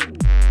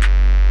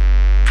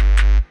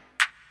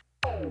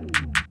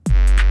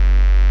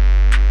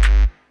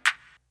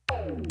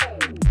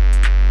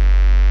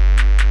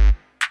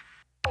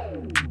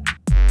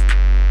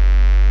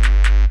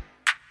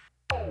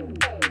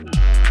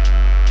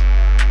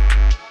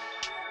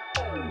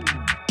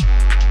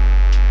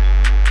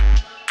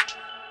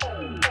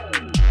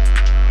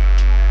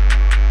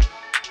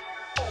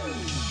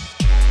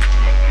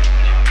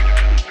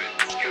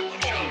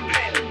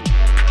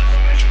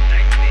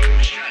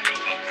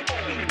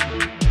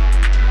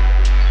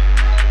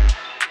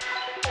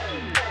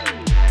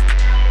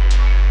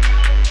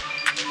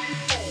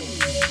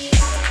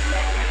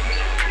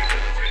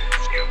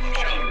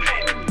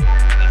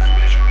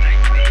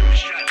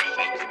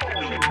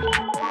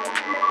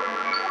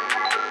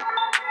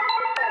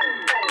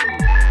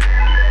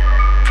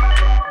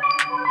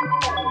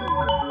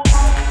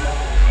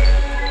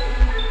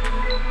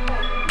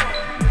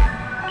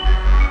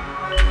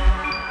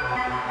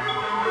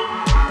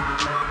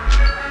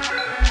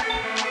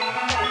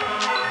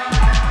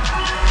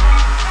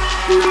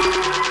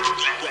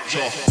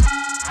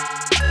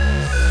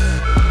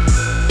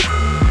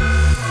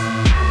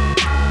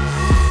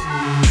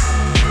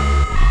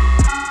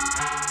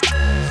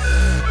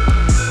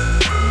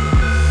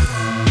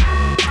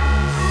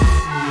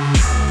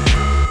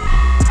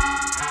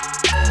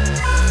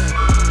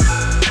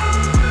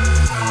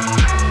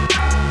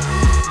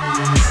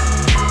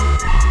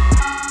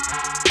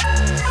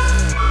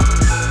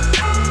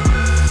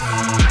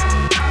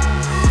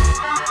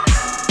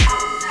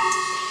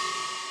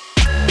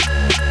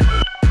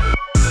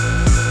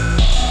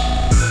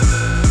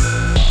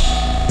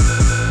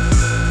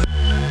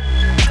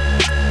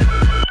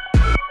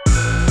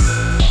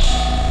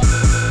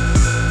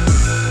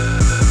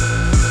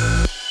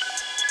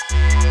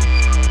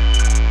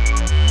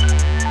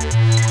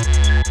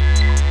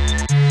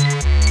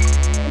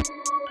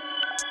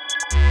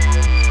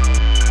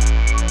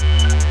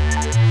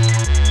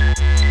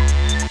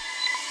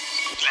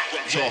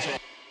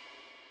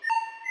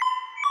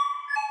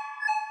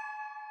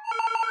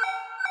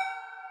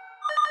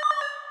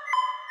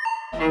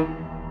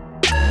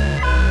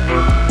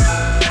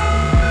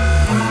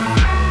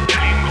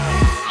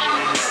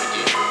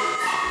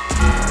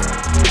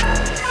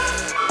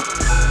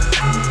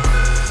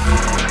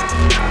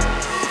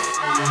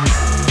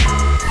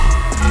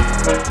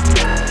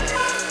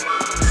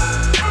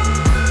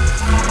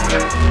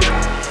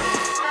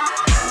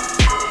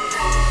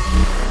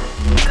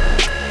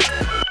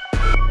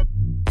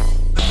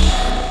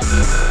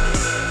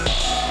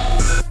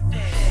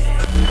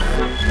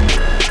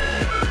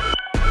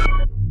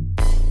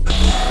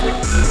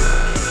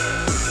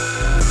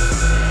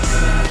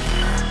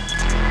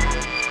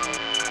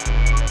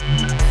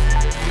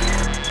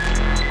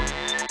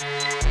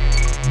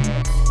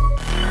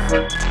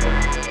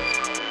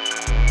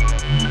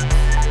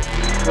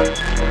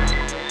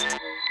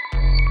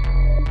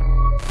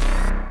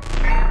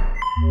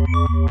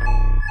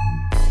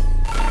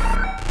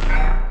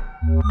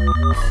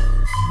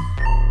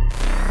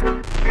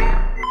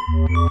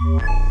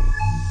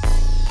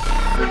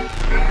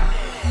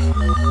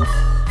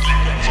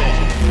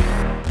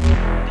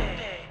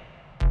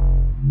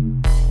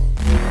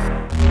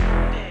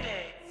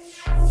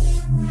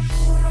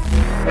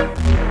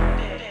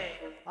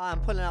 I'm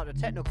pulling out the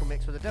technical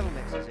mix with the devil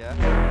mixes,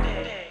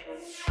 yeah?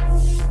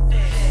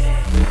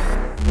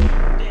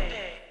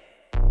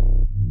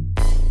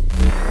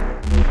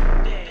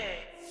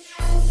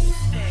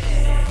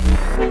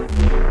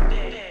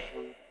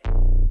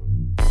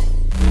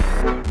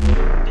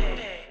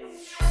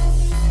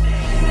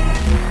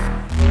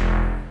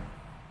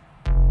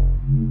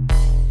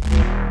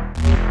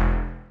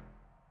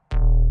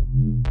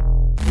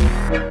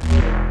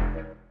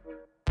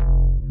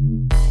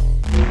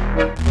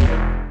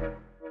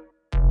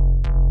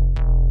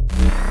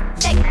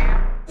 Check.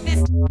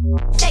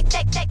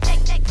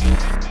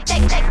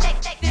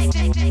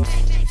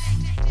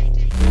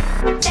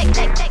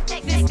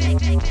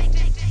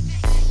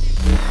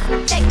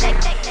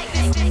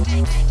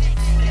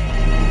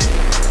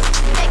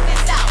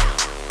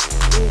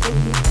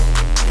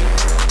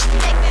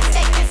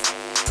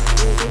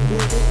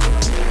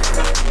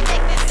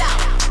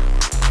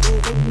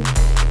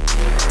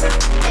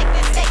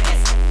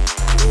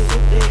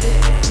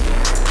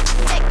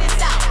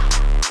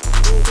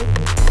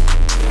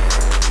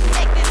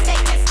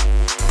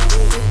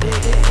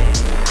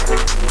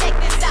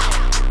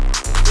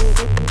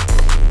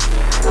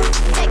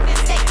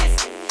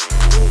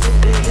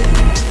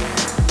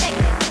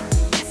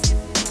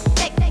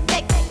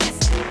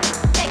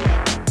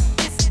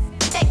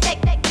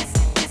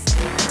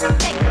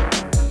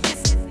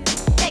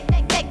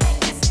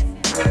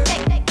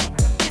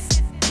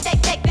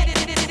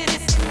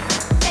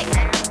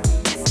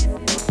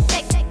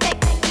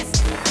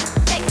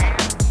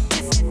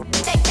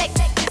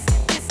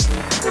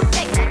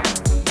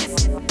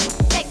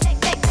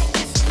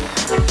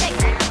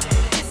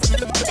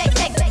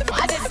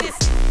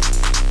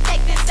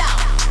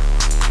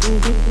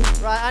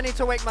 I need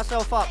to wake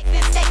myself up.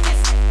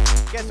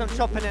 Get some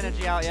chopping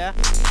energy out, yeah?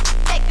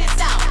 Take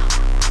this out.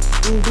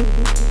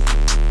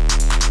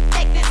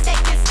 Take this.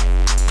 Take this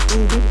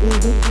out.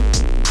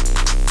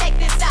 Take this. Take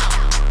this out.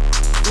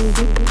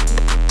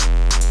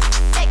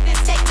 Take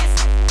this. Take this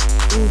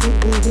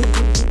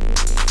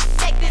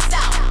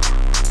out.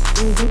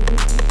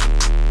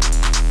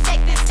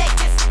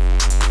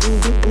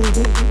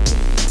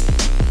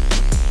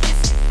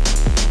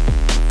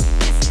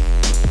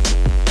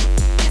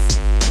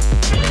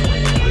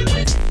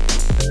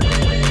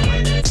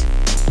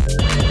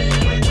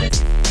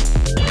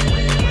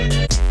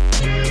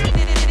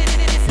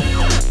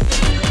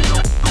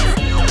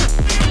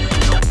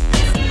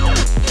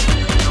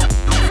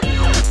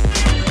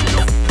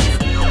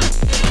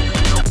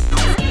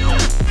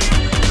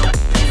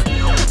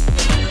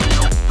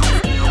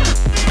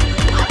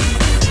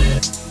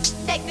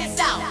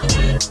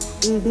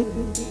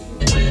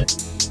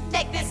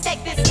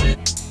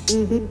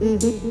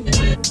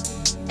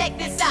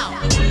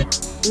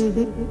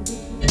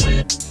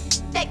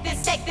 Take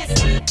this. Take this. Take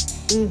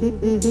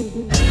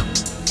this. Take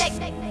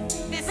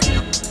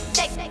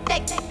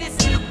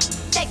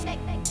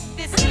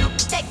this.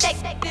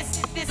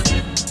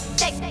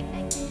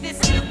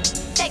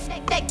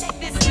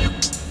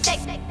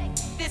 Take this.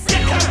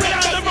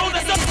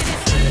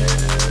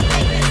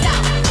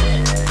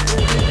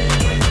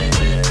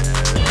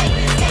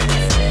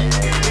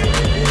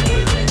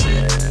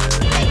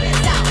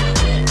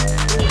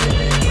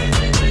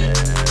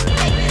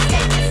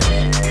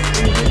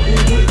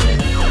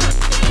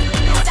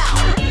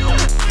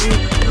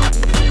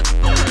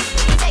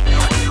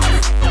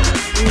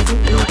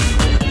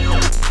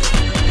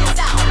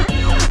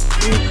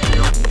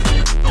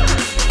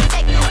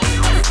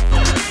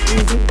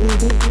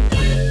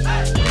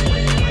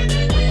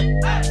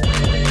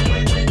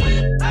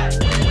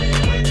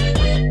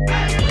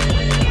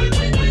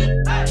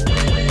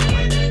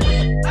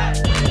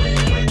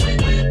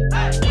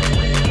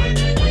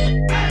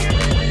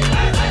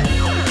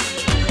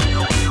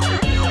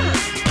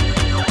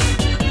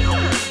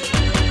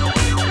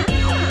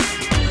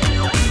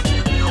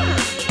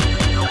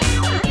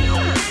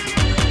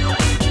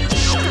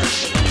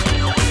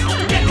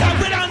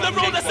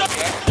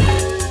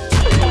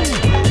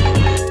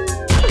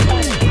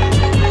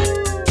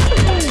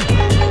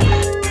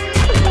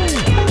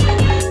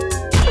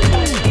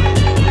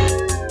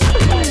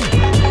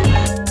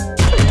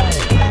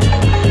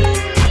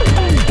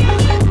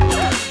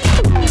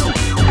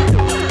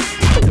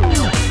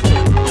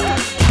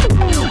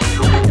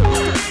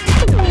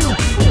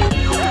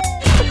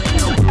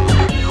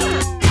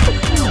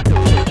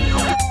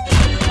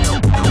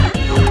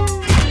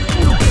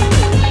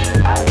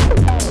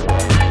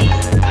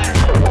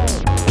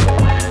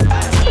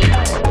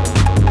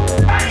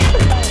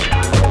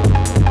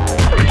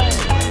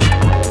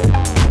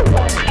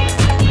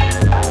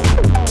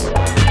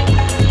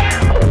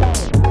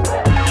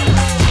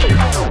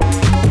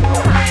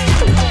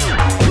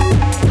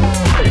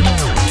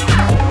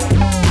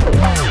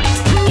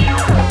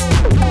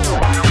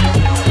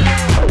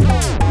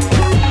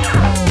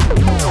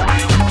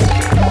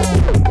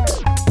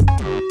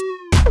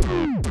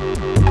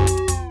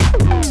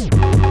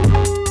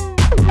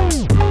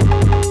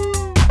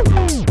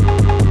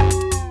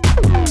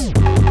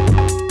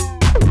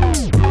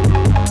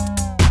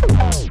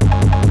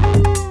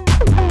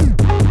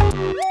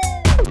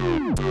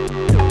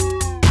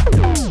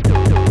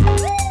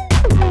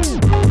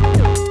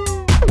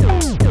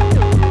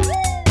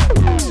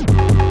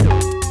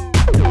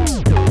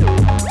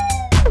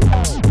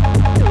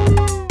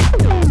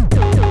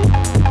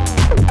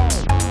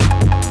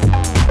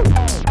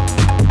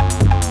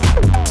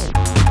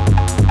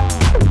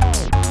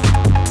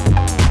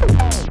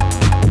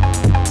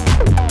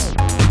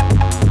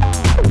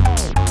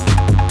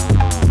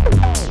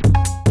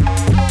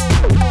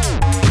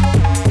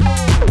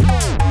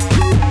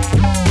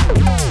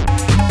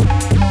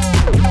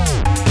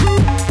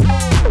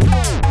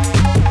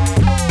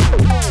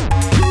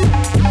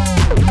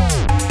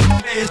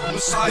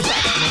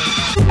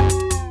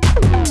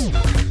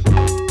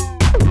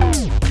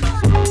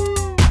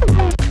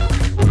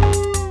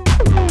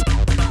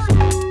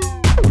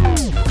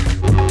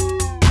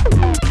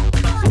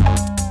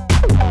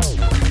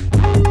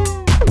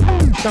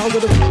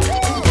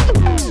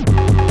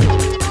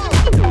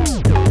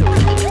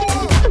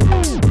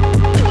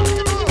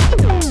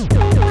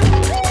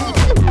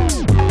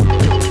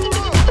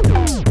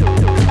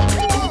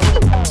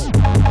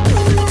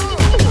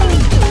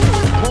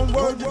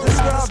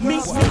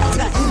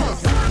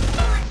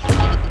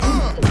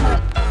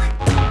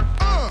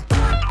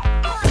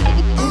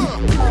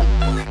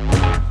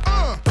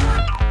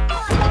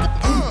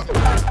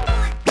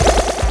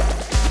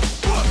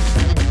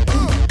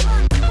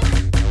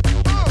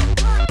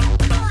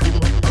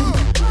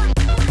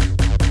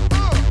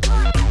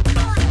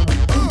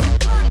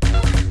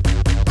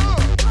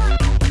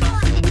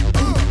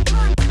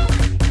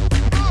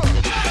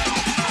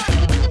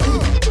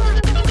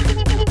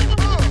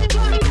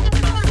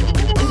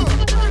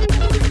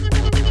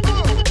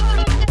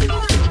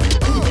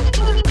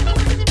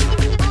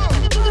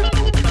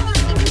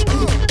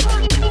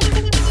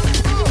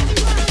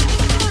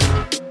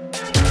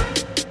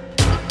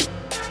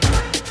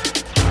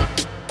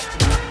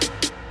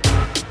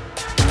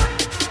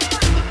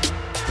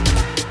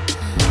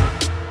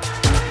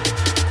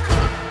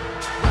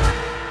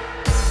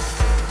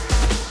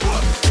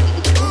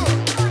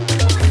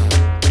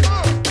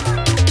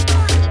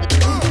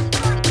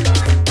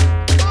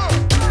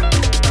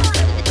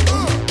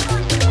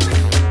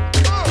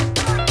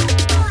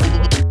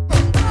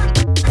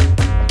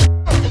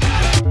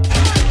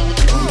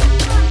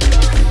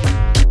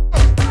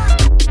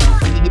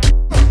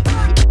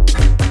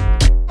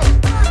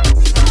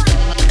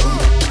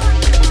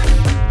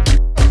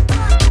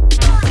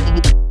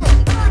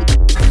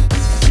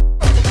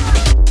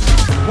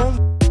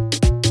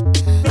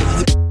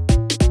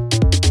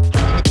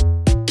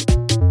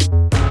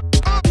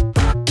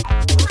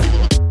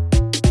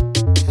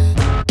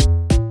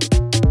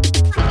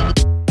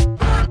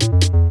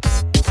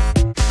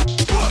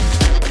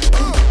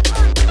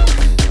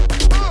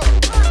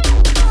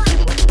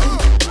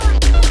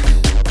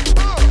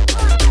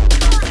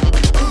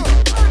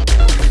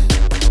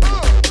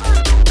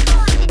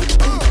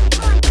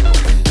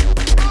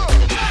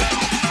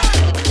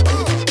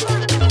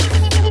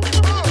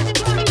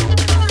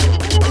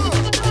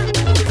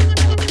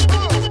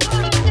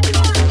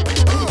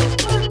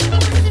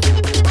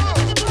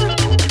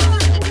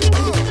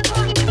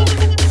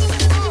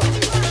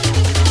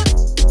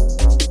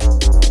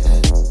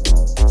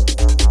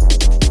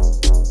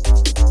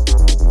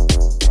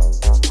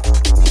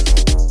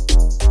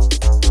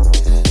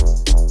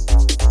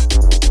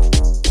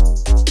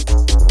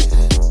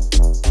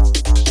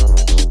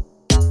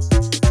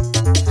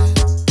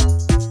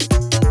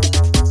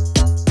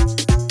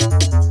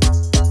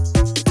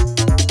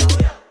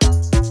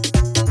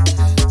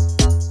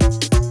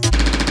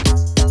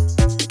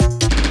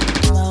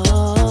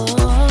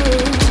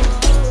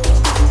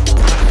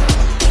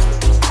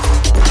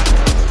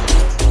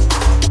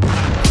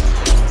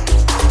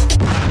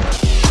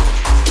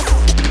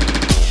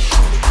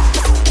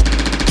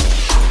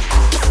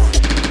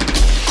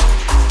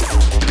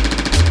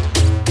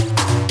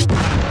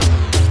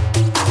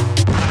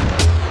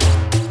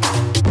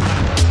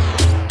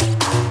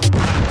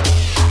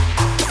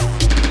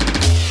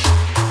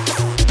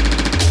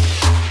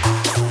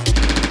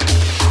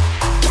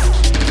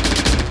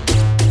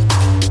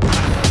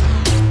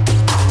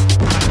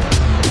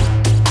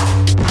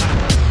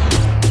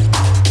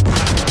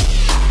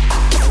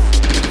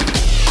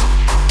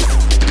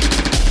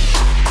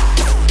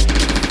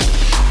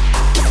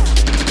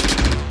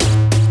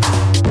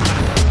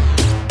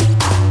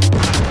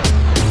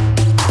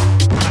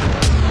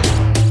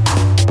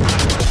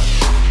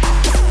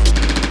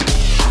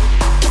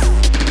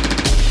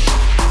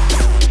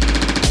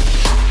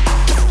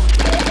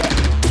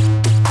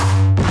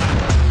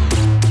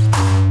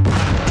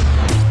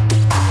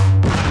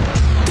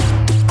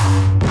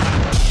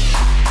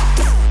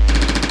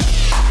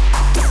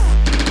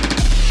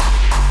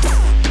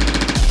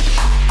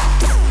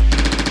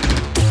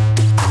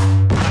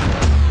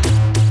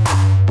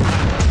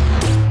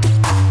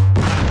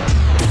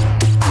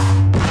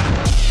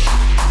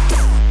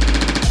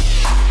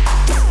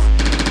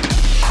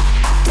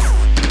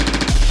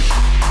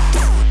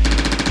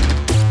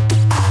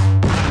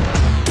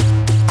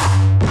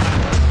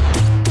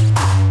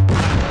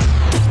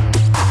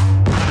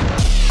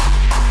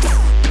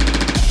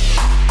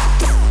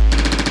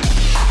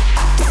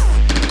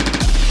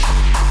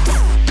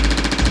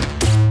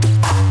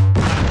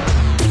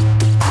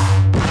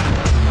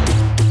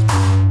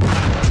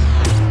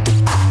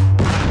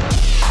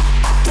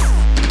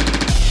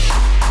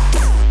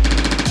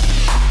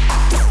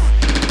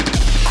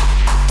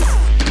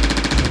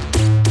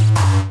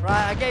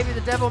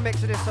 the devil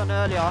mix of this on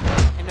earlier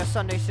in the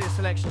Sunday Series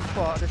Selections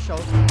part of the show.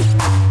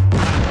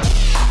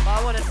 But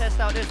I want to test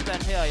out this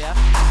band here,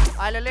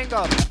 yeah? Isla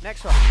Lingo,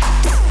 next one.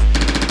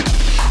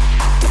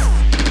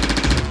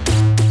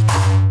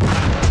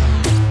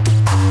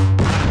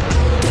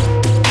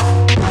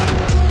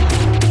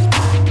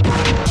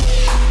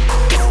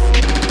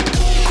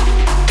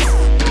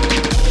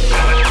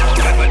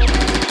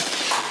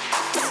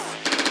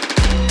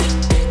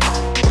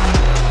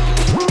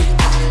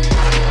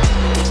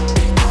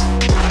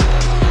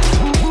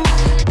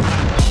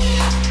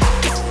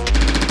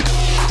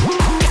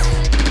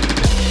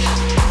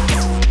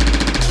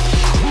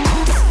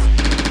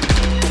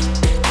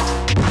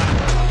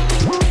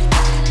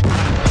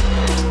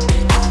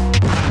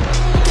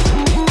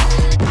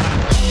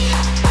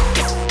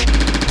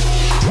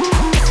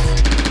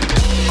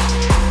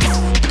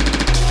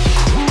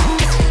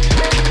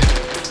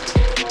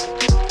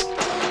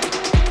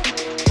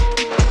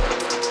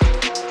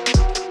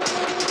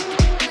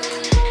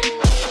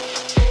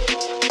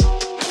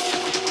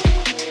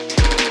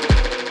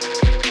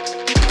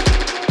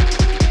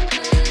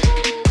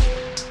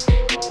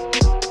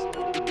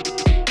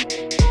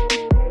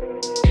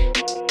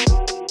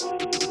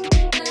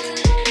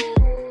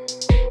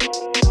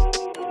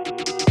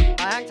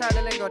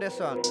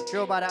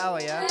 Drill by the hour,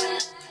 yeah?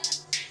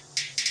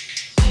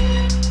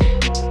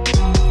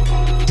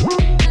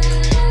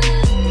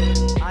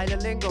 Isla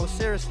Lingo,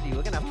 seriously,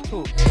 we're gonna have to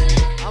talk.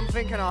 I'm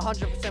thinking a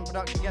 100%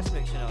 production guest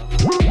mix, you know.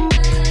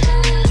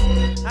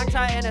 Hang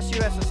tight,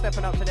 NSUS are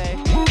stepping up today.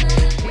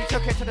 He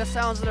took it to the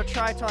sounds of the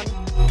Triton.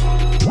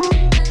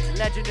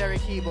 Legendary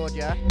keyboard,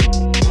 yeah?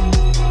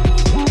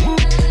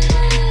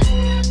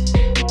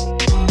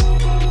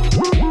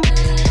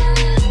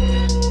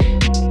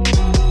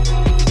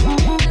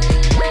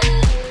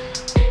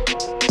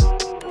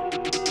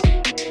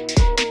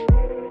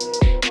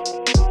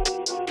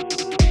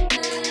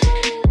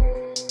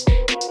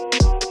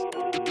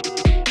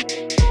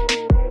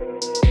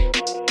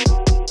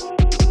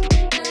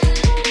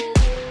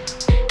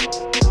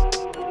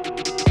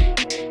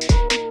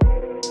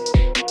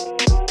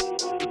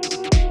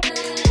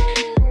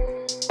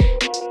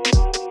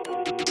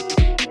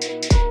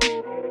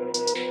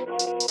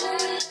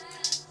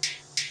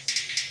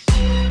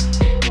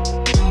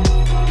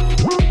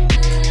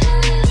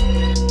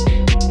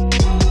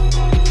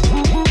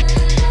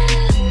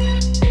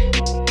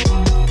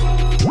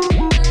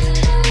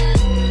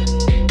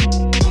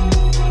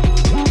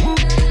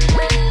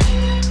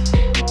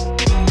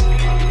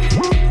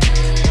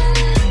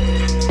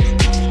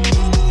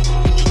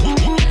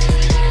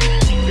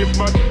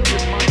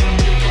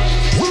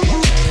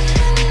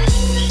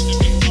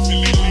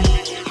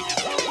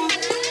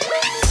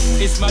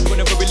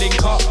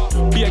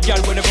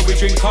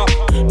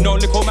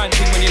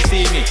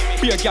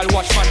 Girl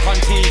watch man on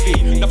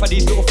TV. Enough of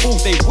these little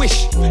fools, they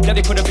wish that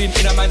they could have been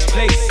in a man's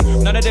place.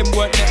 None of them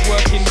weren't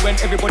networking when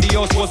everybody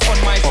else was on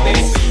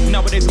MySpace.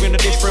 Nowadays we're in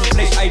a different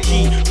place.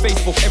 IG,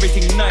 Facebook,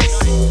 everything nice.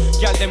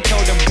 Girl them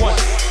tell them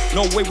once,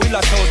 no way will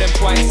I tell them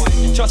twice.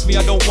 Trust me,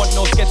 I don't want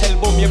no skettle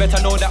boom. You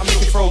better know that I'm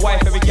looking for a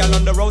wife. Every girl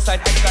on the roadside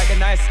acts like they're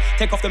nice.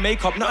 Take off the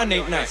makeup, nothing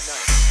ain't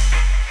nice.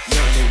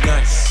 Nothing ain't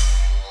nice.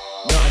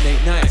 Nothing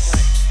ain't nice.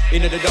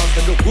 Into the dance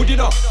and look good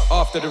enough.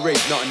 After the rave,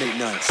 nothing ain't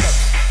nice.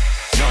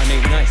 Nothing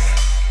ain't nice.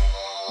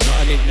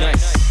 Nothing ain't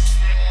nice.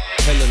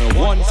 Telling her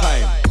one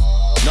time,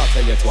 not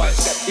tell you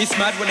twice. It's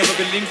mad whenever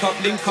we link up.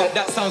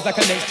 That sounds like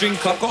a next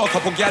drink up. Got a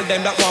couple gal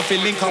them that want to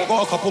link up.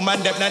 Got a couple man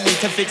them that need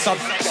to fix up.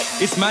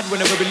 It's mad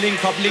whenever we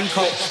link up.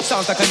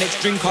 Sounds like a next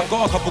drink up.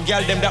 Got a couple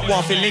gal them that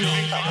want to link.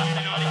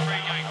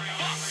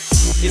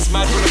 It's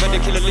mad whenever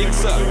they kill a link,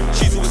 sir.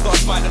 She's always got a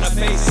smile on her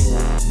face.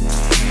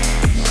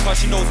 Cause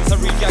she knows it's a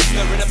real gangster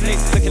in a place.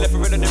 It's a killer for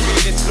real and the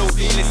realest flow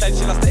feelings. And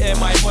she loves to hear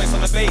my voice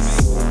on the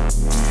bass.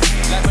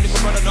 Like when you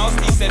come run a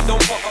nasty, he said, don't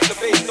fuck up the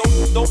bass.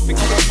 Don't think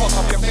I won't fuck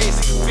up your face.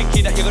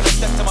 Thinking that you're gonna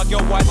step to my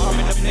girl while I'm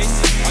in the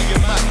place. Are you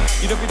mad?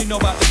 You don't really know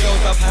about the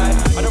girls I've had.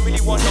 I don't really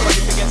want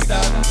nobody to get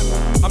stabbed.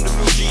 I'm the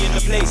blue G in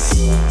the place.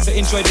 So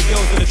enjoy the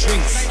girls and the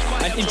drinks.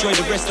 And enjoy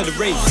the rest of the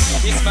race.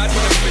 It's mad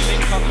when we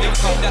link up.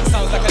 That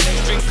sounds like a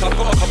next drink up.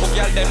 Got a couple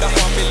gal them that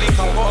want me link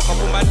up. Got a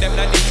couple man them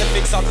that need to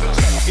fix up.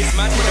 It's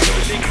mad when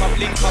we link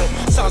up.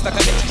 Sounds like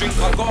a next drink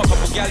up. Got a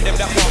couple gal them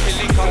that want me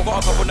link up. Got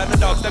a couple of the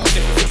dogs that need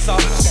to fix up.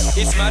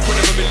 It's mad when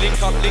we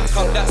link up.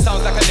 That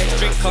sounds like a next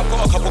drink up.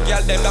 Got a couple gal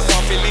them that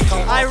want me link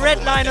up. I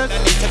redliners that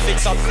need to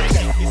fix up.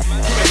 It's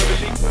mad when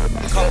we link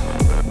up.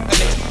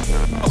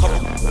 A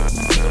couple.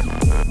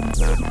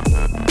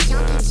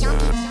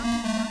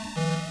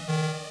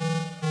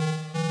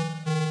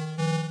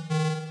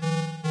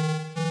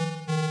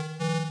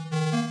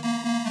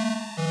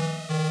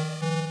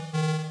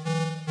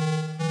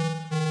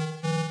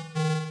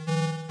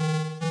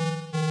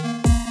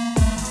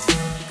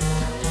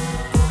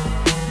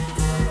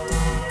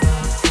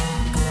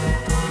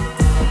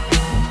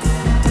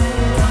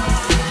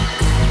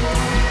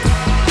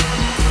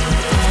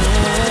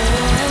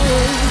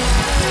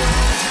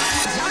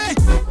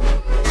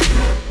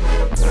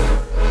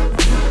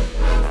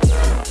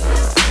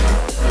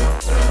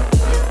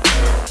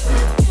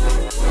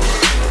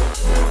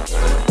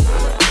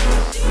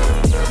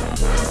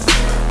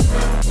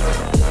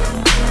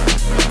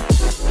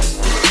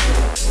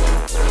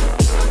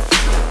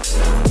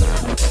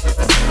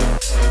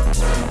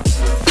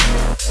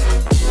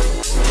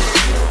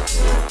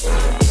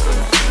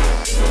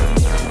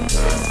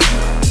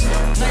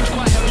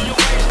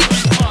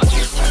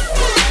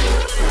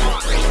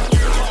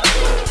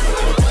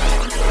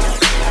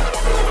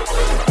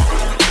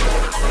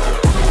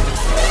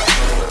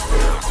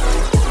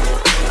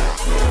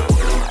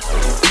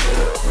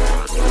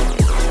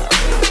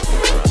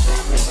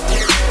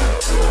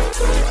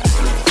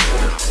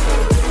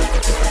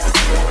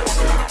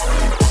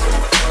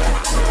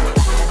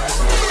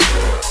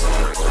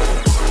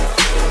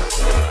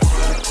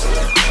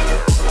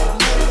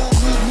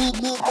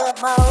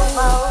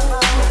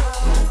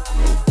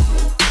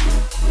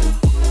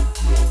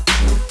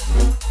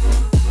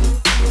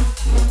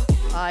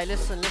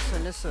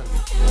 listen.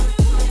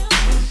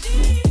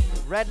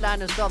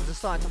 Redliners dubs are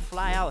starting to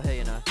fly out here,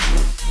 you know.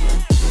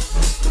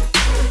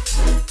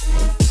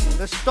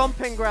 The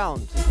stomping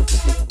ground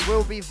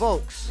will be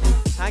Volks.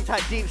 Hang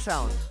tight, Deep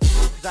Sound,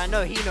 because I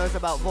know he knows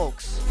about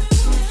Volks.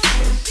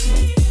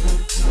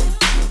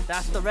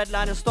 That's the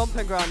Redliner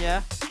stomping ground,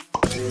 yeah?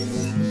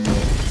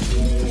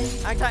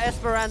 Hang tight,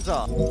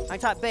 Esperanza. Hang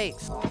tight,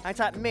 Bates. Hang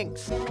tight,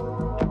 Minx.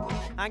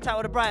 Hang tight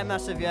with the Brighton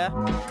Massive, yeah?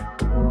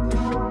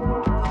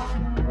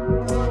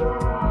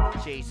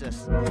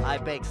 Jesus, I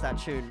bakes that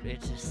tune.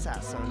 It just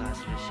sat so nice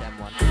with the Shem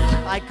one.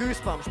 I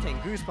Goosebumps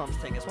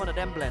ting. It's one of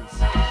them blends.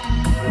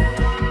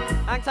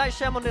 Hang tight,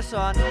 Shem on this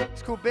one.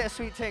 It's called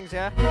Bittersweet Things,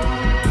 yeah?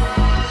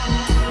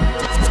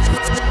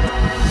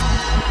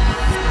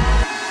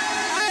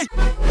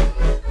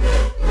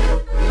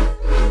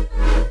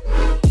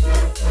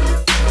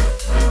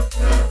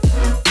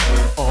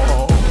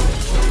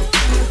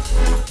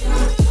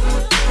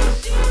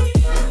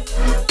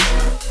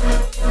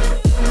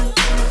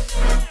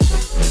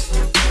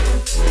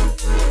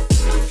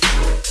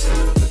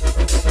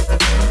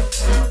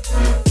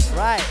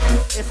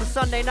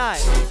 Sunday night,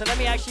 so let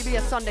me actually be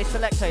a Sunday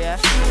selector, yeah?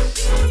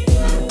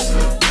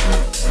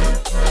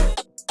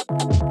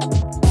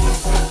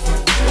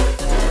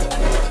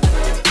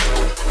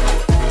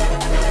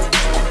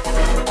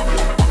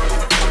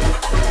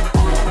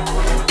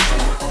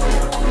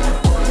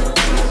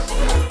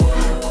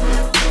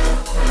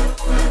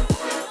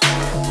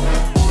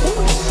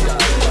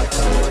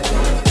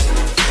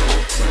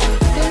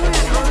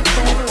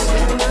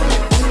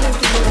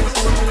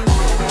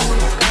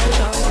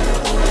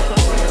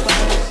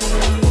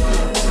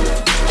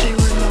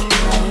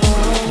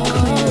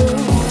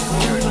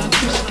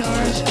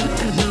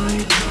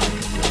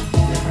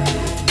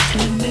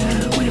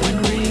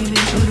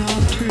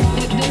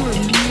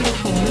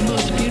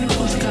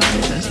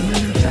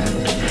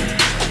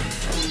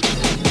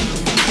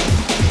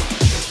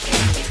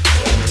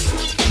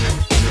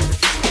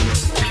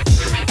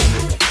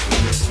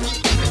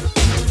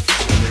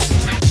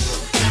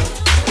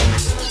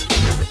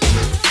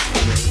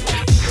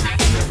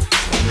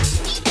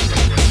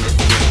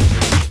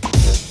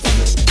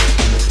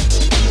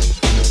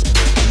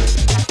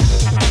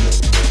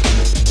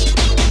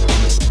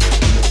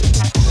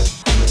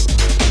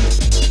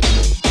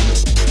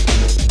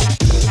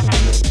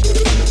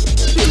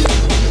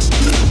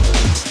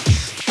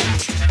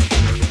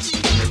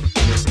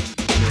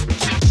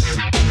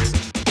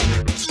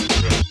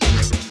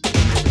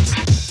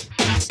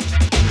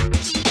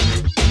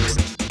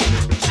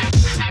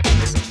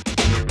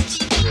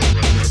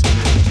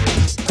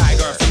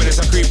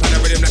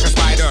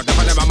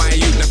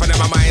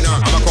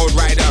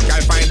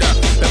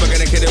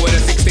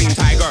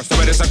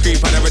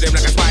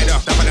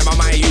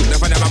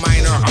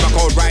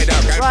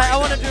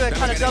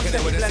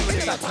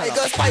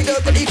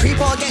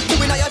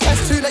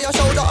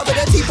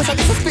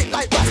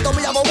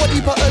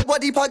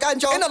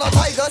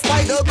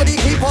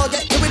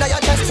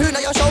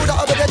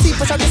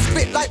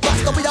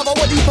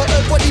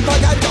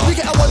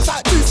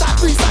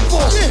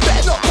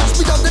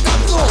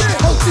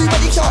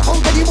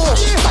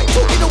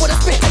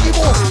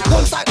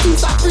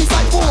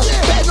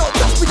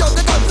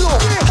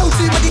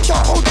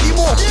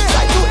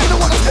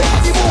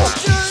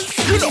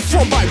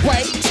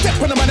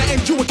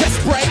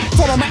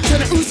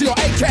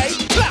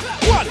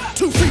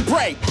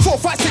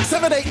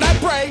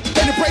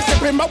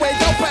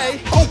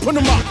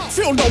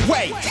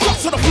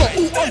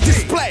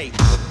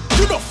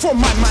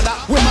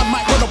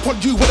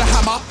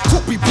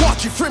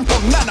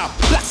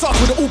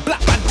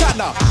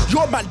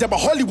 Them are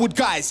Hollywood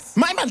guys.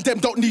 My man them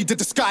don't need the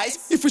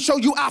disguise. If we show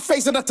you our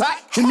face and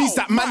attack, it means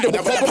that man them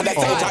will probably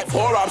die.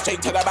 Forearm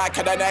straight to the back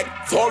of the neck.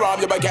 Forearm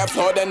you will get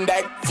floored and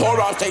deck.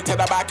 Forearm straight to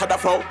the back of the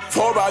throat.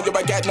 Forearm you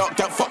will get knocked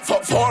out.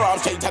 Forearm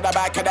straight to the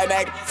back of the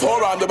neck.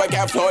 Forearm you will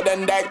get floored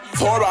and deck.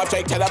 Forearm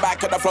straight to the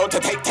back of the throat. To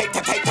take that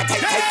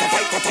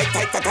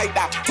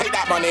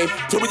money.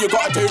 Do what you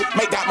gotta do,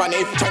 make that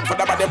money. Tank for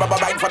the money, rubber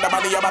bank for the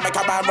money. I'ma make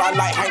a man run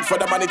like Hank for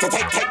the money. To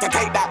take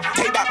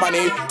that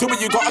money. Do what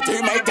you gotta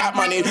do, make that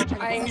money.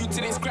 I ain't new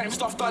to this gram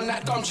stuff, done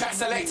that dumb chat,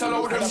 select a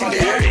load of money.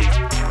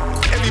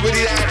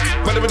 Everybody that,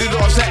 everybody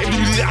dance that,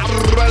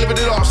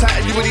 everybody dance that,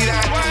 everybody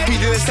that,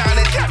 feeding the sound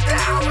and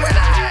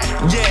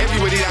yeah,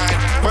 everybody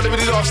that,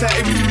 everybody dance that,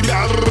 everybody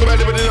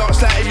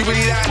dance that,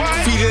 everybody that,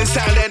 feeding the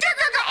sound and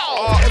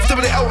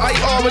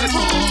F-W-L-I-R with it.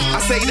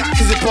 I say that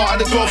cause it's part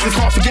of the growth. They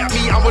can't forget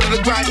me, I'm one of the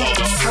grind.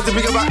 Had to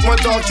bring it back, my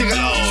dog jigger.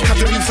 Had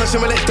to refresh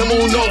them and let them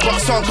all know, but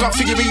some can't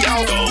figure me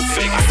out.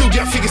 I still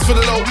get figures for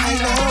the low.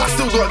 I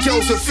still got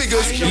girls with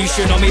figures. You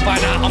should know me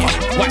by now, I'm a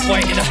white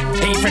boy in a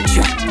ain't French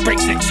you,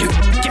 breaks next you.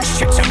 Get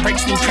strips and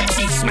breaks new tracks,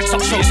 he smacks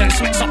up shows and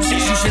smacks up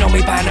six. You should know me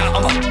by now,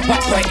 I'm a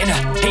white boy in a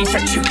ain't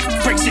French you,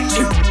 breaks next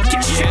you.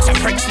 Get strips and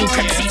breaks new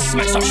tracks, he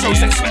smacks up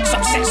shows and smacks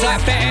up six.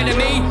 Like better than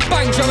me,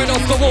 bang drawing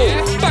off the wall,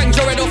 bang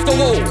drawing off the the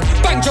wall.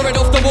 Bang your head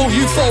off the wall,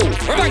 you fall.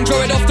 Bang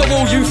your head off the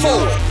wall, you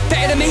fall.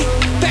 Better than me?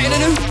 Better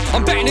than who?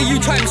 I'm better than you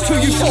times two,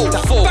 you fall.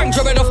 Bang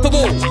your head off the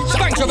wall.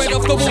 Bang your head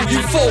off the wall,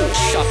 you fall.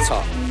 Shut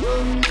up.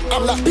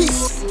 I'm like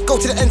peace, go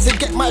to the ends and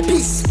get my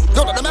piece.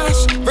 Load up the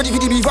mash, ready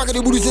for the beef, rockin'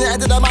 the bullets in the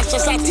head of the mash,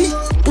 society.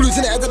 Bullets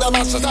in the head of the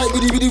mash,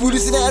 society. Biddy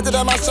bullets in the head of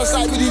the mash,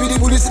 society. Biddy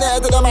bullets in the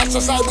head of the mash,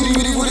 society.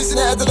 Biddy bullets in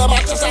the head of the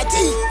mash,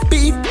 society.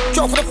 Beef,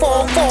 drop for the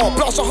 4-4,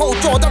 blast a whole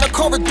jaw down the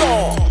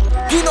corridor.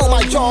 You know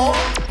my jaw,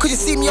 cause you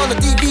see me on the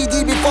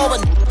DVD before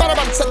and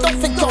Badaman said don't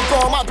think you're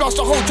raw, might blast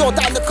a whole jaw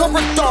down the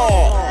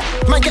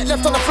corridor. Man get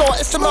left on the floor,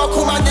 it's the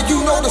Marco man, yeah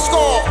you know the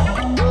score.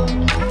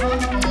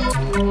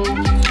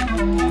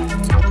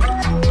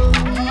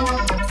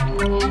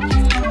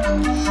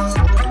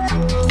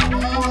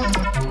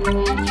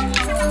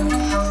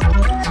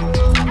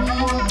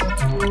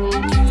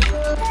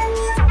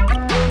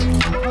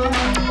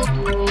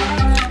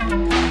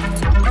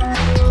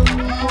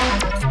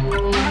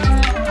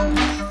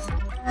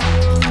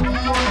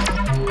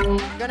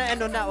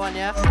 On that one,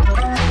 yeah?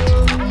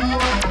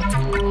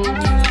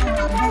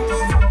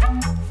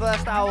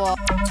 First hour,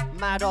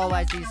 mad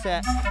RYZ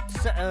set.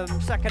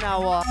 Second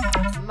hour,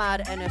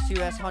 mad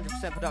NSUS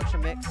 100%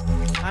 production mix.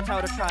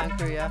 Anti the Triangle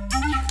crew, yeah?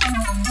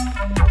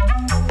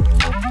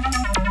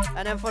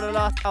 And then for the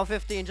last hour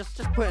 15, just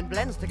putting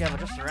blends together,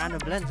 just random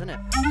blends,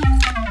 innit?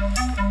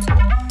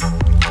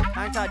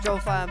 Hang tight Joe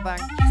Fire and Bang.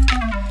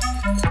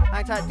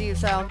 Hang tight Deep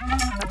Sound.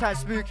 Hang tight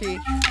Spooky.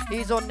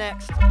 He's on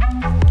next.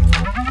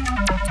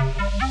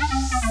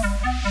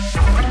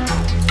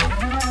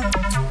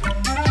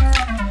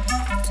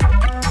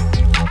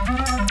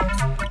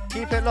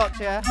 Keep it locked,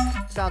 yeah?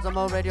 Sounds on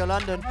Mo Radio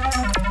London.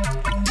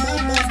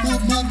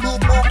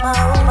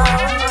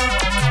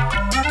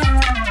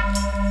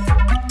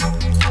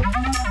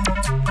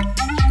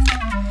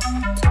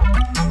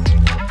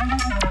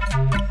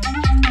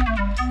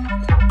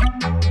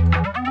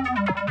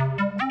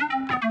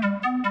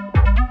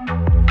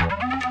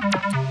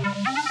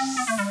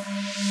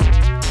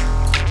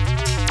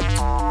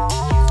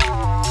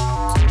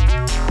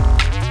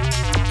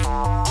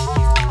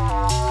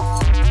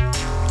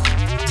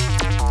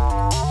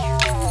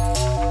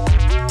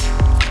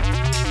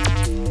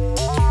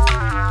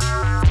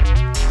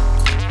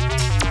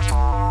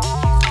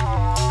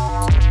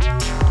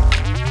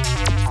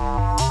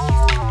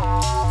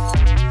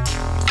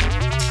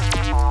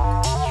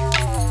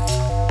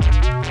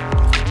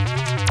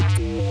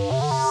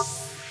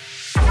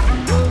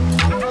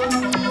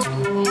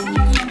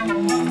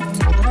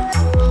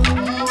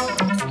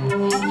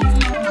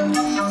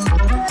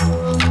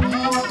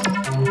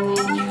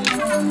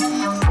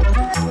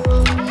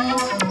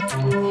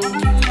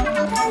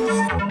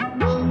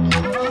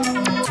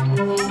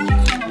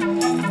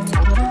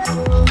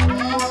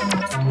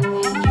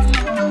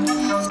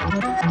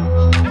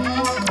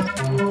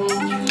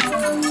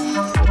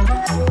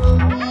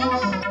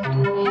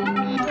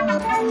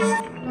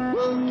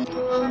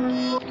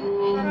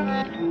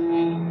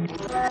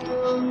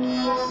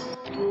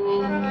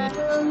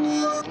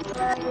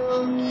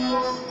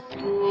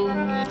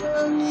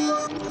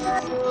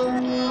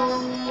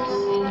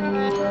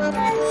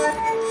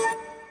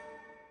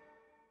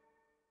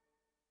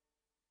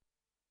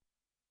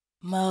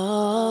 Mo